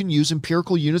that you can use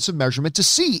empirical units of measurement to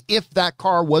see if that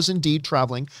car was indeed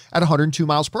traveling at 102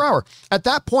 miles per hour. At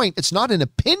that point, it's not an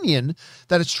opinion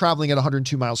that it's traveling at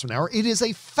 102 miles an hour. It is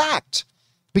a fact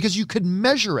because you could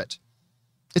measure it.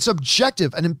 It's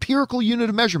objective, an empirical unit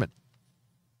of measurement.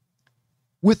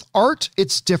 With art,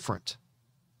 it's different.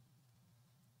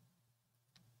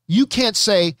 You can't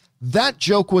say that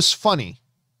joke was funny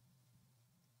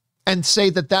and say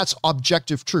that that's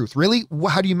objective truth. Really?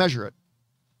 How do you measure it?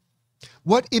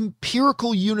 What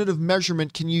empirical unit of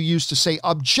measurement can you use to say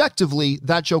objectively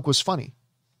that joke was funny?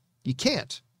 You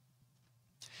can't.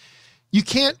 You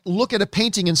can't look at a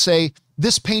painting and say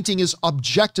this painting is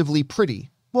objectively pretty.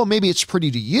 Well, maybe it's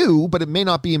pretty to you, but it may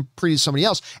not be pretty to somebody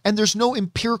else. And there's no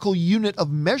empirical unit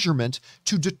of measurement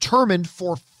to determine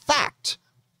for fact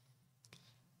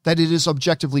that it is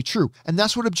objectively true. And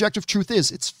that's what objective truth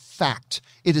is. It's fact.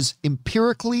 It is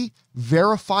empirically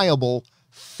verifiable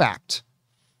fact.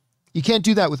 You can't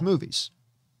do that with movies.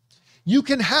 You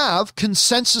can have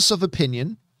consensus of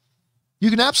opinion. You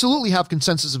can absolutely have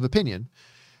consensus of opinion.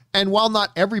 And while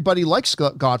not everybody likes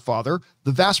Godfather,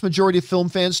 the vast majority of film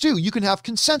fans do. You can have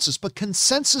consensus, but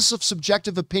consensus of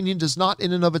subjective opinion does not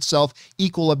in and of itself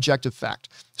equal objective fact.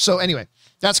 So anyway,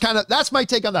 that's my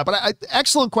take on that. But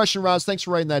excellent question, Roz. Thanks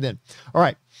for writing that in. All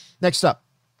right, next up.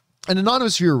 An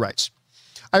anonymous viewer writes,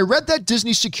 I read that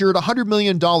Disney secured $100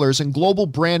 million in global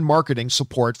brand marketing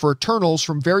support for Eternals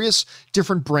from various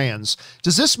different brands.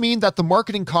 Does this mean that the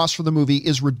marketing cost for the movie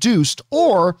is reduced,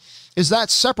 or is that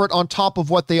separate on top of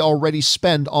what they already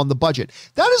spend on the budget?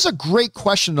 That is a great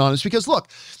question, Anonymous, because look,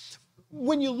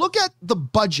 when you look at the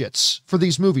budgets for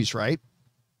these movies, right?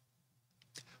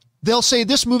 They'll say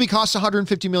this movie costs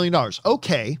 $150 million.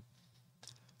 Okay.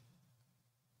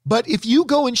 But if you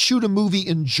go and shoot a movie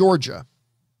in Georgia,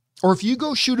 or if you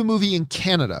go shoot a movie in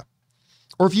Canada,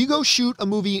 or if you go shoot a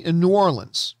movie in New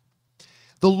Orleans,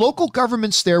 the local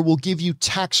governments there will give you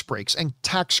tax breaks and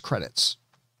tax credits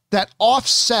that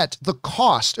offset the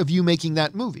cost of you making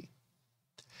that movie.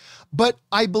 But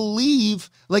I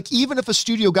believe, like, even if a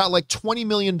studio got like $20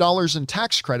 million in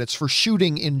tax credits for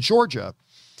shooting in Georgia,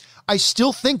 I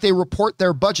still think they report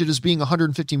their budget as being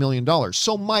 $150 million.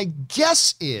 So my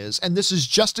guess is, and this is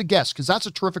just a guess, because that's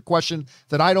a terrific question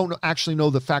that I don't actually know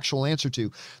the factual answer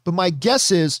to, but my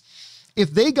guess is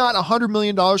if they got $100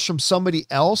 million from somebody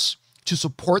else to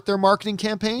support their marketing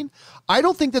campaign, I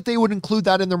don't think that they would include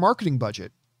that in their marketing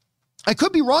budget. I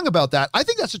could be wrong about that. I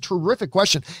think that's a terrific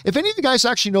question. If any of you guys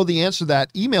actually know the answer to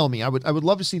that, email me. I would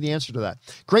love to see the answer to that.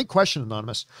 Great question,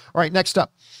 Anonymous. All right, next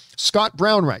up, Scott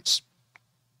Brown writes,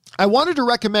 I wanted to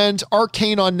recommend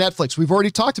Arcane on Netflix. We've already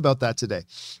talked about that today.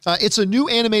 It's a new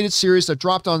animated series that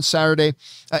dropped on Saturday.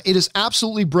 It is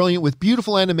absolutely brilliant with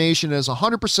beautiful animation. It is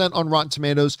 100% on Rotten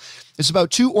Tomatoes. It's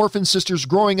about two orphan sisters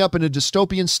growing up in a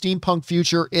dystopian steampunk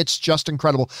future. It's just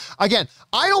incredible. Again,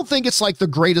 I don't think it's like the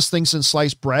greatest thing since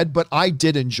sliced bread, but I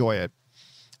did enjoy it.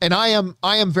 And I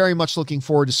am very much looking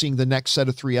forward to seeing the next set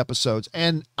of 3 episodes.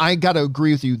 And I got to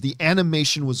agree with you. The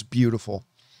animation was beautiful.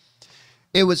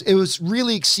 It was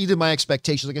really exceeded my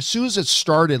expectations. Like as soon as it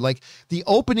started, like the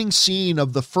opening scene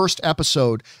of the first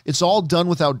episode, it's all done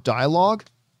without dialogue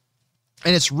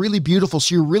and it's really beautiful.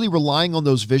 So you're really relying on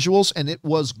those visuals and it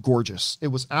was gorgeous. It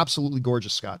was absolutely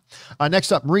gorgeous, Scott.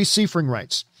 Next up, Marie Seifring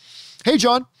writes, hey,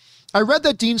 John, I read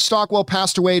that Dean Stockwell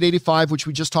passed away at 85, which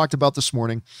we just talked about this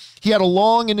morning. He had a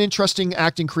long and interesting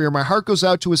acting career. My heart goes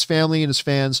out to his family and his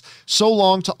fans. So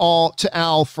long to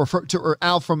Al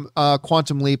from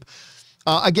Quantum Leap.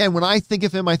 Again, when I think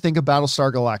of him, I think of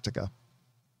Battlestar Galactica.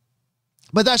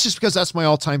 But that's just because that's my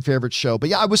all-time favorite show. But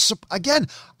yeah, I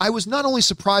was not only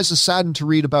surprised and saddened to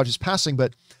read about his passing,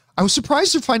 but I was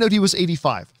surprised to find out he was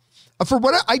 85. For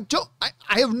what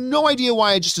I have no idea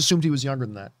why I just assumed he was younger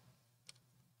than that.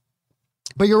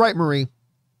 But you're right, Marie.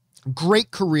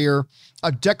 great career,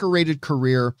 a decorated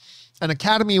career, an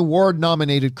Academy Award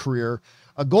nominated career,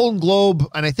 a Golden Globe,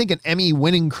 and I think an Emmy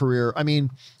winning career. I mean,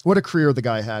 what a career the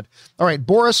guy had. All right.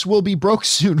 Boris will be broke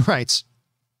soon writes,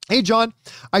 hey, John,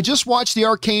 I just watched the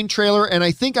Arcane trailer and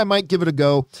I think I might give it a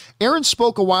go. Aaron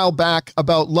spoke a while back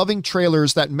about loving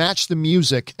trailers that match the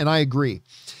music, and I agree.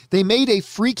 They made a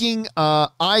freaking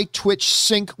eye twitch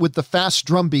sync with the fast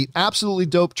drum beat. Absolutely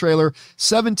dope trailer.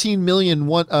 17 million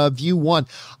view one.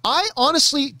 I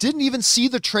honestly didn't even see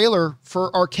the trailer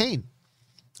for Arcane.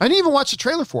 I didn't even watch the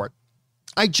trailer for it.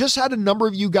 I just had a number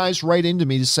of you guys write into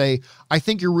me to say, I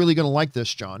think you're really going to like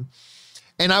this, John.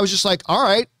 And I was just like, all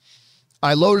right.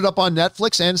 I loaded up on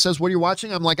Netflix and it says, what are you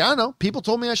watching? I'm like, I don't know. People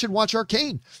told me I should watch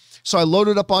Arcane. So I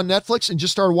loaded up on Netflix and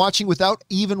just started watching without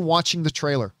even watching the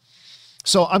trailer.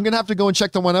 So I'm going to have to go and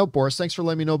check the one out, Boris. Thanks for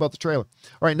letting me know about the trailer.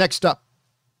 All right, next up.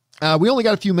 We only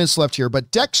got a few minutes left here,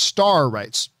 but Dex Star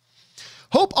writes,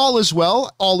 hope all is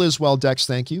well. All is well, Dex.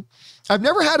 Thank you. I've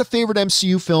never had a favorite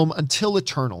MCU film until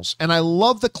Eternals, and I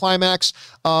love the climax,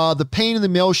 the pain and the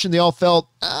emotion they all felt.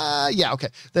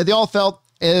 They all felt,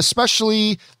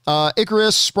 especially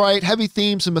Icarus, Sprite, heavy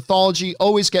themes, and mythology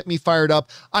always get me fired up.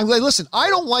 I'm like, listen, I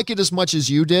don't like it as much as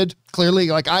you did. Clearly,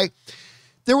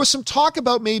 there was some talk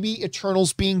about maybe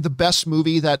Eternals being the best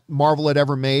movie that Marvel had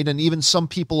ever made, and even some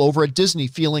people over at Disney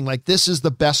feeling like this is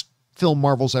the best film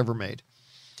Marvel's ever made.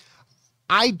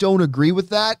 I don't agree with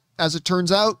that, as it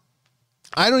turns out.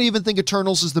 I don't even think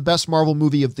Eternals is the best Marvel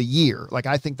movie of the year.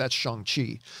 I think that's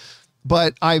Shang-Chi.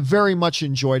 But I very much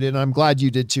enjoyed it, and I'm glad you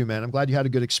did too, man. I'm glad you had a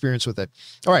good experience with it.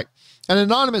 All right. An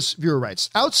anonymous viewer writes,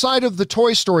 outside of the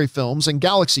Toy Story films and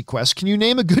Galaxy Quest, can you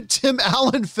name a good Tim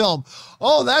Allen film?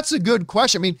 Oh, that's a good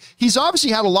question. I mean, he's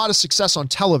obviously had a lot of success on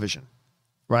television,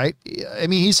 right? I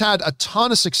mean, he's had a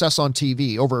ton of success on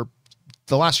TV over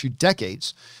the last few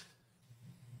decades.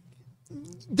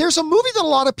 There's a movie that a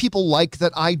lot of people like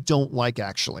that I don't like,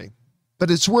 actually, but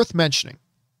it's worth mentioning.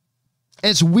 And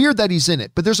it's weird that he's in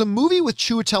it, but there's a movie with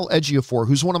Chiwetel Ejiofor,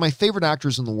 who's one of my favorite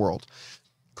actors in the world,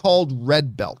 called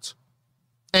Red Belt.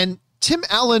 And Tim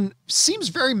Allen seems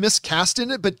very miscast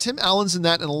in it, but Tim Allen's in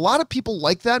that, and a lot of people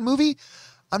like that movie.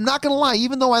 I'm not going to lie,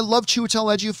 even though I love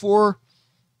Chiwetel Ejiofor,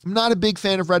 I'm not a big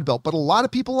fan of Red Belt, but a lot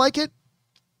of people like it.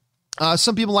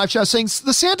 Some people in live chat saying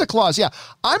the Santa Claus. Yeah,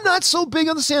 I'm not so big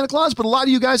on the Santa Claus, but a lot of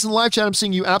you guys in the live chat, I'm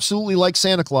seeing you absolutely like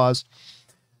Santa Claus.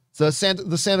 The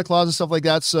Santa Claus and stuff like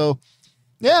that. So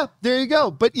yeah, there you go.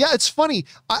 But yeah, it's funny.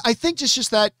 I think it's just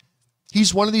that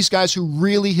he's one of these guys who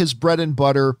really his bread and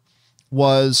butter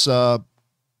was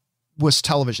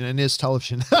television and is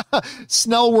television.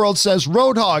 Snell World says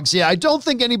Roadhogs. Yeah, I don't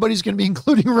think anybody's going to be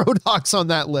including Roadhogs on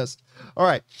that list. All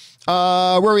right. Where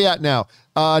are we at now?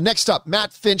 Next up,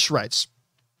 Matt Finch writes,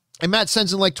 and Matt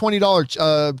sends in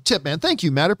 $20 tip, man. Thank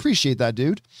you, Matt. Appreciate that,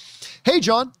 dude. Hey,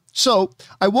 John. So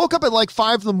I woke up at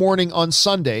 5 a.m. on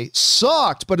Sunday.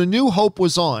 Sucked, but A New Hope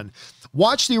was on.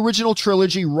 Watched the original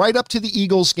trilogy right up to the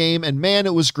Eagles game, and man,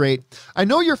 it was great. I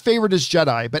know your favorite is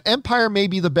Jedi, but Empire may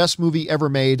be the best movie ever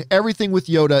made. Everything with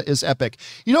Yoda is epic.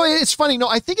 You know, it's funny. No,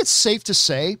 I think it's safe to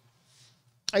say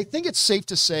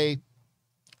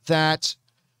that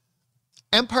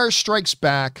Empire Strikes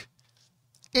Back,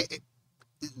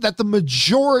 that the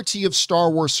majority of Star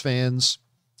Wars fans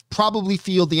probably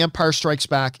feel The Empire Strikes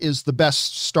Back is the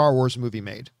best Star Wars movie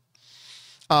made.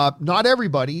 Not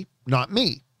everybody, not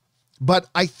me. But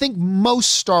I think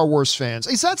most Star Wars fans,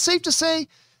 is that safe to say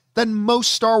that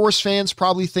most Star Wars fans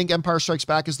probably think Empire Strikes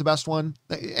Back is the best one?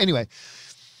 Anyway,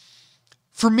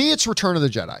 for me, it's Return of the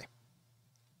Jedi.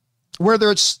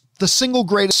 Whether it's the single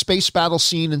greatest space battle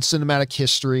scene in cinematic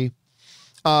history,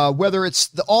 whether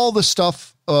it's all the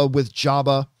stuff with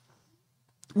Jabba,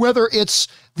 whether it's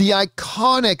the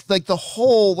iconic, the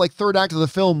whole third act of the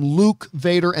film, Luke,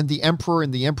 Vader, and the Emperor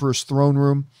in the Emperor's throne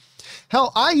room.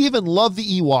 Hell, I even love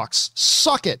the Ewoks.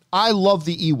 Suck it. I love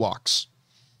the Ewoks.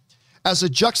 As a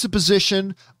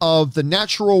juxtaposition of the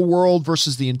natural world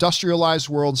versus the industrialized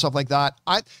world and stuff like that.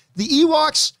 The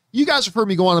Ewoks, you guys have heard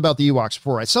me go on about the Ewoks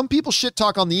before, right? Some people shit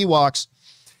talk on the Ewoks.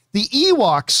 The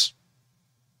Ewoks,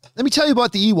 let me tell you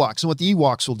about the Ewoks and what the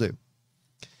Ewoks will do.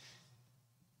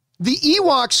 The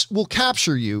Ewoks will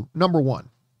capture you, number one.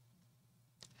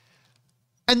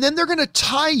 And then they're going to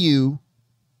tie you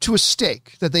to a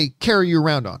stake that they carry you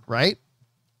around on, right?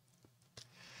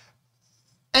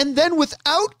 And then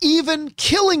without even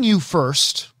killing you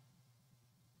first,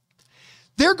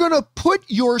 they're going to put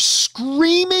your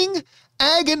screaming,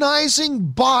 agonizing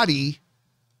body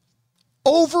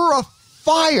over a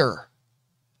fire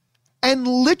and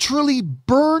literally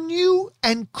burn you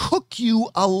and cook you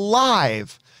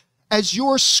alive as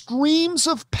your screams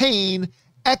of pain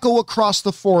echo across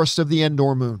the forest of the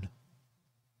Endor moon.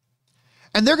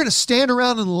 And they're going to stand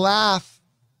around and laugh.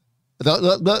 They're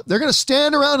going to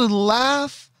stand around and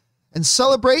laugh and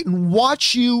celebrate and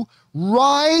watch you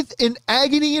writhe in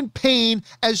agony and pain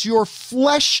as your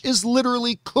flesh is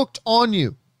literally cooked on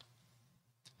you.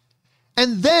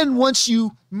 And then once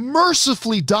you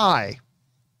mercifully die,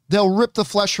 they'll rip the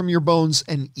flesh from your bones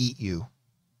and eat you.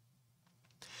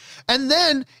 And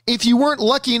then if you weren't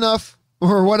lucky enough,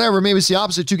 or whatever, maybe it's the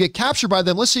opposite, to get captured by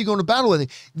them, let's say you go into battle with them,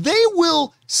 they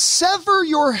will sever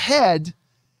your head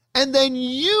and then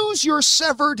use your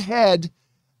severed head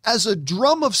as a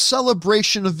drum of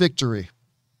celebration of victory.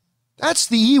 That's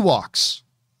the Ewoks.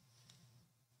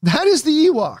 That is the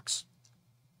Ewoks.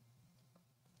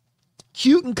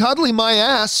 Cute and cuddly, my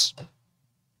ass.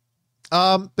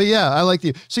 But yeah, I like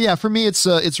the. So yeah, for me, it's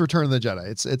Return of the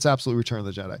Jedi. It's absolute Return of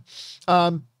the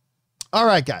Jedi. All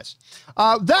right, guys.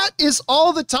 That is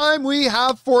all the time we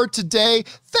have for today.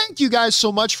 Thank you guys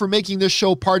so much for making this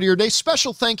show part of your day.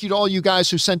 Special thank you to all you guys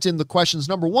who sent in the questions.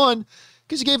 Number one,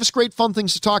 because you gave us great fun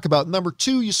things to talk about. Number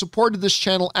two, you supported this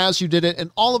channel as you did it.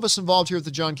 And all of us involved here at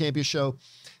the John Campea Show,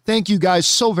 thank you guys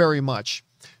so very much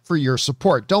for your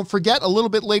support. Don't forget, a little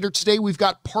bit later today, we've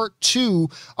got part 2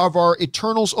 of our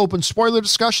Eternals open spoiler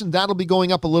discussion. That'll be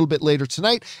going up a little bit later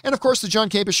tonight. And of course, the John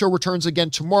Campea Show returns again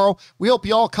tomorrow. We hope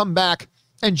you all come back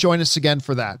and join us again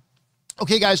for that.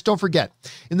 Okay, guys, don't forget.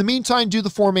 In the meantime, do the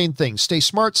 4 main things. Stay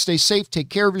smart, stay safe, take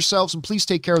care of yourselves, and please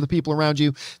take care of the people around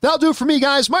you. That'll do it for me,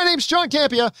 guys. My name's John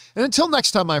Campea, and until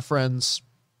next time, my friends,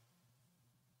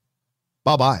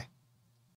 bye-bye.